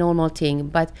very normal thing.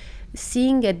 But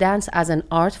seeing a dance as an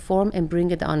art form and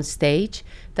bring it on stage,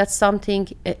 that's something,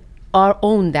 our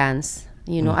own dance,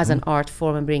 you know, as an art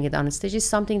form and bring it on stage is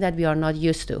something that we are not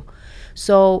used to.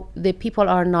 So the people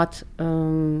are not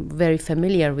very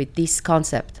familiar with this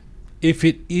concept. If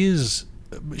it is,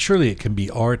 surely it can be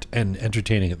art and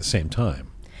entertaining at the same time,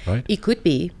 right? It could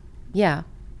be, yeah.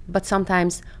 But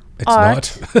sometimes it's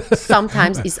art not.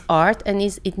 sometimes is art, and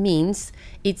it means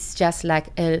it's just like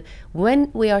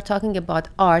when we are talking about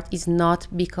art, is not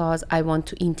because I want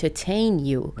to entertain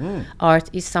you. Art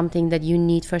is something that you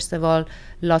need, first of all,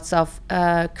 lots of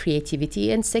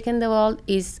creativity, and second of all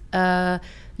is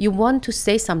you want to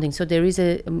say something, so there is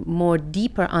a more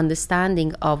deeper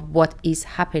understanding of what is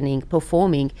happening,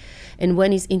 performing. And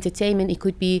when it's entertainment, it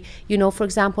could be, you know, for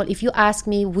example, if you ask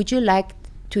me, would you like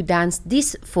to dance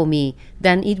this for me,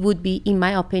 then it would be, in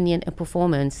my opinion, a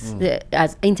performance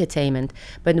as entertainment.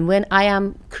 But when I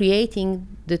am creating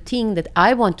the thing that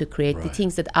I want to create, the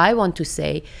things that I want to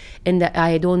say, and that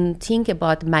I don't think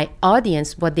about my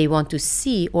audience, what they want to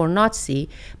see or not see,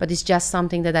 but it's just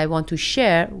something that I want to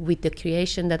share with the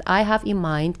creation that I have in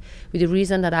mind, with the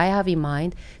reason that I have in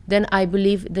mind, then I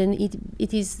believe then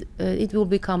it will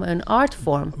become an art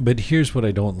form. But here's what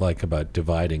I don't like about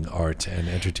dividing art and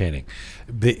entertaining.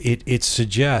 it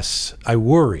suggests, I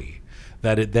worry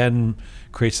that it then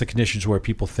creates the conditions where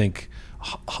people think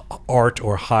art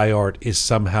or high art is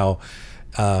somehow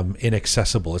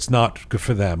inaccessible. It's not good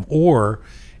for them, or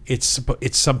it's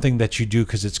something that you do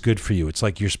because it's good for you. It's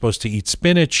like you're supposed to eat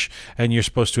spinach and you're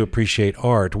supposed to appreciate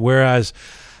art. Whereas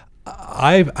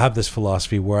I have this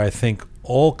philosophy where I think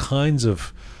all kinds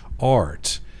of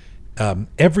art,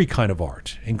 every kind of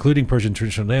art, including Persian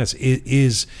traditional dance,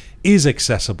 is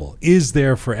accessible, is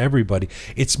there for everybody.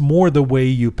 It's more the way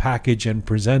you package and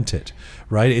present it,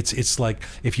 right? It's like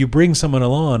if you bring someone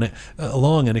along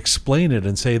and explain it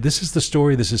and say, this is the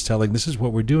story this is telling, this is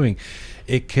what we're doing,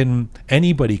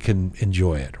 anybody can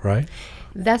enjoy it, right?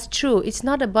 That's true. It's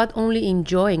not about only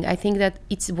enjoying. I think that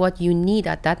it's what you need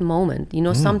at that moment.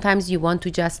 Sometimes you want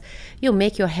to just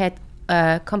make your head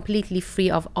completely free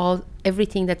of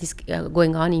everything that is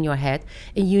going on in your head,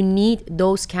 and you need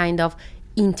those kind of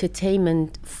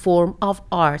entertainment form of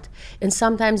art. And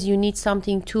sometimes you need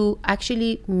something to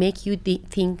actually make you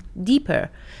think deeper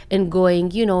and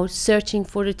going, searching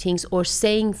for the things or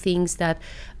saying things that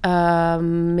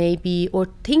maybe, or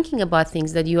thinking about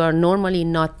things that you are normally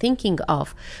not thinking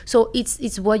of. So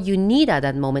it's what you need at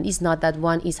that moment. It's not that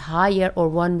one is higher or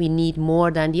one we need more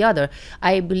than the other.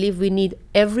 I believe we need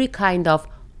every kind of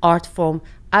art form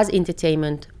as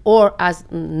entertainment or as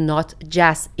not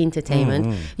just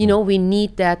entertainment. We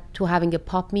need that to having a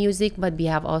pop music, but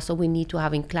we need to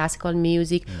having classical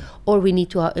music, or we need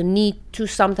to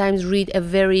sometimes read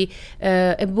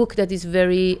a book that is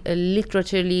very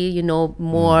literaturely,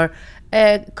 more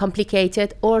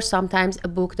complicated, or sometimes a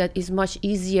book that is much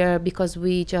easier because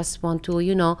we just want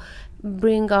to,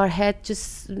 bring our head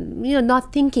just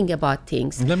not thinking about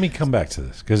things. Let me come back to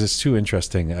this because it's too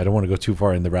interesting. I don't want to go too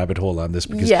far in the rabbit hole on this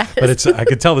because, yes. But I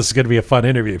can tell this is going to be a fun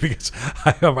interview because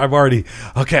I've already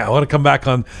I want to come back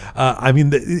on.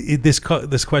 This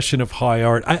question of high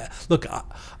art.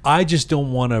 I just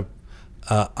don't want to.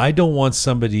 I don't want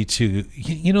somebody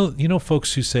to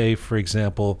folks who say, for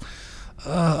example,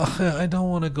 I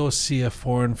don't want to go see a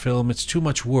foreign film. It's too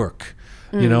much work.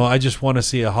 I just want to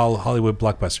see a Hollywood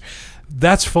blockbuster.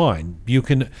 That's fine. You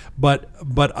can, but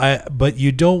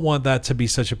you don't want that to be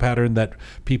such a pattern that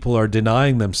people are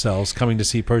denying themselves coming to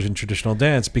see Persian traditional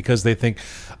dance because they think,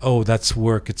 oh, that's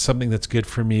work. It's something that's good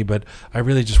for me, but I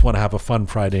really just want to have a fun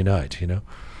Friday night.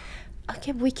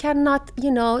 Okay, we cannot.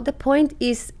 The point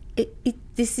is,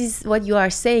 this is what you are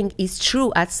saying is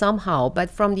true at somehow,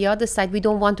 but from the other side, we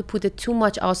don't want to put it too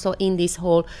much also in this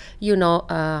whole,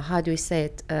 how do we say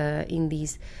it, in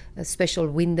these special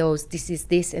windows, this is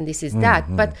this and this is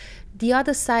that. But the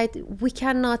other side, we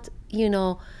cannot,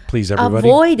 please everybody,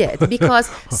 avoid it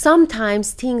because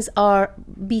sometimes things are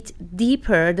a bit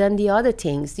deeper than the other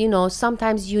things.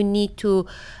 Sometimes you need to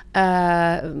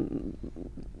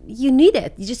you need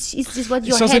it. It's just what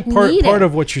your head needed. Part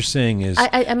of what you're saying is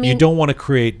I mean, you don't want to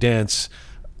create dance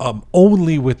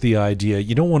only with the idea.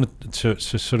 You don't want to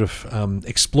sort of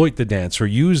exploit the dance or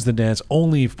use the dance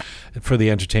only for the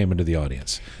entertainment of the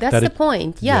audience. That's the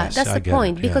point. Yeah, yes, that's the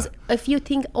point. Because if you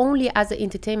think only as an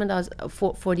entertainment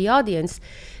for the audience,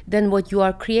 then what you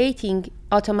are creating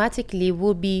automatically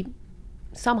will be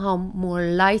somehow more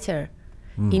lighter.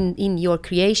 In your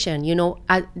creation,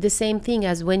 the same thing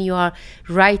as when you are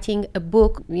writing a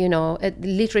book, a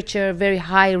literature, very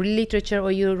high literature,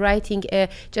 or you're writing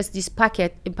just this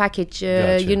package,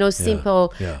 Gotcha.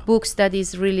 simple Yeah. books that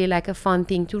is really like a fun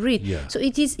thing to read. Yeah. So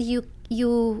it is you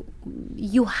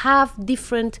have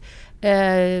different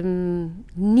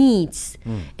needs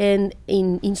and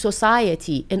in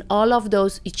society, and all of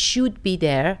those it should be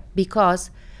there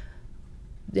because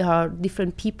there are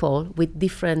different people with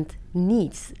different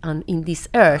needs in this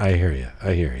earth. I hear you.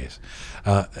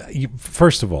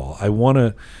 First of all, I want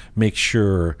to make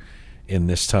sure in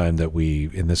this time that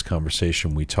in this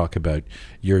conversation, we talk about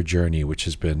your journey, which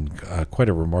has been quite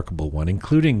a remarkable one,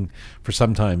 including for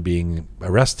some time being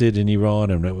arrested in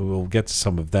Iran, and we'll get to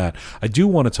some of that. I do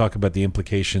want to talk about the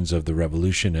implications of the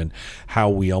revolution and how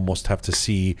we almost have to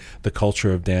see the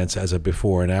culture of dance as a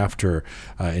before and after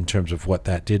in terms of what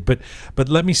that did. But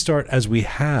let me start as we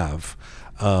have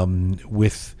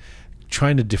with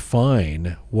trying to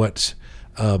define what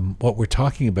we're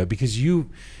talking about, because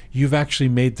you've actually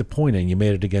made the point, and you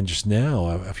made it again just now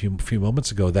a few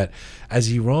moments ago, that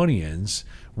as Iranians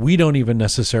we don't even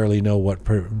necessarily know what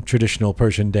traditional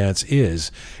Persian dance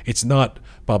is. It's not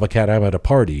Baba Karam at a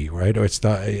party, right? Or it's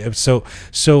not. So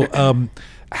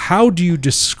how do you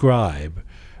describe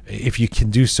if you can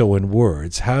do so in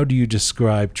words, how do you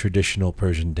describe traditional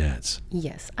Persian dance?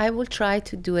 Yes, I will try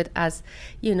to do it as,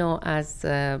 as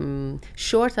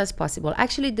short as possible.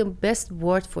 Actually, the best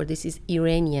word for this is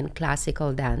Iranian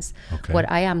classical dance, what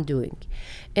I am doing.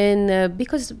 And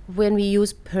because when we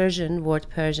use word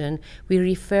Persian, we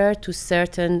refer to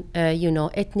certain,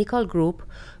 ethnical group.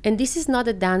 And this is not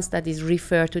a dance that is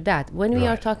referred to that. When we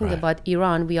are talking about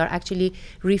Iran, we are actually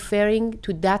referring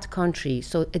to that country.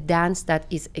 So a dance that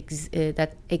is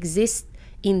that exists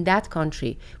in that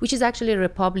country, which is actually a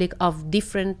republic of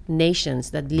different nations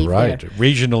that live there.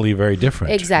 Regionally very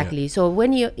different. Exactly. So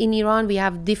when in Iran, we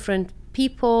have different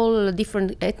people,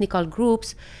 different ethnical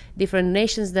groups, different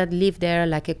nations that live there,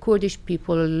 like a Kurdish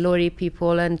people, Lori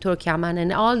people, and Turkmen,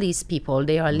 and all these people,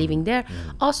 they are living there.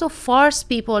 Also Fars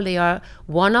people, they are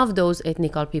one of those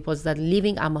ethnical peoples that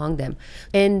living among them.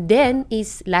 And then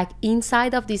is like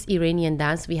inside of this Iranian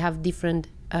dance, we have different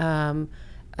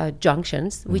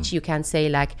junctions, which you can say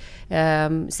like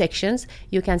sections.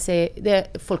 You can say the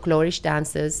folklorish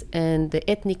dances and the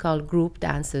ethnical group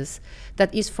dances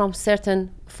that is from certain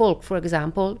folk, for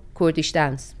example, Kurdish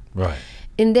dance. Right.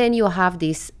 And then you have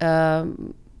this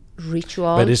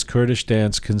ritual. But is Kurdish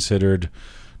dance considered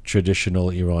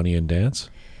traditional Iranian dance?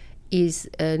 Is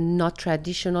not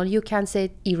traditional. You can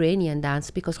say Iranian dance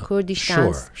because Kurdish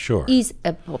dance is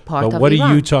a part of Iran. But what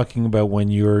are you talking about when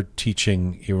you're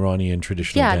teaching Iranian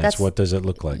traditional dance? What does it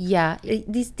look like? Yeah,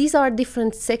 these are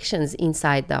different sections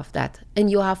inside of that.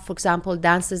 And you have, for example,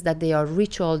 dances that they are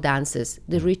ritual dances.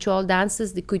 The ritual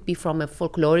dances, they could be from a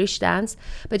folklorish dance,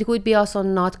 but it could be also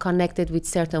not connected with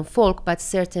certain folk, but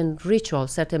certain ritual,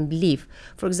 certain belief.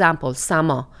 For example,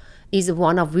 Sama is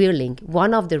one of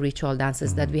the ritual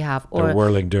dances that we have. Or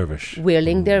whirling dervish.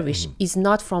 Whirling dervish is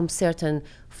not from certain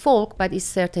folk, but is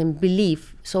certain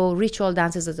belief. So ritual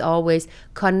dances is always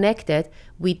connected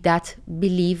with that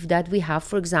belief that we have.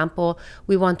 For example,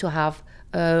 we want to have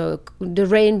the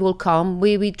rain will come.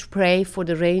 We pray for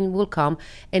the rain will come,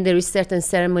 and there is certain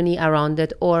ceremony around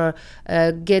it, or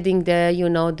getting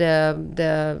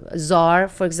the czar,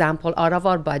 for example, out of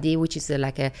our body, which is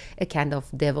like a kind of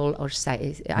devil or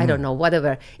I don't know,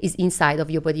 whatever is inside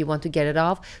of your body. You want to get it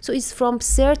off. So it's from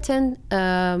certain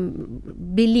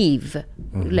belief,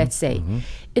 let's say.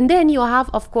 And then you have,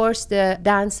 of course, the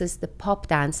dances, the pop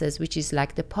dances, which is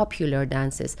like the popular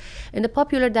dances. And the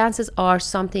popular dances are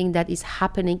something that is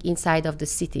happening inside of the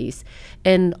cities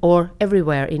and or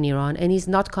everywhere in Iran, and is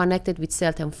not connected with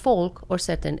certain folk or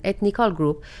certain ethnical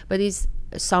group, but is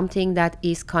something that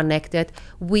is connected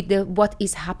with what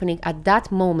is happening at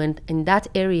that moment in that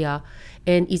area,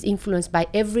 and is influenced by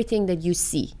everything that you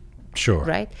see. Sure.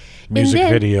 Right. Music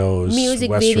and videos,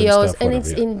 Western videos, stuff, and whatever,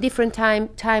 it's in different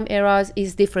time eras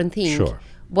is different things. Sure.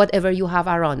 Whatever you have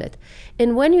around it.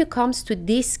 And when it comes to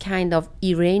this kind of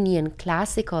Iranian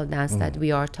classical dance that we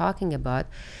are talking about,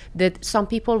 that some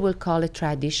people will call it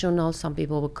traditional, some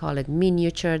people will call it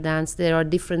miniature dance. There are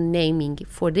different naming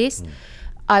for this.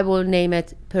 I will name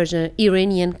it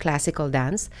Iranian classical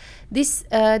dance. This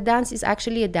dance is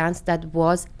actually a dance that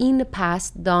was in the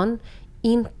past done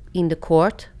in the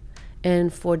court,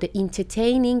 and for the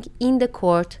entertaining in the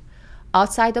court,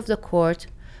 outside of the court,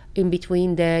 in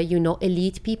between the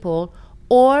elite people,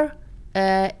 or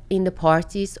in the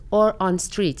parties or on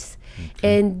streets.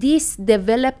 And this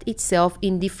developed itself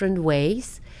in different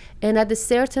ways, and at a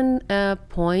certain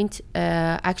point,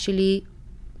 actually,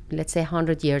 let's say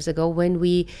 100 years ago, when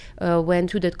we went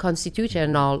to the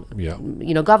constitutional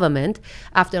government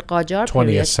after Qajar 20th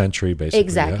period, century, basically.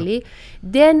 Exactly.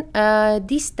 Then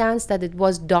this dance that it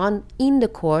was done in the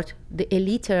court, the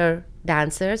elite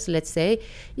dancers, let's say,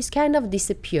 is kind of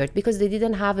disappeared because they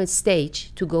didn't have a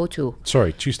stage to go to.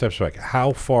 Sorry, 2 steps back.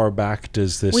 How far back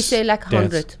does this? We say like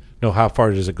 100. No, how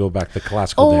far does it go back? The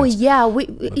classical dance. Oh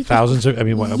yeah, thousands of. I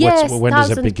mean, yes, when does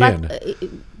it begin?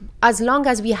 As long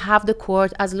as we have the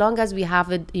court, as long as we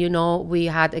have it, we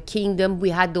had a kingdom, we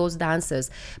had those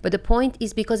dances. But the point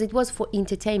is because it was for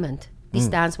entertainment. This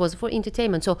dance was for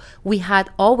entertainment. So we had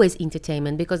always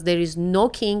entertainment, because there is no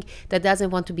king that doesn't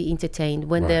want to be entertained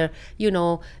when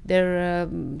their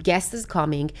guest is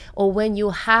coming, or when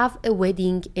you have a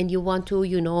wedding and you want to,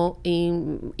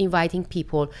 inviting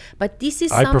people. But this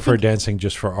is I prefer dancing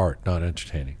just for art, not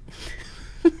entertaining.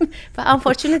 But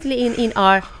unfortunately, in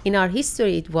our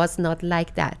history, it was not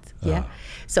like that. Yeah.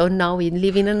 So now we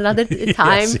live in another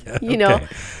time,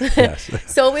 Yes.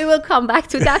 So we will come back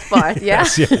to that part. Yeah.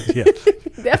 yes.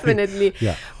 Definitely.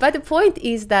 Yeah. But the point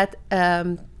is that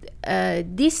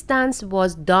this dance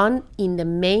was done in the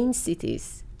main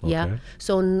cities. Yeah. Okay.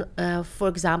 So, for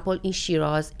example, in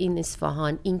Shiraz, in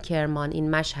Isfahan, in Kerman, in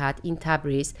Mashhad, in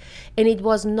Tabriz, and it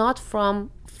was not from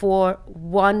for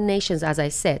one nation, as I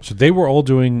said. So they were all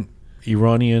doing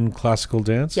Iranian classical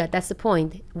dance? Yeah, that's the point.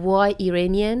 Why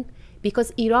Iranian? Because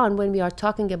Iran, when we are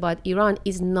talking about Iran,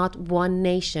 is not one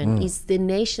nation. It's the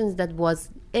nations that was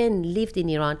and lived in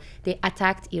Iran. They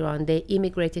attacked Iran. They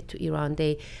immigrated to Iran.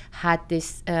 They had this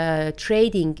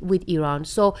trading with Iran.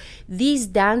 So these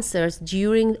dancers,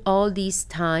 during all this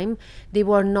time, they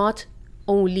were not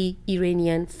only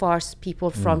Iranian Fars people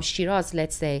from Shiraz,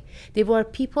 let's say. They were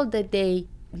people that they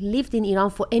lived in Iran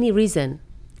for any reason.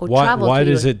 Why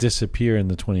does it disappear in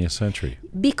the 20th century?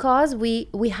 Because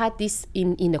we had this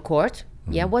in the court.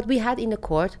 Yeah, what we had in the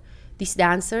court, these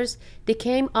dancers, they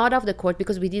came out of the court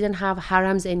because we didn't have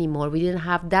harems anymore. We didn't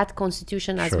have that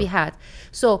constitution as we had.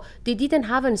 So they didn't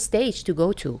have a stage to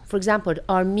go to. For example,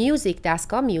 our music,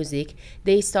 Daska music,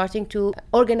 they starting to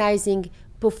organizing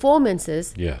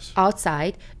performances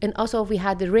outside, and also we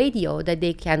had the radio that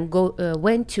they can go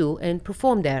went to and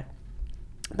perform there.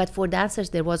 But for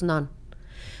dancers, there was none.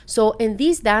 So, and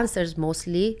these dancers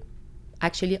mostly,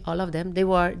 actually all of them, they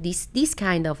were this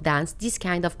kind of dance, this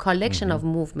kind of collection of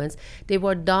movements, they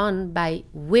were done by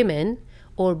women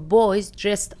or boys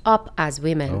dressed up as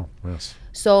women. Oh, yes.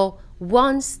 So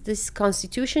once this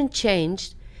constitution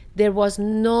changed, there was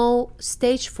no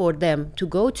stage for them to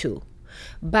go to.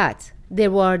 But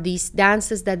there were these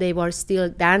dances that they were still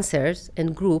dancers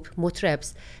and group,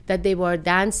 mutrebs, that they were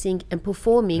dancing and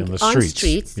performing on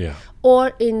streets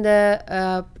or in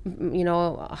the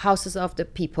houses of the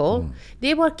people.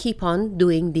 They were keep on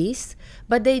doing this,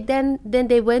 but they then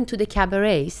they went to the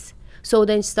cabarets. So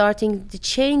then starting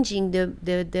changing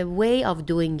the way of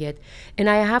doing it. And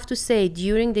I have to say,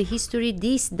 during the history,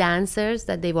 these dancers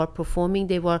that they were performing,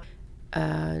 they were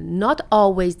not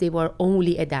always they were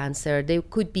only a dancer. They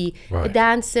could be a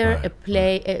dancer, a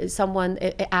play, someone,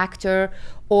 an actor,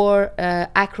 or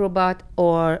acrobat,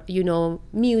 or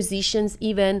musicians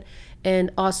even, and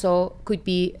also could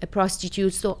be a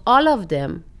prostitute. So all of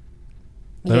them.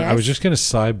 I was just going to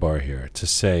sidebar here to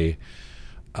say,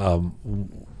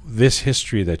 this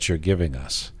history that you're giving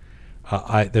us.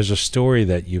 There's a story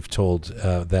that you've told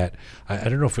that I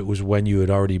don't know if it was when you had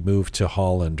already moved to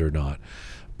Holland or not.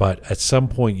 But at some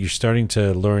point, you're starting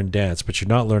to learn dance, but you're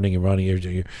not learning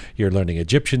Iranian. You're learning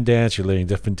Egyptian dance. You're learning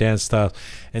different dance styles.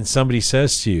 And somebody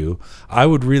says to you, "I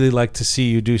would really like to see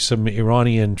you do some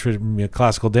Iranian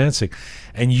classical dancing,"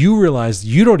 and you realize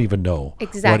you don't even know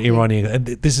what Iranian. And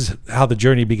this is how the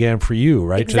journey began for you,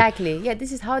 right? Exactly. Yeah,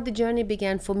 this is how the journey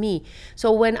began for me.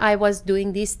 So when I was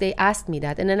doing this, they asked me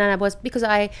that, and then because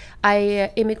I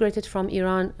immigrated from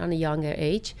Iran at a younger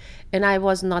age. And I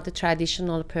was not a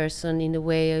traditional person in the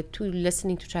way to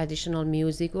listening to traditional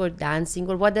music or dancing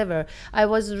or whatever. I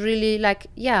was really like,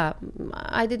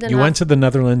 I didn't. You went to the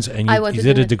Netherlands and you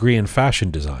did a degree in fashion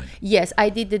design. Yes, I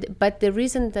did it. But the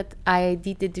reason that I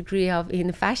did the degree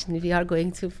in fashion, we are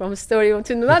going to from a story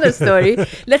to another story.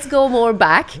 Let's go more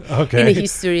back in the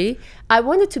history. I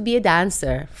wanted to be a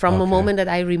dancer from a moment that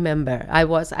I remember.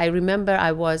 I remember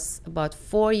I was about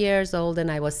 4 years old and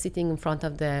I was sitting in front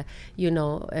of the,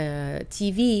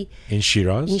 TV. In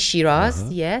Shiraz? In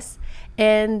Shiraz, yes.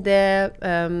 And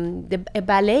a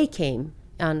ballet came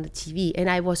on the TV, and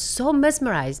I was so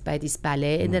mesmerized by this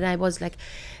ballet. And then I was like,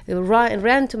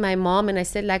 ran to my mom and I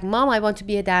said like, "Mom, I want to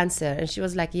be a dancer." And she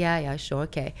was like, yeah, sure,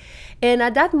 okay. And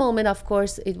at that moment, of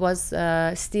course, it was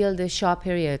still the Shah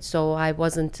period, so I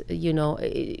wasn't,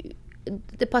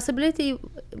 the possibility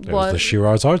was the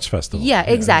Shiraz Arts Festival. Yeah,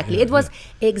 exactly. It was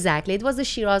the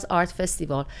Shiraz Art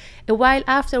Festival. A while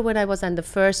after, when I was in the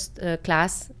first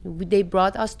class, they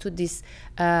brought us to this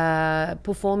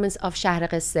performance of Shahr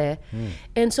Qisse.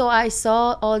 And so I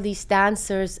saw all these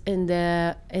dancers in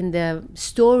the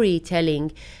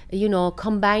storytelling,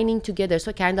 combining together.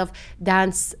 So kind of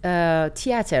dance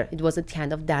theater. It was a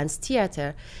kind of dance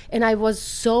theater. And I was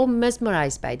so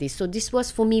mesmerized by this. So this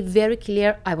was for me very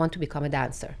clear, I want to become a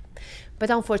dancer. But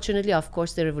unfortunately, of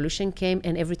course, the revolution came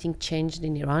and everything changed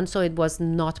in Iran. So it was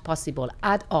not possible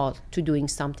at all to doing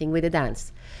something with a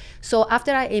dance. So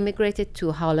after I immigrated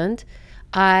to Holland,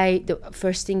 the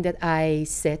first thing that I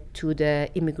said to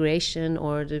the immigration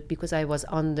because I was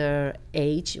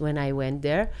underage when I went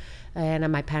there,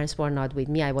 and my parents were not with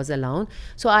me, I was alone.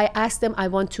 So I asked them, I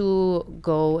want to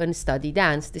go and study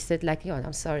dance. They said like,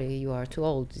 I'm sorry, you are too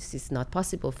old. This is not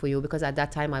possible for you, because at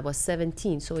that time I was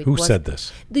 17. So Who said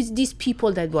this? These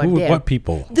people that were there. What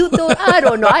people? I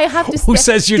don't know. I have to. Who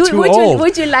says you're too old?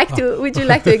 Would you like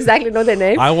to exactly know the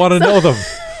name? I want to know them.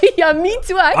 Yeah, me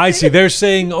too. Actually. I see. They're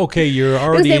saying, okay, you're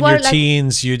already they in were your like-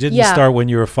 teens. You didn't Yeah. start when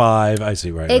you were 5. I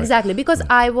see. Right. Exactly, because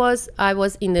I was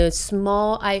in a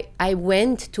small. I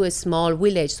went to a small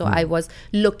village, so I was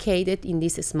located in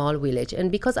this small village,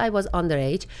 and because I was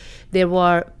underage, there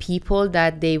were people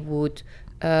that they would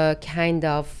kind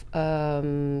of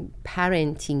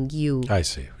parenting you. I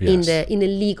see. in Yes. a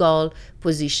legal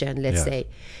position, let's Yeah. say.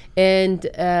 And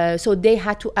so they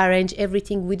had to arrange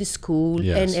everything with the school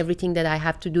Yes. and everything that I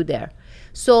have to do there.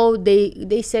 So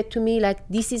they said to me like,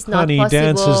 this is not Honey, possible.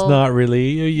 dance is not really.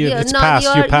 It's no,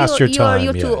 past. You're past your time.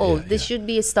 You're too Yeah, old. yeah, This yeah. should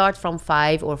be a start from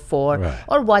 5 or 4 Right.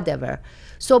 or whatever.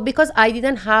 So because I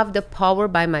didn't have the power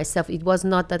by myself, it was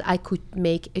not that I could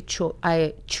make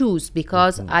I choose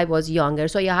because Mm-hmm. I was younger.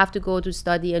 So you have to go to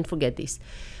study and forget this.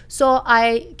 So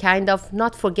I kind of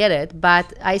not forget it, but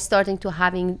I starting to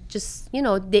having just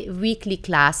the weekly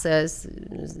classes,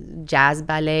 jazz,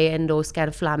 ballet, and those kind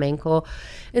of flamenco,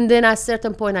 and then at a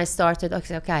certain point I started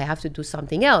okay, I have to do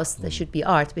something else. There should be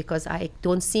art because I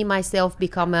don't see myself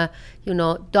become a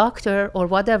doctor or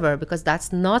whatever because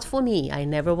that's not for me. I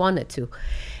never wanted to.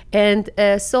 And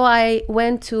so I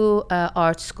went to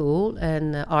art school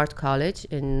and art college,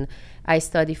 and I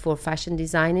studied for fashion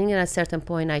designing. And at a certain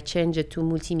point, I changed it to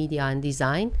multimedia and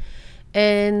design.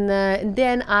 And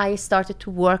then I started to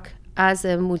work as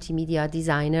a multimedia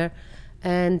designer.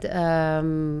 And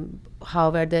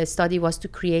however, the study was to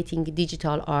creating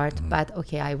digital art. But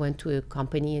okay, I went to a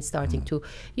company and starting to,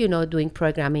 doing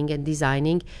programming and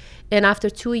designing. And after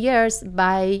 2 years,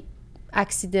 by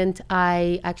accident,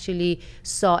 I actually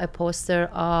saw a poster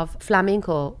of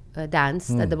flamenco dance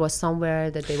that there was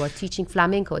somewhere that they were teaching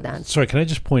flamenco dance. Sorry, can I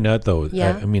just point out though?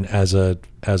 Yeah. I mean, as a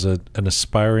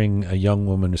young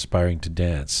woman aspiring to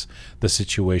dance, the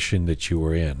situation that you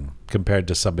were in compared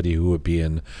to somebody who would be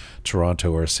in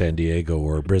Toronto or San Diego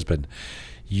or Brisbane,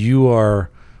 you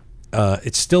are.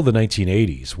 It's still the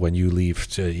 1980s when you leave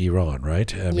to Iran,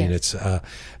 right? I mean, Yes. it's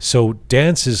so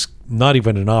dance is not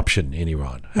even an option in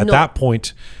Iran at No. that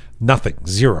point. Nothing,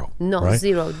 zero. No, right?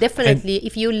 zero. Definitely,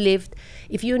 if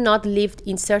you not lived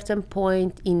in certain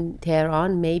point in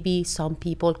Tehran, maybe some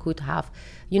people could have,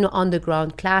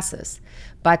 underground classes.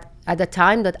 But at the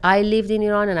time that I lived in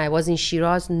Iran and I was in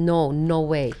Shiraz, no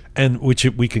way. And which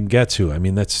we can get to. I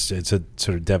mean, it's a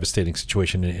sort of devastating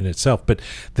situation in itself. But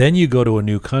then you go to a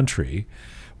new country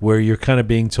where you're kind of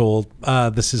being told,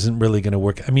 this isn't really going to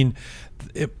work. I mean,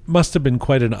 it must have been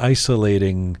quite an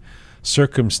isolating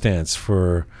circumstance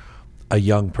for a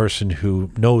young person who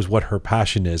knows what her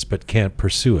passion is but can't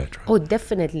pursue it. Oh,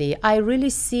 definitely. I really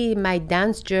see my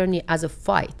dance journey as a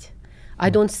fight. I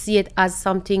don't see it as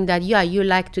something that, you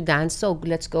like to dance, so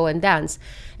let's go and dance.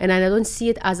 And I don't see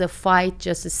it as a fight,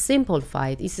 just a simple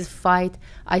fight. It's a fight.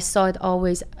 I saw it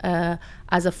always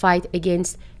as a fight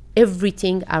against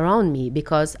everything around me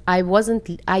because I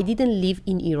didn't live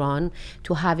in Iran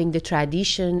to having the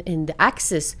tradition and the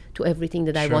access to everything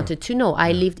that I wanted to know.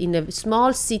 I lived in a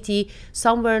small city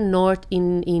somewhere north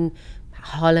in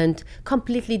Holland,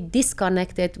 completely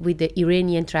disconnected with the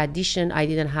Iranian tradition. I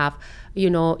didn't have,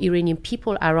 Iranian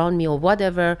people around me or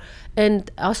whatever.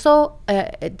 And also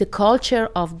the culture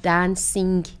of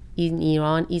dancing in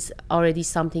Iran is already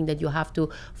something that you have to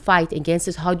fight against.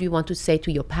 Is how do you want to say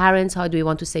to your parents? How do you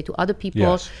want to say to other people?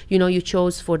 Yes. You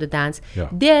chose for the dance. Yeah.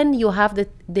 Then you have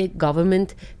the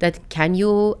government that can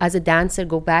you as a dancer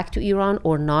go back to Iran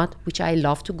or not, which I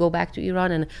love to go back to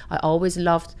Iran, and I always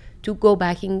loved to go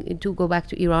back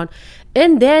to Iran.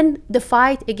 And then the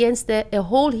fight against a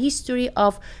whole history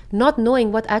of not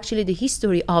knowing what actually the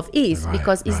history of is, Right,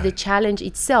 because it's the right. challenge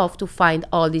itself to find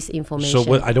all this information.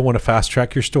 So I don't want to fast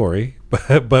track your story,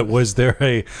 but was there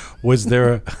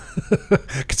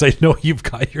because I know you've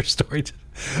got your story,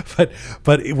 but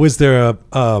was there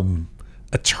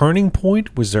a turning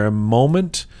point? Was there a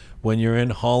moment when you're in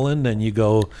Holland and you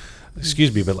go,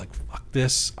 excuse me, but like, fuck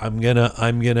this, I'm gonna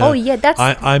Oh, yeah,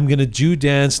 that's- I'm gonna do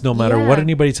dance no matter what Yeah.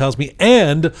 anybody tells me,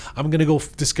 and I'm gonna go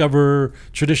discover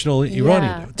traditional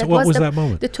Iranian. So what was that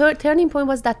moment? The turning point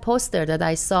was that poster that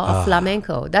I saw of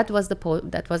flamenco. That was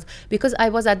that was because I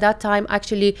was at that time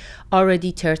actually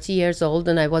already 30 years old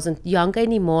and I wasn't young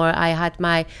anymore. I had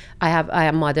I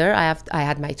am mother. I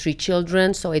had my 3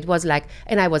 children, so it was like,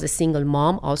 and I was a single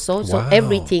mom also. So Wow.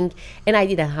 everything, and I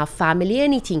didn't have family,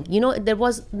 anything. There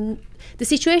was. The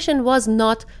situation was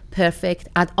not perfect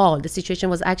at all. The situation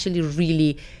was actually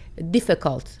really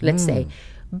difficult, let's say.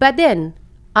 But then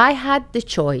I had the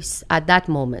choice at that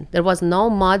moment. There was no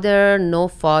mother, no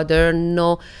father,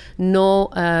 no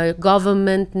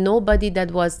government, nobody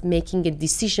that was making a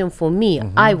decision for me.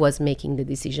 I was making the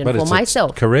decision But for it's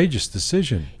myself. a courageous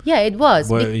decision. Yeah, it was.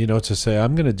 Well, to say,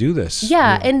 I'm going to do this.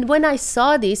 Yeah, and when I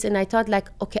saw this and I thought like,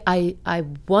 okay, I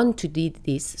want to do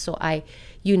this. So I,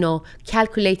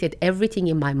 calculated everything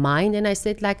in my mind and I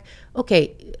said like,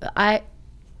 okay,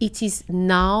 it is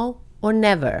now or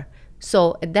never.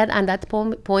 So at that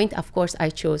point, of course,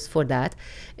 I chose for that.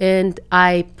 And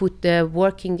I put the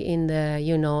working in the,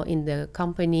 in the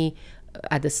company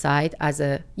at the side as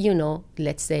a,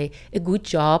 let's say a good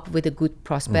job with a good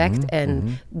prospect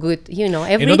and good,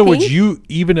 everything. In other words, you,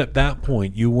 even at that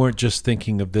point, you weren't just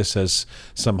thinking of this as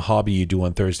some hobby you do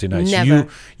on Thursday nights. Never.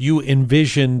 You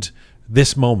envisioned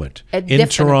this moment in Definitely.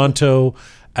 Toronto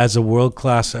as a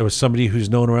world-class, as somebody who's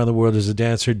known around the world as a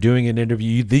dancer, doing an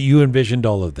interview. You envisioned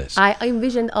all of this. I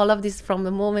envisioned all of this from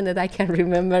the moment that I can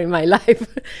remember in my life.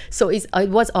 So it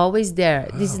was always there.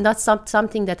 Wow. This is not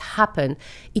something that happened.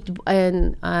 It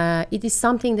is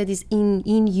something that is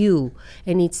in you,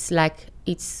 and it's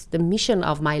the mission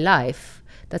of my life.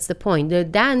 That's the point. The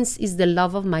dance is the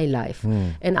love of my life.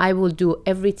 And I will do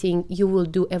everything, you will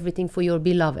do everything for your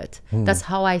beloved. That's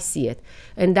how I see it.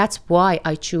 And that's why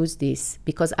I choose this,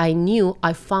 because I knew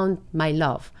I found my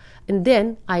love. And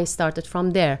then I started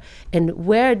from there. And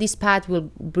where this path will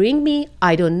bring me,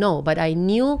 I don't know. But I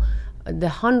knew the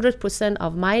 100%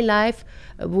 of my life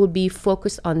would be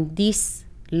focused on this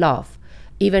love.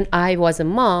 Even I was a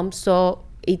mom, so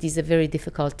it is a very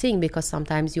difficult thing because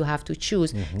sometimes you have to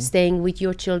choose staying with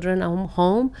your children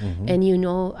home and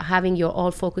having your all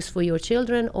focus for your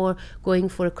children, or going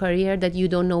for a career that you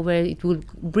don't know where it will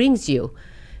brings you.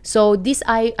 So this,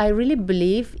 I really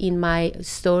believe in my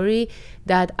story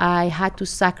that I had to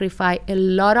sacrifice a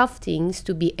lot of things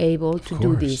to be able to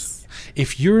do this.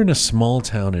 If you're in a small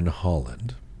town in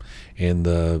Holland in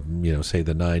the, say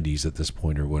the 90s at this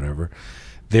point or whatever,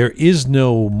 there is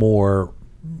no more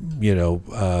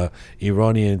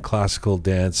Iranian classical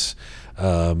dance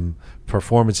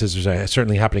performances are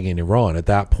certainly happening in Iran at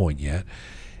that point yet.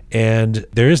 And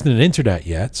there isn't an internet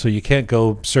yet, so you can't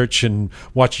go search and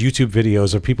watch YouTube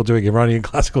videos of people doing Iranian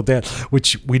classical dance,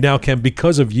 which we now can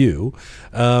because of you.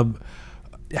 How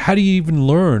do you even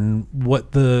learn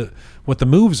what the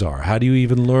moves are? How do you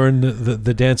even learn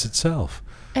the dance itself?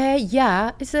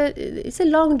 It's a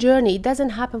long journey. It doesn't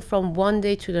happen from one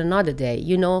day to another day.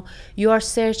 You are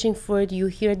searching for it, you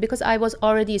hear it, because I was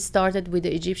already started with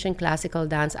the Egyptian classical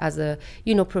dance as a,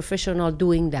 professional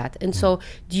doing that. And so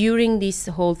during this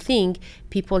whole thing,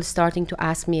 people starting to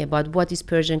ask me about what is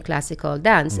Persian classical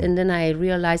dance. And then I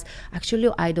realized, actually,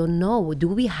 I don't know. Do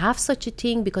we have such a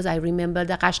thing? Because I remember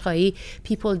the Qashqai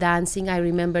people dancing. I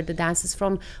remember the dances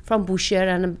from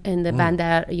Bushehr and the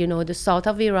Bandar, the south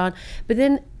of Iran. But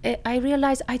then I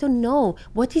realized I don't know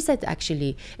what is it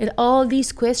actually, and all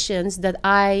these questions that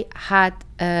I had.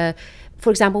 For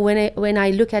example, when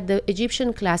I look at the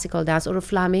Egyptian classical dance or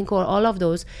flamenco or all of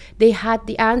those, they had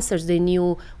the answers. They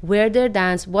knew where their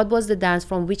dance, what was the dance,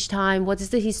 from which time, what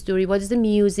is the history, what is the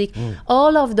music,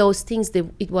 all of those things.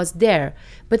 It was there,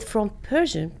 but from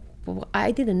Persian,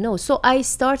 I didn't know. So I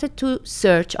started to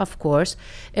search, of course,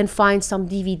 and find some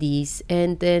DVDs.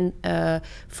 And then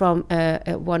from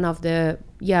one of the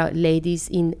ladies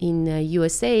in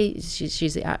USA,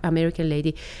 she's an American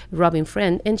lady, Robin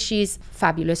Friend, and she's a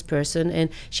fabulous person. And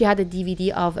she had a DVD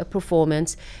of a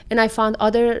performance. And I found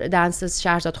other dancers,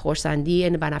 Shahrzad Khorsandi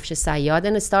and Banafshe Sayyad,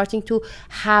 and starting to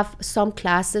have some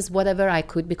classes, whatever I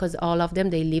could, because all of them,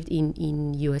 they lived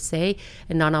in USA,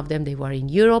 and none of them, they were in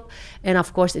Europe. And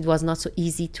of course, it was not so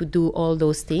easy to do all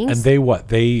those things. And they what?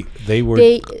 They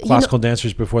were classical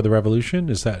dancers before the revolution?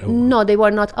 Is that? No, they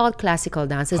were not all classical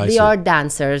dancers. They are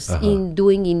dancers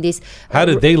in this. How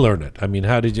did they learn it? I mean,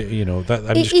 how did you?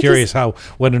 I'm just curious how,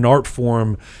 when an art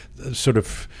form sort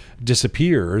of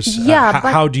disappears,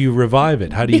 how do you revive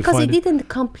it? How do you find it? Because it didn't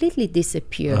completely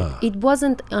disappear. It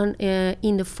wasn't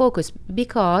in the focus,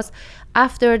 because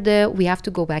after we have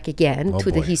to go back again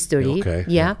to the history. Okay.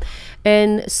 Yeah.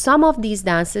 And some of these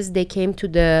dances, they came to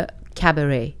the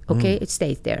cabaret. Okay. It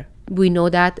stays there. We know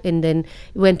that. And then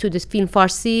went to the film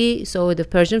Farsi, so the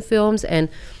Persian films, and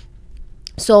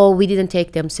so we didn't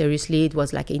take them seriously. It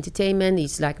was like entertainment.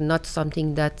 It's like not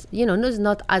something that, it's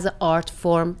not as an art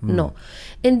form. No.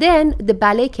 And then the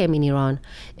ballet came in Iran.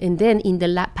 And then in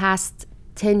the past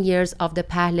 10 years of the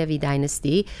Pahlavi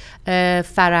dynasty,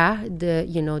 Farah,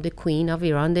 the queen of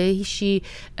Iran, she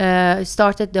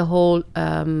started the whole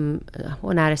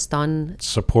Honaristan.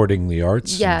 Supporting the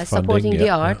arts. Yeah, supporting the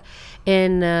art.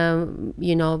 and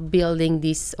building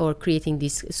this or creating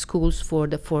these schools for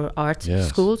art Yes.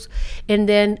 schools. And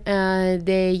then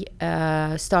they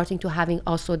starting to having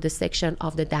also the section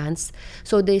of the dance.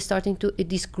 So they starting to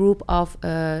this group of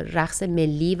رقص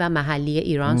ملی و محلی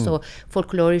ایران, so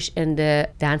folklorish and the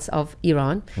dance of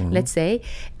Iran, let's say.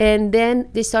 And then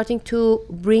they starting to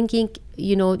bringing,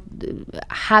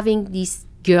 having these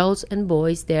girls and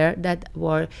boys there that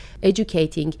were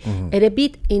educating and a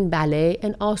bit in ballet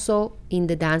and also in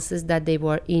the dances that they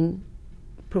were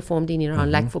performed in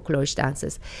Iran, like folklorish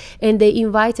dances. And they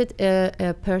invited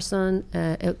a person,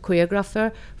 a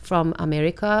choreographer from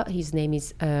America. His name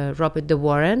is Robert De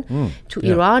Warren, to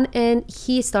Iran, and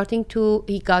he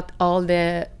got all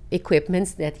the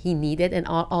equipments that he needed and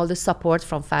all the support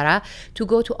from Farah to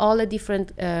go to all the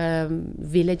different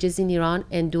villages in Iran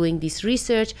and doing this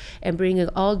research and bringing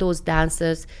all those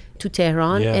dancers to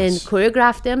Tehran and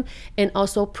choreograph them and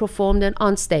also perform them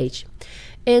on stage.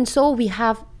 And so we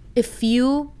have a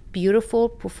few beautiful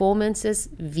performances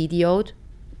videoed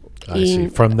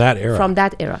from that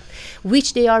era,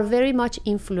 which they are very much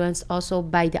influenced also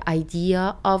by the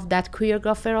idea of that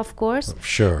choreographer, of course.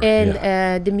 Sure.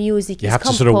 And the music you is have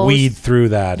composed. to sort of weed through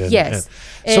that. Yes.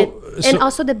 And and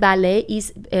also the ballet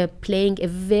is playing a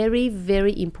very,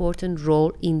 very important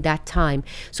role in that time.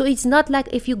 So it's not like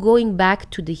if you're going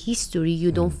back to the history,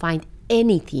 you don't find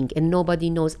anything and nobody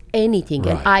knows anything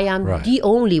and I am the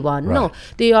only one. No,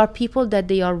 there are people that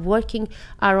they are working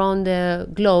around the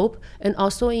globe and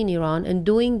also in Iran and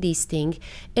doing these things,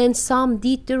 and some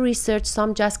did the research,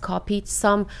 some just copied,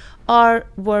 some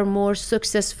were more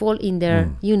successful in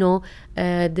their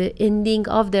the ending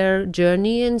of their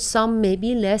journey, and some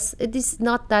maybe less. It is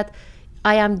not that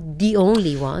I am the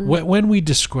only one. When we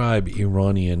describe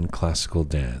Iranian classical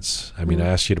dance, I mean, I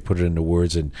asked you to put it into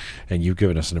words, and you've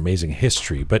given us an amazing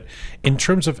history. But in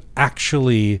terms of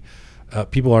actually,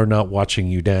 people are not watching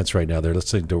you dance right now.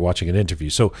 They're watching an interview.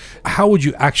 So how would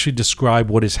you actually describe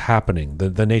what is happening,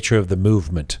 the nature of the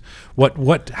movement?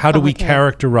 How do we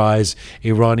characterize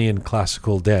Iranian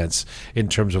classical dance in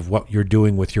terms of what you're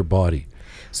doing with your body?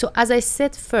 So as I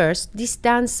said first, this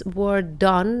dance were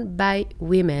done by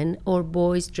women or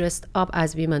boys dressed up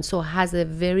as women. So has a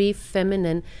very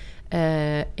feminine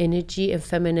energy and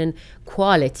feminine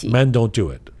quality. Men don't do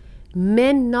it.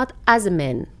 Men not as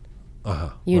men.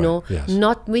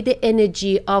 Not with the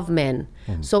energy of men.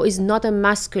 So it's not a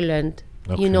masculine,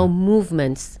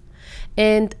 movements.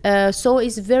 And so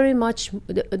it's very much,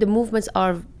 the movements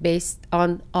are based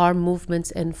on arm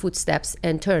movements and footsteps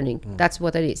and turning. That's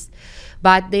what it is.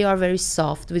 But they are very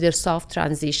soft, with their soft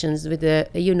transitions, with the,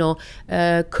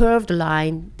 curved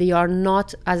line. They are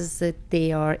not as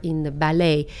they are in the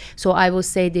ballet. So I will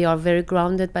say they are very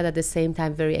grounded, but at the same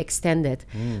time very extended.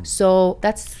 So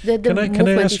that's the movement Can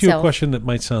I ask itself. you a question that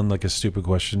might sound like a stupid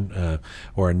question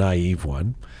or a naive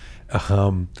one?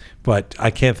 But I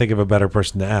can't think of a better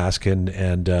person to ask.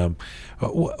 And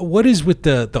what is with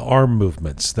the arm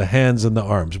movements, the hands and the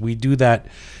arms? We do that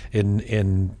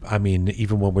in I mean,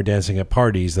 even when we're dancing at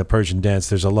parties, the Persian dance,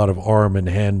 there's a lot of arm and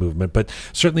hand movement. But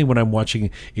certainly when I'm watching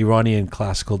Iranian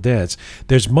classical dance,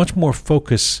 there's much more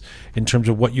focus in terms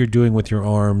of what you're doing with your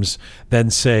arms than,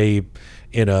 say,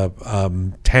 in a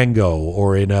tango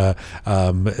or in a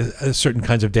certain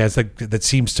kinds of dance that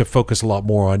seems to focus a lot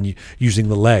more on using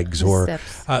the legs or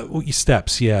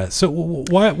steps. Yeah. So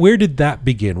where did that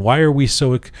begin? Why are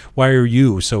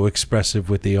you so expressive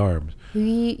with the arms?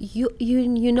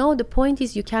 The point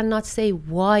is you cannot say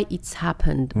why it's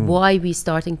happened, why we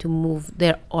starting to move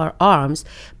our arms,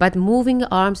 but moving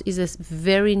arms is a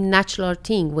very natural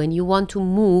thing. When you want to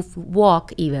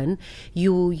walk even,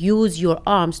 you use your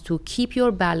arms to keep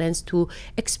your balance, to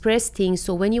express things.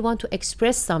 So when you want to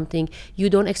express something, you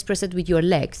don't express it with your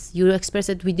legs, you express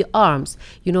it with the arms.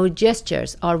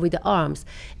 Gestures are with the arms.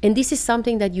 And this is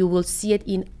something that you will see it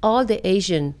in all the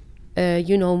Asian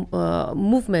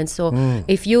movements. So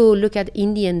if you look at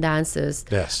Indian dances,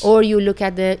 or you look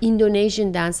at the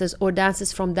Indonesian dances or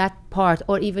dances from that part,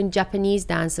 or even Japanese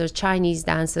dancers, Chinese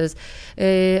dancers,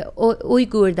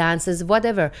 Uyghur dances,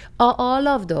 whatever, all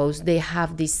of those, they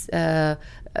have this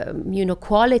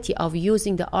quality of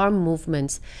using the arm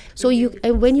movements. So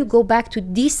when you go back to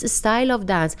this style of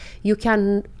dance, you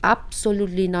can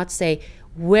absolutely not say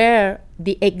where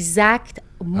the exact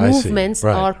movements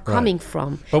are coming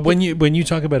from. But when you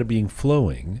talk about it being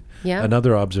flowing,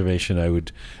 another observation I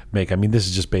would make, I mean, this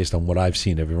is just based on what I've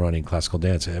seen of Iranian classical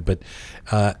dance, but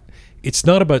it's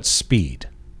not about speed.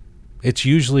 It's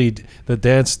usually the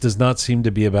dance does not seem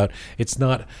to be about. It's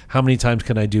not how many times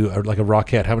can I do like a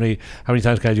rockette. How many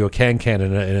times can I do a can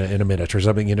in a minute or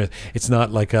something? You know, it's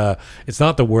not like it's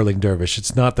not the whirling dervish.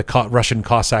 It's not the Russian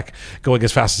Cossack going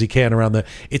as fast as he can around the.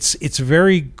 It's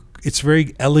very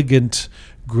elegant,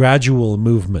 gradual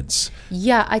movements.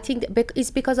 Yeah, I think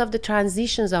it's because of the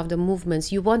transitions of the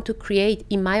movements. You want to create,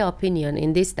 in my opinion,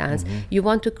 in this dance, you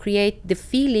want to create the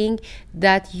feeling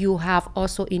that you have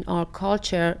also in our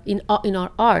culture, in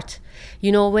our art.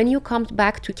 You know, when you come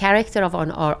back to character of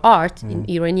our art, in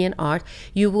Iranian art,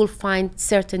 you will find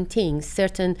certain things,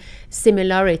 certain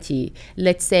similarity.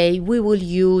 Let's say we will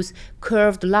use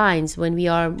curved lines when we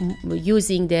are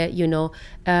using the,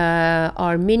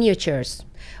 our miniatures.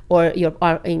 Or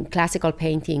in classical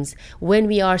paintings, when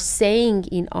we are saying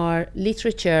in our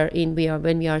literature,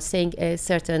 when we are saying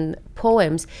certain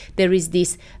poems, there is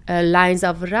this lines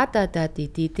of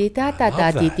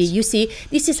ra-da-da-di-di-di-da-da-da-di-di. You see,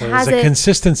 this is has a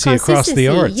consistency across the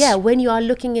arts. Yeah, when you are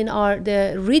looking in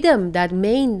the rhythm, that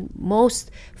most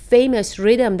famous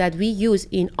rhythm that we use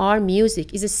in our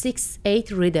music is a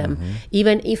 6/8 rhythm.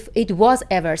 Even if it was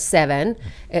ever 7,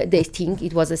 they think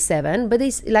it was a 7, but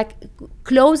it's like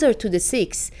closer to the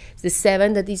 6, the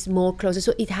 7 that is more closer.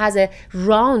 So it has a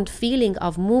round feeling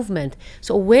of movement.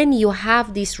 So when you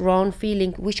have this round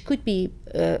feeling, which could be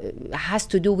has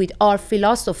to do with our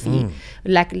philosophy,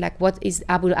 like what is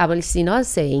Abul Sina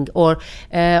saying, or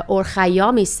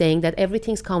Khayyam is saying, that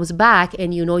everything comes back,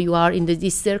 and you are in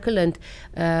this circulant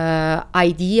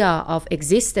idea of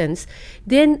existence.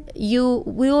 Then you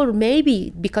will,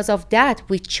 maybe because of that,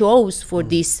 we chose for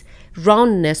this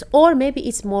roundness, or maybe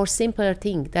it's more simpler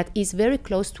thing that is very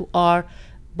close to our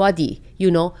body,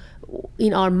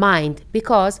 in our mind,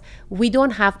 because we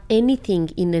don't have anything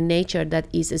in the nature that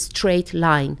is a straight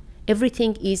line.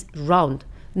 Everything is round.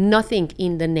 Nothing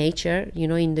in the nature,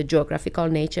 in the geographical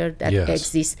nature that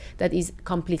exists, that is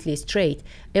completely straight.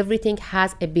 Everything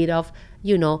has a bit of,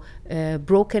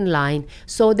 broken line.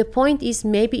 So the point is,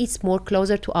 maybe it's more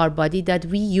closer to our body, that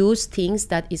we use things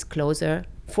that is closer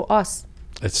for us.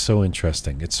 It's so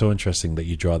interesting. It's so interesting that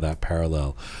you draw that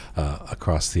parallel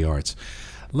across the arts.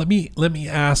 Let me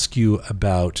ask you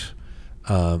about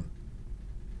the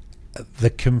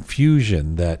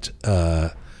confusion that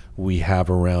we have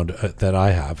around that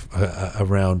I have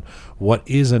around what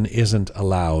is and isn't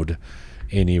allowed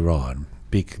in Iran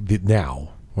now,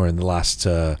 or in the last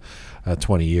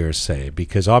 20 years, say,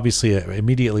 because obviously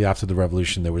immediately after the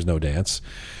revolution there was no dance.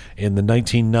 In the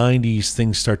 1990s,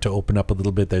 things start to open up a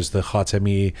little bit. There's the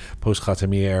Khatami,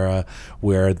 post-Khatami era,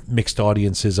 where mixed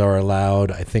audiences are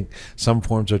allowed. I think some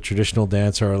forms of traditional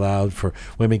dance are allowed. For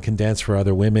women can dance for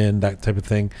other women, that type of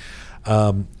thing.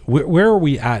 Where are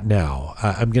we at now?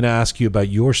 I'm going to ask you about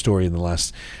your story in the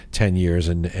last 10 years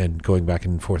and going back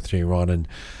and forth to Iran and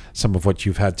some of what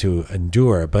you've had to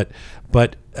endure. But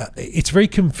it's very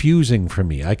confusing for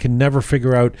me. I can never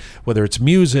figure out whether it's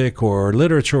music or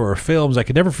literature or films. I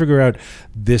can never figure out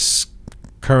this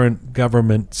current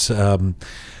government's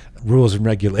rules and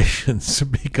regulations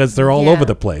because they're all over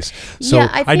the place. So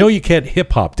I know you can't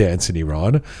hip hop dance in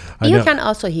Iran. You can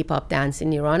also hip hop dance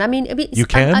in Iran. I mean, you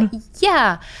can?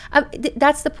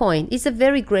 That's the point. It's a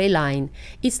very gray line.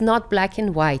 It's not black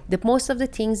and white. Most of the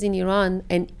things in Iran,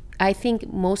 and I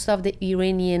think most of the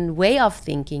Iranian way of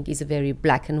thinking is very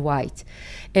black and white,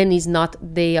 and is not.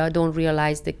 They don't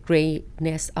realize the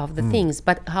grayness of the things.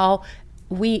 But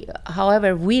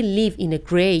however, we live in a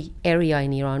gray area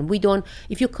in Iran. We don't.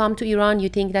 If you come to Iran, you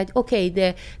think that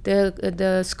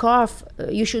the scarf.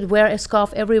 You should wear a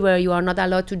scarf everywhere. You are not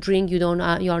allowed to drink. You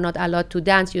are not allowed to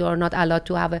dance. You are not allowed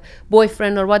to have a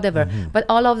boyfriend or whatever. But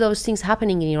all of those things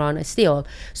happening in Iran still.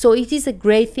 So it is a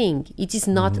gray thing. It is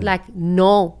not like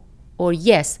no or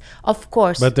yes, of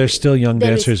course. But there's still young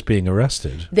dancers being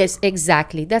arrested.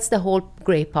 Exactly. That's the whole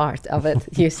gray part of it,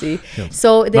 you see.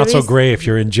 So not so gray if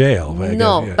you're in jail.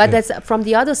 That's from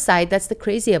the other side. That's the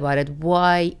crazy about it.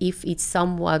 Why, if it's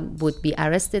someone would be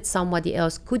arrested, somebody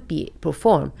else could be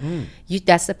performed.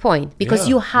 That's the point, because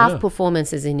you have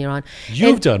performances in Iran.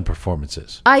 You've done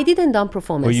performances. I didn't done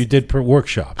performances. Or you did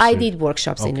workshops. I did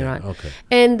workshops in Iran.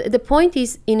 And the point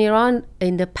is, in Iran,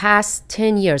 in the past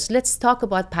 10 years, let's talk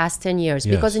about past 10 years,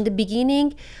 because in the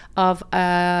beginning of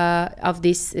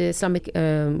this Islamic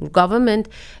government,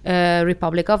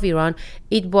 Republic of Iran,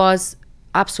 it was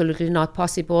absolutely not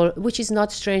possible, which is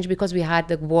not strange because we had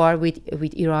the war with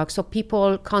Iraq. So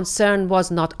people concern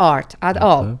was not art at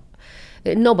all.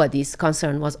 Nobody's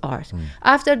concern was art.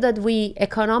 After that, we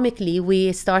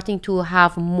starting to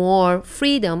have more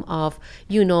freedom of,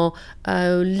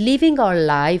 living our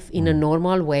life in a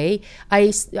normal way.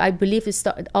 I believe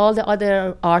all the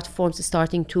other art forms are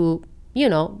starting to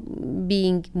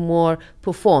being more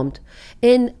performed.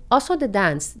 And also the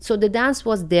dance. So the dance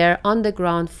was there on the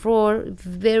ground for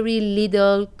very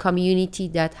little community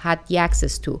that had the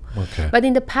access to. Okay. But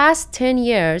in the past 10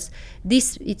 years,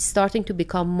 it's starting to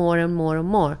become more and more and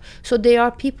more. So there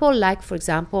are people like, for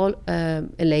example, a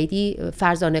lady,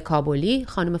 Farzaneh Kabuli,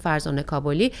 Khanim Farzaneh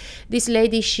Kabuli. This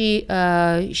lady, she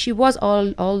was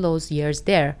all those years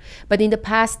there. But in the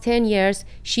past 10 years,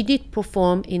 she did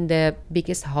perform in the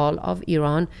biggest hall of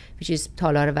Iran, which is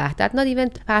Talar Wahdat. Not even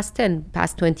past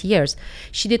 20 years.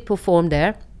 She did perform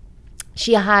there.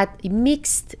 She had a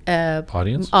mixed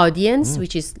audience,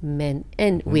 which is men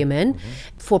and women,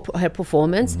 for her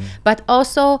performance, but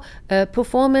also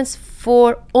performance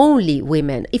for only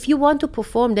women. If you want to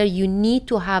perform there, you need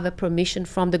to have a permission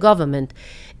from the government.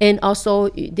 And also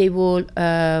they will,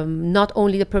 not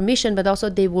only the permission, but also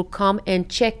they will come and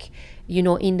check,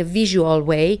 in the visual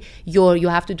way. You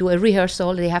have to do a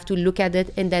rehearsal, they have to look at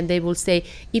it, and then they will say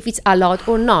if it's allowed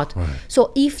or not. Right.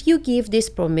 So if you give this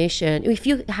permission, if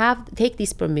you take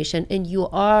this permission and you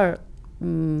are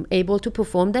able to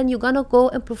perform, then you're gonna go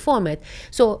and perform it.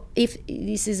 So if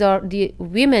the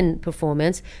women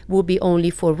performance will be only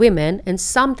for women, and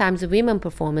sometimes the women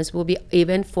performance will be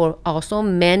even for also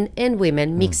men and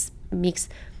women,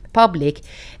 mixed public.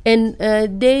 And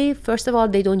they, first of all,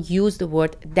 they don't use the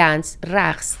word dance,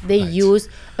 raqs. They use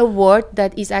a word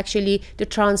that is actually the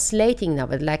translating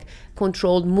of it, like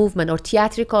controlled movement or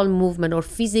theatrical movement or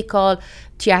physical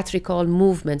theatrical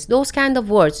movements, those kind of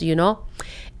words,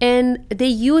 and they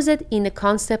use it in the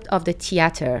concept of the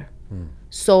theater.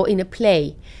 So in a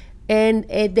play, and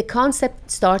the concept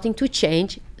starting to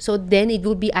change, so then it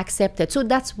will be accepted. So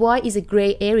that's why it's a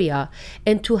gray area.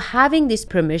 And to having this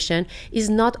permission is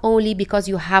not only because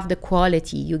you have the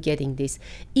quality, you're getting this,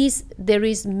 there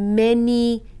is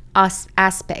many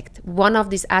aspect. One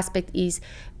of this aspect is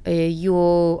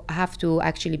you have to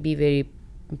actually be very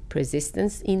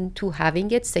persistent into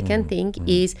having it. Second thing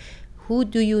is, who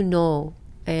do you know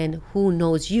and who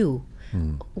knows you?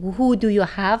 Who do you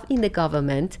have in the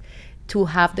government to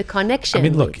have the connection? I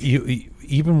mean, look,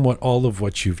 even all of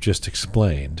what you've just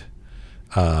explained,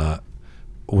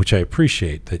 which I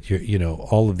appreciate, that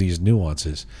all of these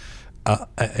nuances,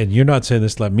 and you're not saying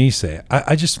this, let me say it.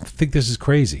 I just think this is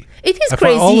crazy. It is I find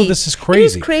crazy. all of this is crazy. It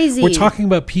is crazy. We're talking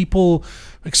about people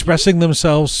expressing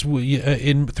themselves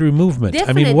through movement.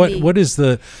 Definitely. I mean, what is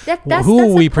who that's are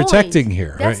we the point. protecting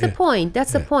here? That's right? the point.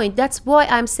 That's the point. That's why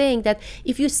I'm saying that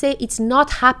if you say it's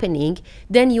not happening,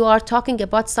 then you are talking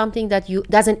about something that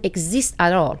doesn't exist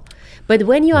at all. But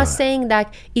when you are saying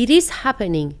that it is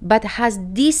happening, but has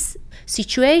this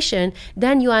situation,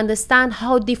 then you understand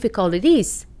how difficult it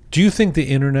is. Do you think the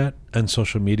internet and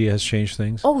social media has changed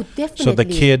things? Oh, definitely. So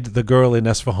the girl in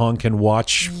Esfahan can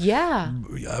watch a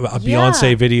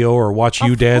Beyonce video or watch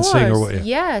you dancing, or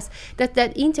yes,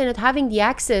 that internet having the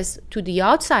access to the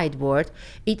outside world,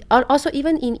 it also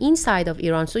even inside of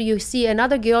Iran. So you see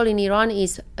another girl in Iran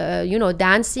is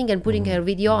dancing and putting her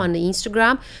video on the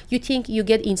Instagram. You think you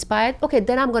get inspired. Okay,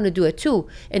 then I'm going to do it too,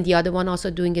 and the other one also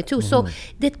doing it too. So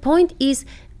the point is,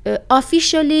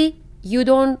 officially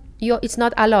it's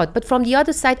not allowed, but from the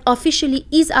other side officially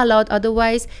is allowed,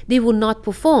 otherwise they will not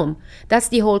perform. That's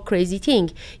the whole crazy thing.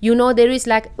 There is,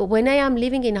 like, when I am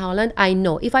living in Holland, I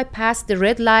know if I pass the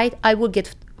red light I will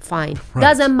get fined.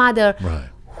 Doesn't matter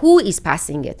who is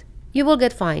passing it, you will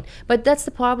get fined. But that's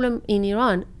the problem in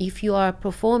Iran. If you are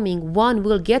performing, one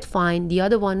will get fined, the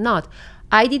other one not.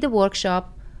 I did a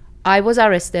workshop, I was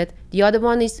arrested. The other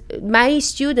one is my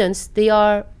students, they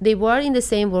were in the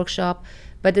same workshop,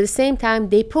 but at the same time,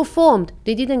 they performed.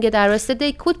 They didn't get arrested.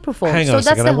 They could perform. Hang on a that's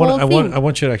second. the whole thing. I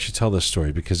want you to actually tell this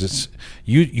story, because it's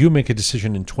you make a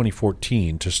decision in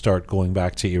 2014 to start going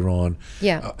back to Iran.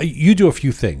 Yeah. You do a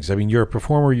few things. I mean, you're a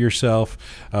performer yourself.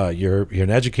 You're an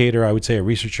educator, I would say, a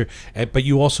researcher. But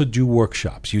you also do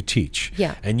workshops. You teach.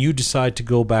 Yeah. And you decide to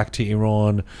go back to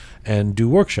Iran and do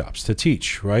workshops to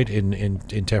teach, right, in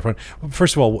Tehran.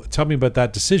 First of all, tell me about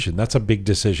that decision. That's a big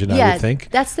decision, I would think.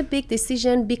 That's the big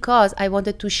decision, because I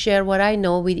wanted to share what I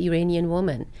know with Iranian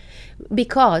women,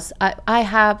 because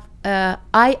I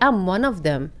am one of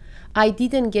them. I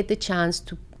didn't get the chance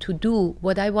to do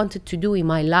what I wanted to do in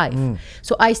my life.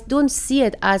 So I don't see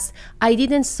it as, I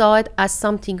didn't saw it as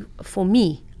something for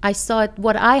me. I saw it,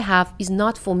 what I have is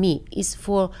not for me, it's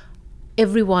for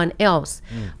everyone else.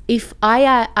 If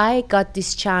I got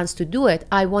this chance to do it,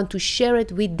 I want to share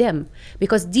it with them,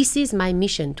 because this is my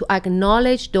mission, to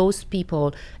acknowledge those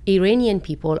people, Iranian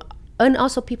people, and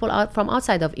also people out from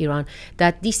outside of Iran,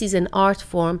 that this is an art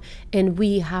form and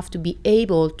we have to be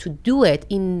able to do it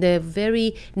in the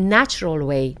very natural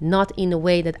way, not in a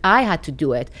way that I had to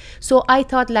do it. So I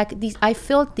thought like this, I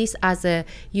felt this as a,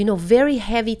 you know, very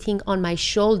heavy thing on my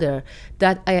shoulder,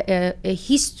 that a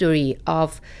history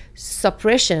of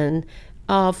suppression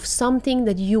of something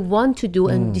that you want to do,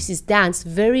 and this is dance,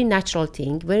 very natural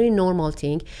thing, very normal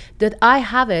thing, that I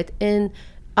have it, and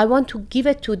I want to give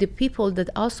it to the people that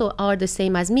also are the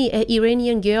same as me. An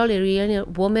Iranian girl, an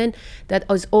Iranian woman that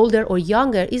is older or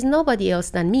younger is nobody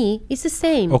else than me. It's the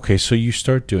same. Okay, so you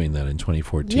start doing that in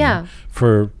 2014. Yeah.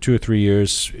 For 2 or 3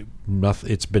 years,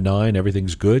 it's benign.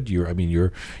 Everything's good. You're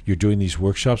doing these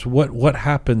workshops. What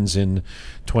happens in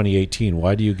 2018?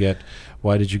 Why did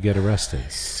you get arrested?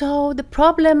 So the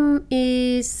problem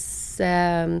is,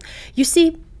 you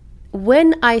see,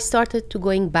 when I started to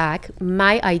going back,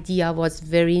 my idea was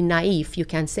very naive, you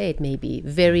can say it maybe,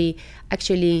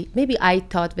 maybe I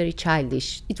thought very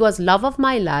childish. It was love of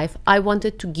my life. I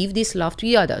wanted to give this love to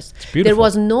the others. There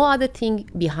was no other thing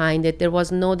behind it. There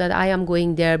was no that I am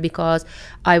going there because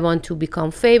I want to become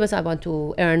famous, I want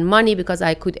to earn money, because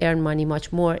I could earn money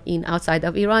much more in outside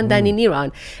of Iran than in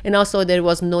Iran. And also there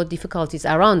was no difficulties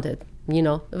around it. You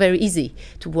know, very easy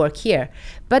to work here.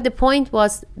 But the point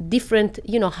was different,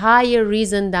 you know, higher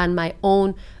reason than my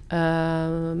own,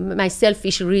 my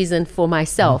selfish reason for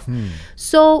myself.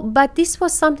 So, but this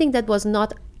was something that was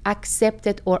not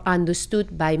accepted or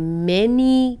understood by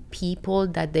many people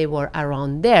that they were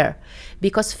around there.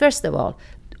 Because first of all,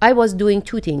 I was doing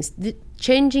two things,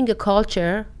 changing a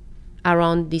culture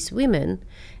around these women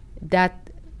that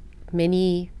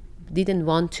many didn't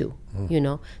want to, you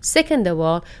know. Second of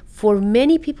all, for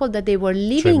many people that they were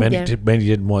living there, many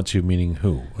didn't want to, meaning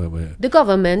who? The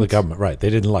government. The government, right? They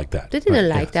didn't like that. They didn't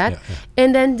like that.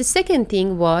 And then the second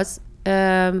thing was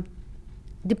the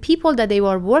people that they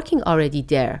were working already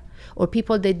there, or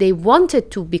people that they wanted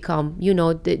to become, you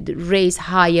know, raise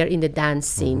higher in the dance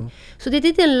scene. So they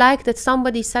didn't like that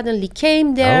somebody suddenly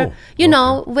came there, you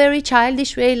know, very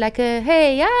childish way, like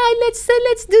hey,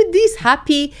 let's do this,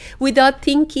 happy, without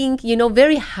thinking, you know,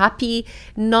 very happy,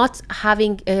 not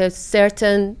having a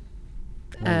certain,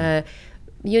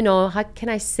 you know, how can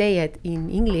I say it in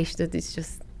English that it's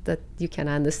just that you can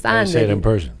understand. Say it in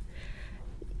Persian.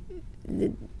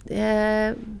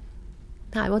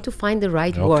 I want to find the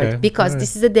right word, because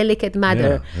this is a delicate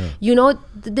matter. You know,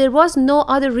 there was no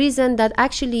other reason that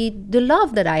actually the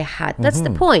love that I had. That's the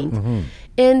point.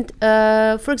 And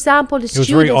for example, the students,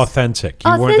 it was very authentic.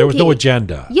 There was no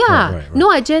agenda. Yeah, right.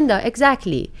 No agenda,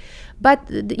 exactly. But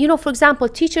you know, for example,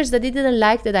 teachers that they didn't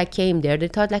like that I came there, they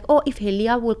thought like, oh, if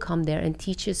Helia will come there and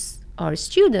teaches our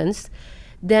students,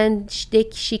 then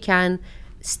she can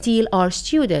steal our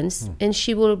students, and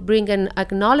she will bring an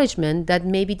acknowledgement that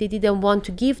maybe they didn't want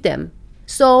to give them.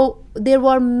 So there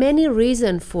were many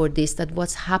reasons for this, that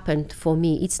what's happened for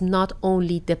me. It's not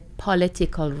only the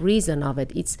political reason of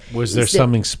it. Was there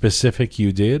something specific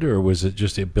you did, or was it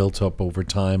just it built up over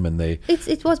time and they?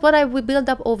 It was what I would build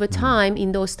up over time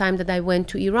in those times that I went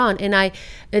to Iran, and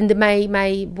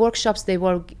my workshops, they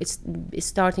were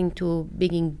starting to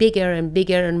being bigger and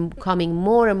bigger, and coming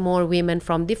more and more women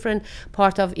from different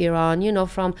part of Iran. You know,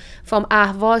 from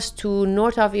Ahvaz to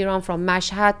north of Iran, from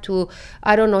Mashhad to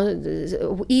I don't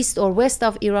know east or west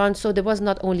of Iran. So there was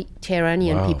not only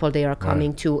Tehranian people they are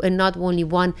coming to, and not only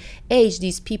one age.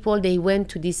 These people, they went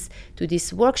to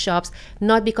these workshops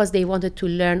not because they wanted to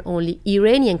learn only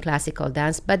Iranian classical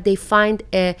dance, but they find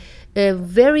a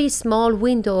very small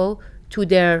window to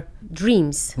their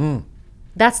dreams.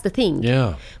 That's the thing.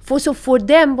 Yeah. So for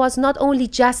them was not only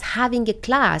just having a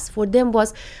class. For them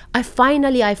was I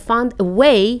found a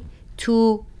way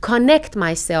to connect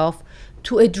myself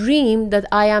to a dream that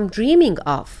I am dreaming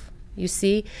of. You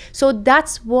see, so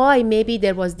that's why maybe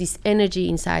there was this energy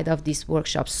inside of this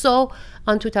workshop. So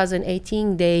on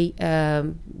 2018, they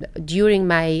during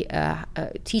my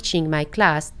teaching my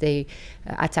class, they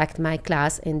attacked my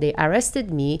class and they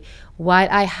arrested me while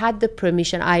I had the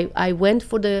permission. I went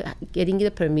for getting the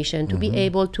permission to be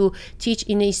able to teach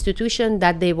in an institution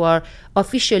that they were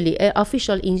official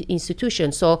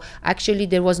institution. So actually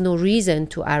there was no reason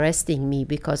to arresting me,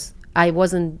 because I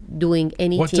wasn't doing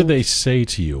anything. What do they say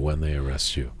to you when they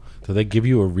arrest you? Do they give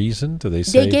you a reason? Do they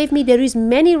say? They gave me, there is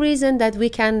many reasons that we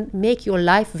can make your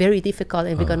life very difficult,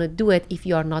 and we're going to do it if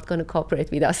you are not going to cooperate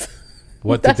with us.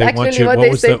 What did they want you?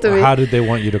 How did they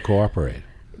want you to cooperate?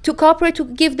 To cooperate, to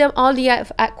give them all the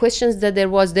questions that there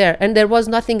was there, and there was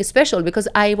nothing special, because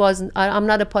I'm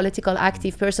not a political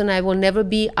active person. I will never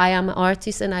be. I am an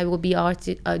artist, and I will be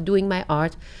doing my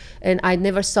art, and I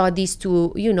never saw these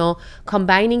two, you know,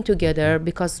 combining together,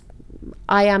 because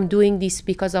I am doing this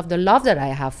because of the love that I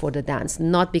have for the dance,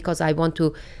 not because I want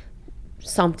to.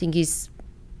 This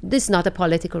is not a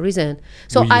political reason.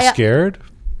 So Were you scared?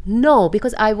 No,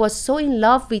 because I was so in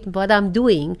love with what I'm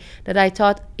doing that I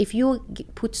thought if you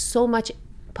put so much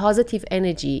positive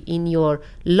energy in your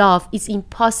love, it's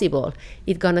impossible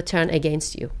it's gonna turn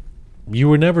against you. You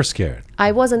were never scared.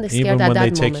 I wasn't scared Even at when that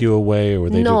they moment. take you away, or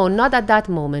they No, not at that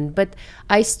moment. But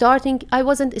I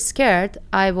wasn't scared.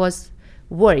 I was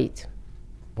worried.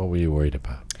 What were you worried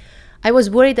about? I was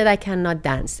worried that I cannot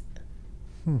dance.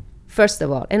 First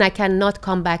of all, and I cannot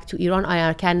come back to Iran.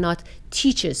 I cannot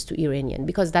teach us to Iranian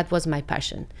because that was my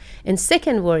passion. And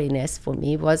second worriness for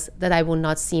me was that I would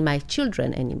not see my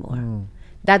children anymore.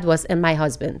 That was, and my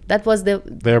husband. That was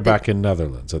They're back in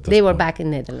Netherlands at this they were point. back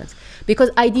in Netherlands because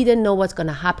I didn't know what's going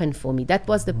to happen for me. That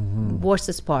was the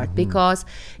worstest part because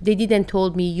they didn't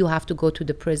told me you have to go to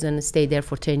the prison and stay there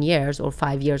for 10 years or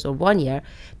 5 years or 1 year.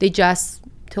 They just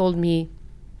told me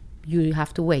you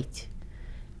have to wait.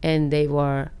 And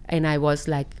I was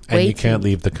like waiting. And you can't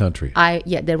leave the country.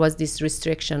 There was this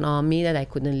restriction on me that I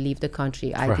couldn't leave the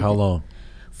country. For how long?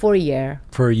 For a year.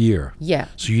 For a year. Yeah.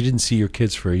 So you didn't see your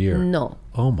kids for a year? No.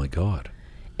 Oh my God.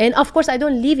 And of course, I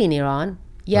don't live in Iran.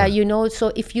 Yeah, Right.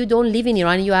 so if you don't live in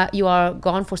Iran, you are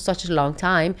gone for such a long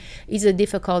time. It's a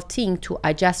difficult thing to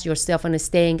adjust yourself and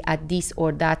staying at this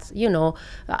or that,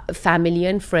 family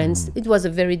and friends. It was a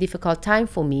very difficult time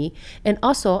for me. And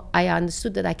also, I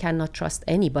understood that I cannot trust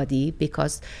anybody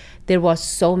because there was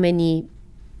so many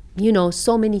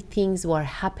things were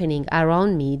happening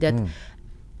around me that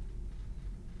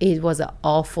it was an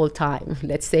awful time,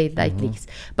 let's say it like this.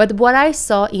 But what I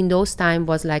saw in those times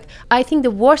was like, I think the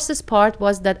worstest part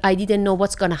was that I didn't know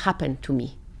what's going to happen to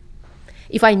me.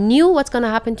 If I knew what's going to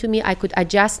happen to me, I could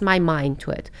adjust my mind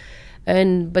to it.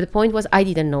 But the point was, I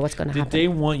didn't know what's going to Did happen. they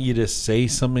want you to say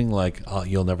something like,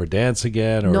 "You'll never dance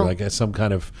again," or No. like some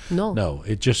kind of? No. No,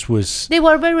 it just was. They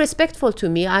were very respectful to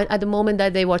me at the moment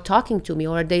that they were talking to me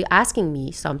or they asking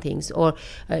me some things or,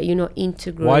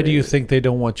 integral. Why do you think they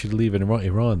don't want you to leave in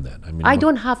Iran then? I mean, I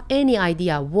don't have any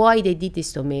idea why they did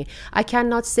this to me. I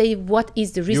cannot say what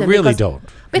is the reason. really because, don't.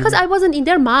 Because I wasn't in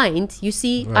their mind, you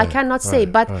see. I Right, cannot say.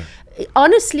 right, But right.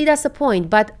 honestly, that's the point.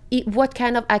 But what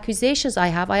kind of accusations I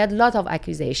have? I had a lot of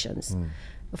accusations.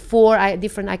 4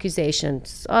 different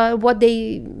accusations.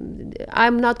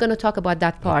 I'm not going to talk about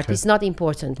that part. Okay. It's not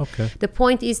important. Okay. The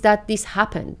point is that this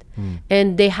happened,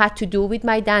 and they had to do with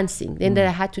my dancing, and they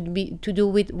had to do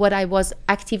with what I was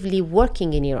actively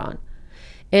working in Iran.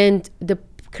 And the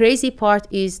crazy part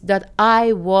is that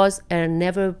I was and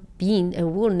never been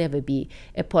and will never be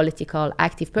a political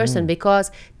active person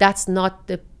because that's not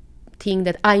the thing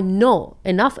that I know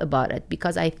enough about it,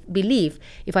 because I believe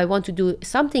if I want to do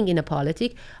something in a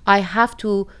politic, I have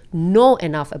to know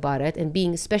enough about it and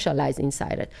being specialized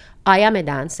inside it. I am a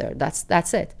dancer,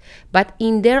 that's it. But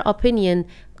in their opinion,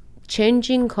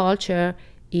 changing culture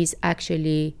is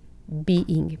actually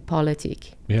being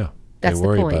politic. Yeah, That's they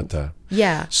worry the point. about that.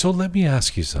 Yeah. So let me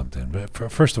ask you something.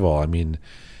 First of all, I mean,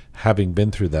 having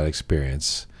been through that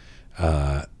experience,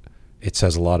 it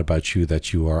says a lot about you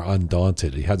that you are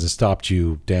undaunted. It hasn't stopped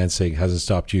you dancing, hasn't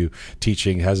stopped you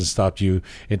teaching, hasn't stopped you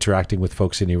interacting with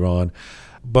folks in Iran.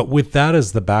 But with that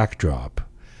as the backdrop,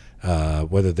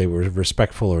 whether they were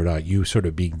respectful or not, you sort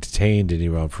of being detained in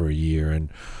Iran for a year and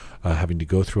having to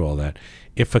go through all that.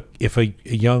 If a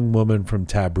young woman from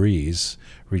Tabriz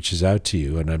reaches out to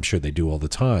you, and I'm sure they do all the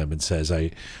time, and says,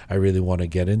 I really want to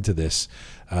get into this,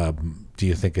 do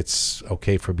you think it's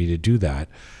okay for me to do that?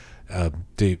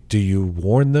 Do you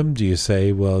warn them? Do you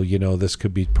say, well, this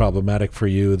could be problematic for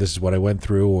you, this is what I went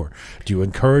through? Or do you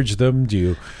encourage them?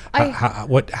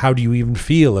 How do you even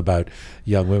feel about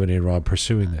young women in Iran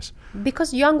pursuing this?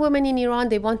 Because young women in Iran,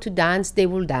 they want to dance, they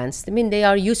will dance. I mean, they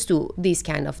are used to these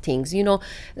kind of things.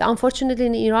 Unfortunately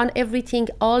in Iran, everything,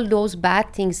 all those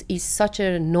bad things is such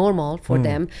a normal for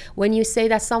them. When you say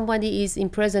that somebody is in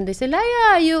prison, they say,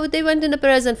 they went in the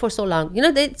prison for so long.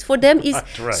 For them is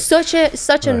Right. such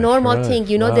a normal right. thing.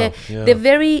 Wow, The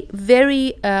very,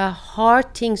 very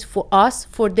hard things for us,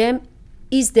 for them,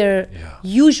 is their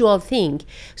usual thing.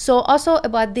 So also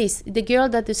about this, the girl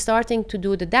that is starting to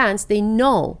do the dance, they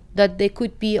know that they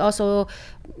could be also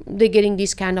they're getting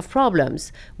these kind of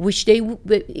problems, which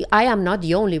I am not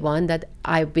the only one that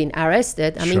I've been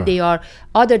arrested. I Sure. mean, there are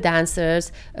other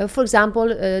dancers. For example,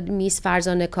 Miss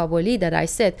Farzaneh Kabuli that I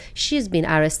said, she's been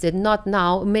arrested, not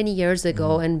now, many years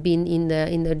ago, and been in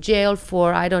the jail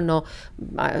for, I don't know,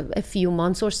 a few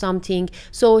months or something.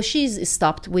 So she's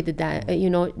stopped with the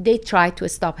they tried to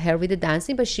stop her with the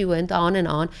dancing, but she went on and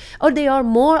on. Or there are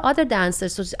more other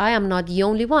dancers, so I am not the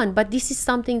only one. But this is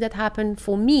something that happened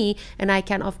for me, and I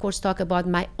can, of course, talk about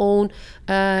my own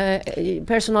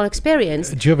personal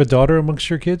experience. Do you have a daughter amongst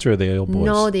your kids, or are they all boys?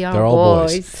 No, they are They're all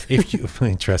boys. If you,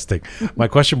 interesting. My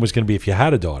question was going to be, if you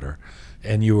had a daughter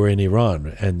and you were in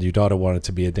Iran and your daughter wanted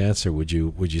to be a dancer, would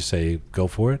you say go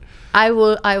for it? I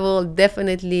will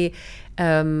definitely.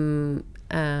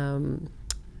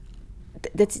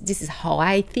 This is how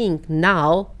I think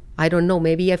now. I don't know.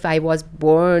 Maybe if I was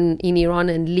born in Iran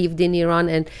and lived in Iran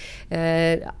and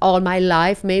all my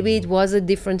life, maybe it was a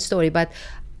different story. But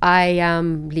I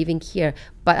am living here.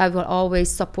 But I will always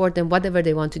support them, whatever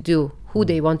they want to do, who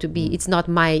they want to be. It's not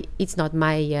my.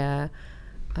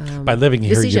 By living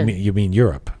here, decision. you mean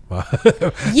Europe?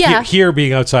 Yeah. Here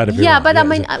being outside of Iran. Yeah, but I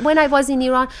mean, so- when I was in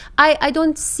Iran, I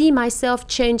don't see myself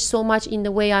change so much in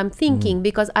the way I'm thinking,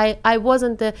 because I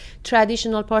wasn't a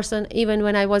traditional person even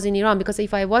when I was in Iran. Because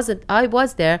if I was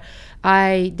there,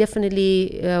 I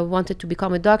definitely wanted to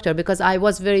become a doctor, because I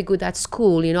was very good at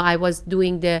school. I was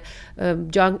doing the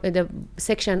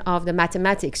section of the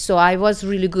mathematics, so I was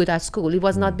really good at school. It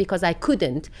was not because I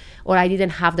couldn't or I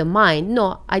didn't have the mind.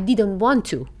 No, I didn't want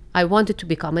to. I wanted to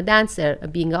become a dancer,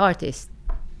 being an artist.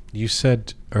 You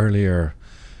said earlier,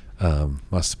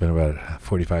 must have been about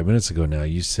 45 minutes ago now,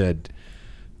 you said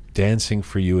dancing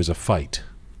for you is a fight.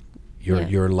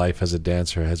 Your life as a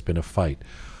dancer has been a fight.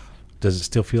 Does it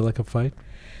still feel like a fight?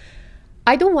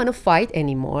 I don't want to fight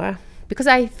anymore, because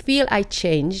I feel I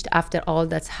changed after all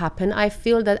that's happened. I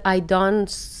feel that I done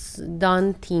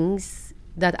things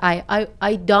that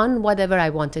I done whatever I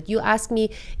wanted. You asked me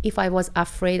if I was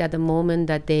afraid at the moment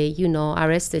that they,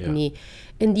 arrested me.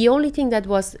 And the only thing that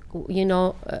was,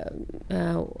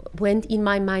 went in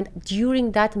my mind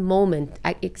during that moment,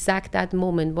 that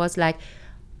moment, was like,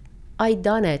 I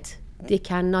done it. They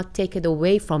cannot take it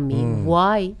away from me.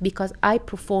 Why? Because I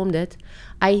performed it.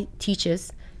 I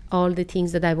teaches all the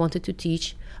things that I wanted to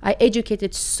teach. I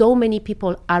educated so many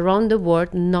people around the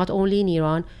world, not only in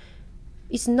Iran.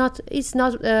 It's not.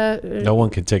 No one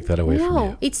can take that away from you.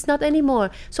 No, it's not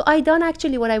anymore. So I done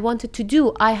actually what I wanted to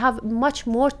do. I have much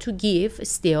more to give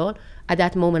still. At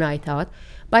that moment, I thought,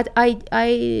 but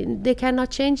they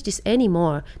cannot change this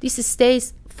anymore. This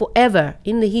stays forever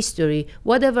in the history.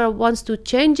 Whatever wants to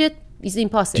change it is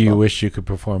impossible. Do you wish you could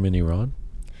perform in Iran?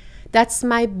 That's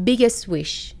my biggest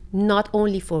wish. Not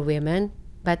only for women,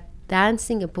 but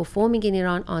dancing and performing in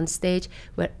Iran on stage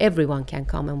where everyone can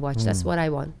come and watch. That's what I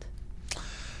want.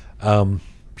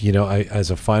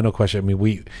 As a final question, I mean,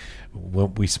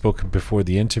 we spoke before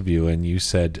the interview, and you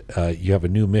said you have a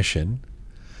new mission,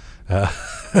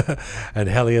 and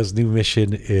Helia's new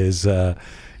mission is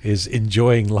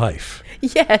enjoying life.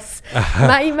 Yes,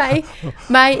 my.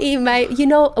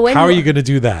 When How are you going to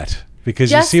do that?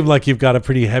 Because you seem like you've got a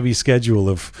pretty heavy schedule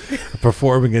of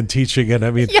performing and teaching, and I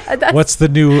mean, what's the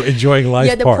new enjoying life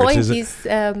part? The point is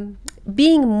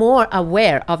being more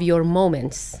aware of your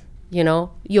moments.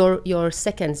 Your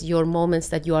seconds, your moments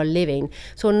that you are living.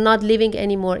 So not living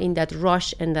anymore in that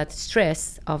rush and that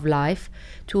stress of life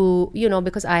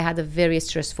because I had a very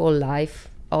stressful life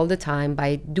all the time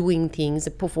by doing things,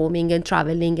 performing and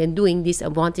traveling and doing this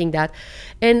and wanting that.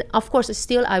 And of course,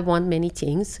 still I want many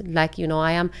things. Like,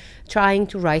 I am trying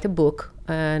to write a book,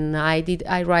 and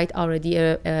I write already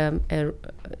a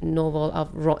novel of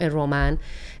a roman,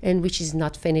 and which is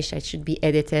not finished. It should be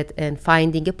edited and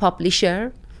finding a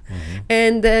publisher.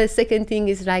 And the second thing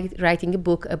is writing a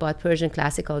book about Persian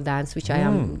classical dance, which I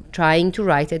am trying to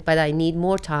write it, but I need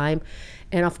more time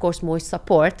and, of course, more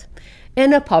support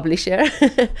and a publisher.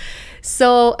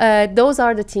 So those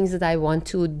are the things that I want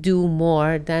to do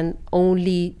more than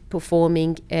only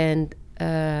performing and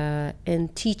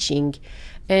teaching.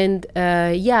 And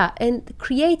and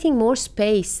creating more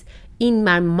space in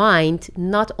my mind,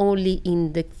 not only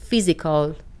in the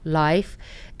physical life.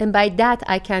 And by that,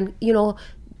 I can,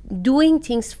 doing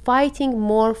things, fighting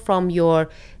more from your,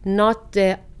 not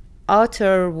the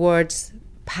outer words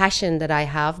passion that I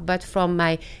have, but from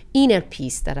my inner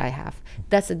peace that I have.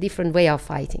 That's a different way of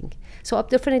fighting. So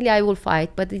definitely I will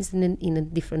fight, but it's in a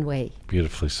different way.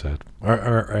 Beautifully said.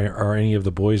 Are any of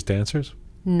the boys dancers?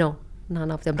 No, none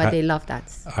of them, but they love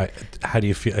dance. How do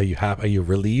you feel? Are you happy? Are you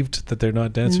relieved that they're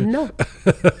not dancers? No,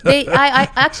 I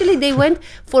actually they went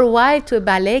for a while to a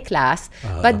ballet class,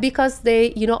 but because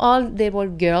they, they were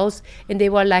girls and they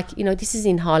were like, this is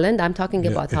in Holland. I'm talking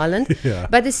about Holland, Yeah.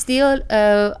 but it's still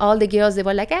all the girls, they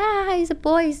were like, he's a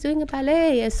boy, he's doing a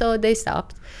ballet, and so they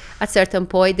stopped. At a certain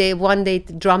point, one day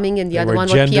drumming and the They other were one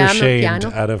was gender shamed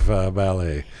piano. out of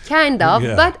ballet. Kind of,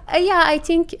 Yeah. but I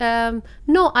think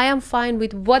no, I am fine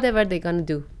with whatever they're gonna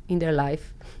do in their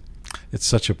life. It's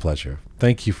such a pleasure.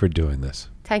 Thank you for doing this.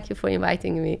 Thank you for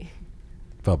inviting me.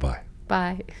 Bye-bye.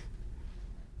 Bye.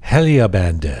 Helia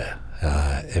Bande,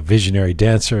 a visionary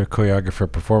dancer, choreographer,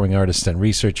 performing artist, and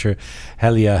researcher.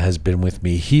 Helia has been with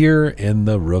me here in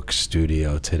the Rook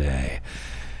studio today.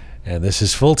 And this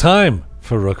is full time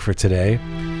for Rook for today.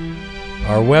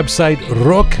 Our website,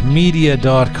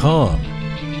 rookmedia.com,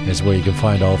 is where you can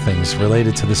find all things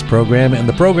related to this program and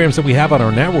the programs that we have on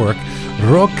our network,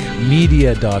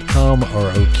 rookmedia.com,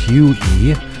 or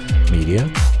OQE Media.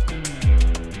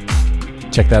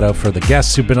 Check that out for the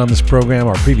guests who've been on this program,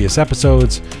 our previous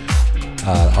episodes,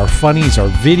 our funnies, our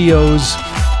videos.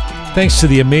 Thanks to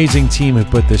the amazing team who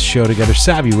put this show together: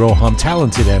 Savvy Roham,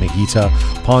 talented Anahita,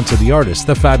 Ponta the artist,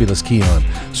 the fabulous Keon,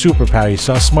 Super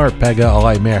Parisa, Smart Pega,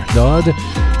 Alay Merdad,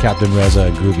 Captain Reza,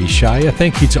 and Groovy Shaya.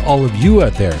 Thank you to all of you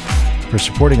out there for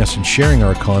supporting us and sharing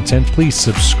our content. Please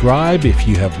subscribe if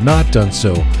you have not done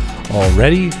so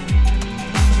already.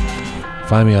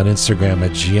 Find me on Instagram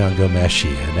at Giango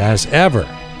Meshi. And as ever,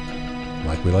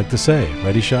 like we like to say,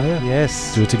 ready, Shaya?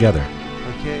 Yes. Do it together.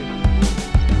 Okay.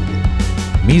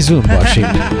 Mizun Washing.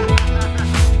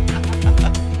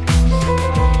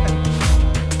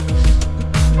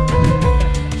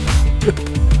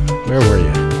 Where were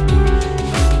you?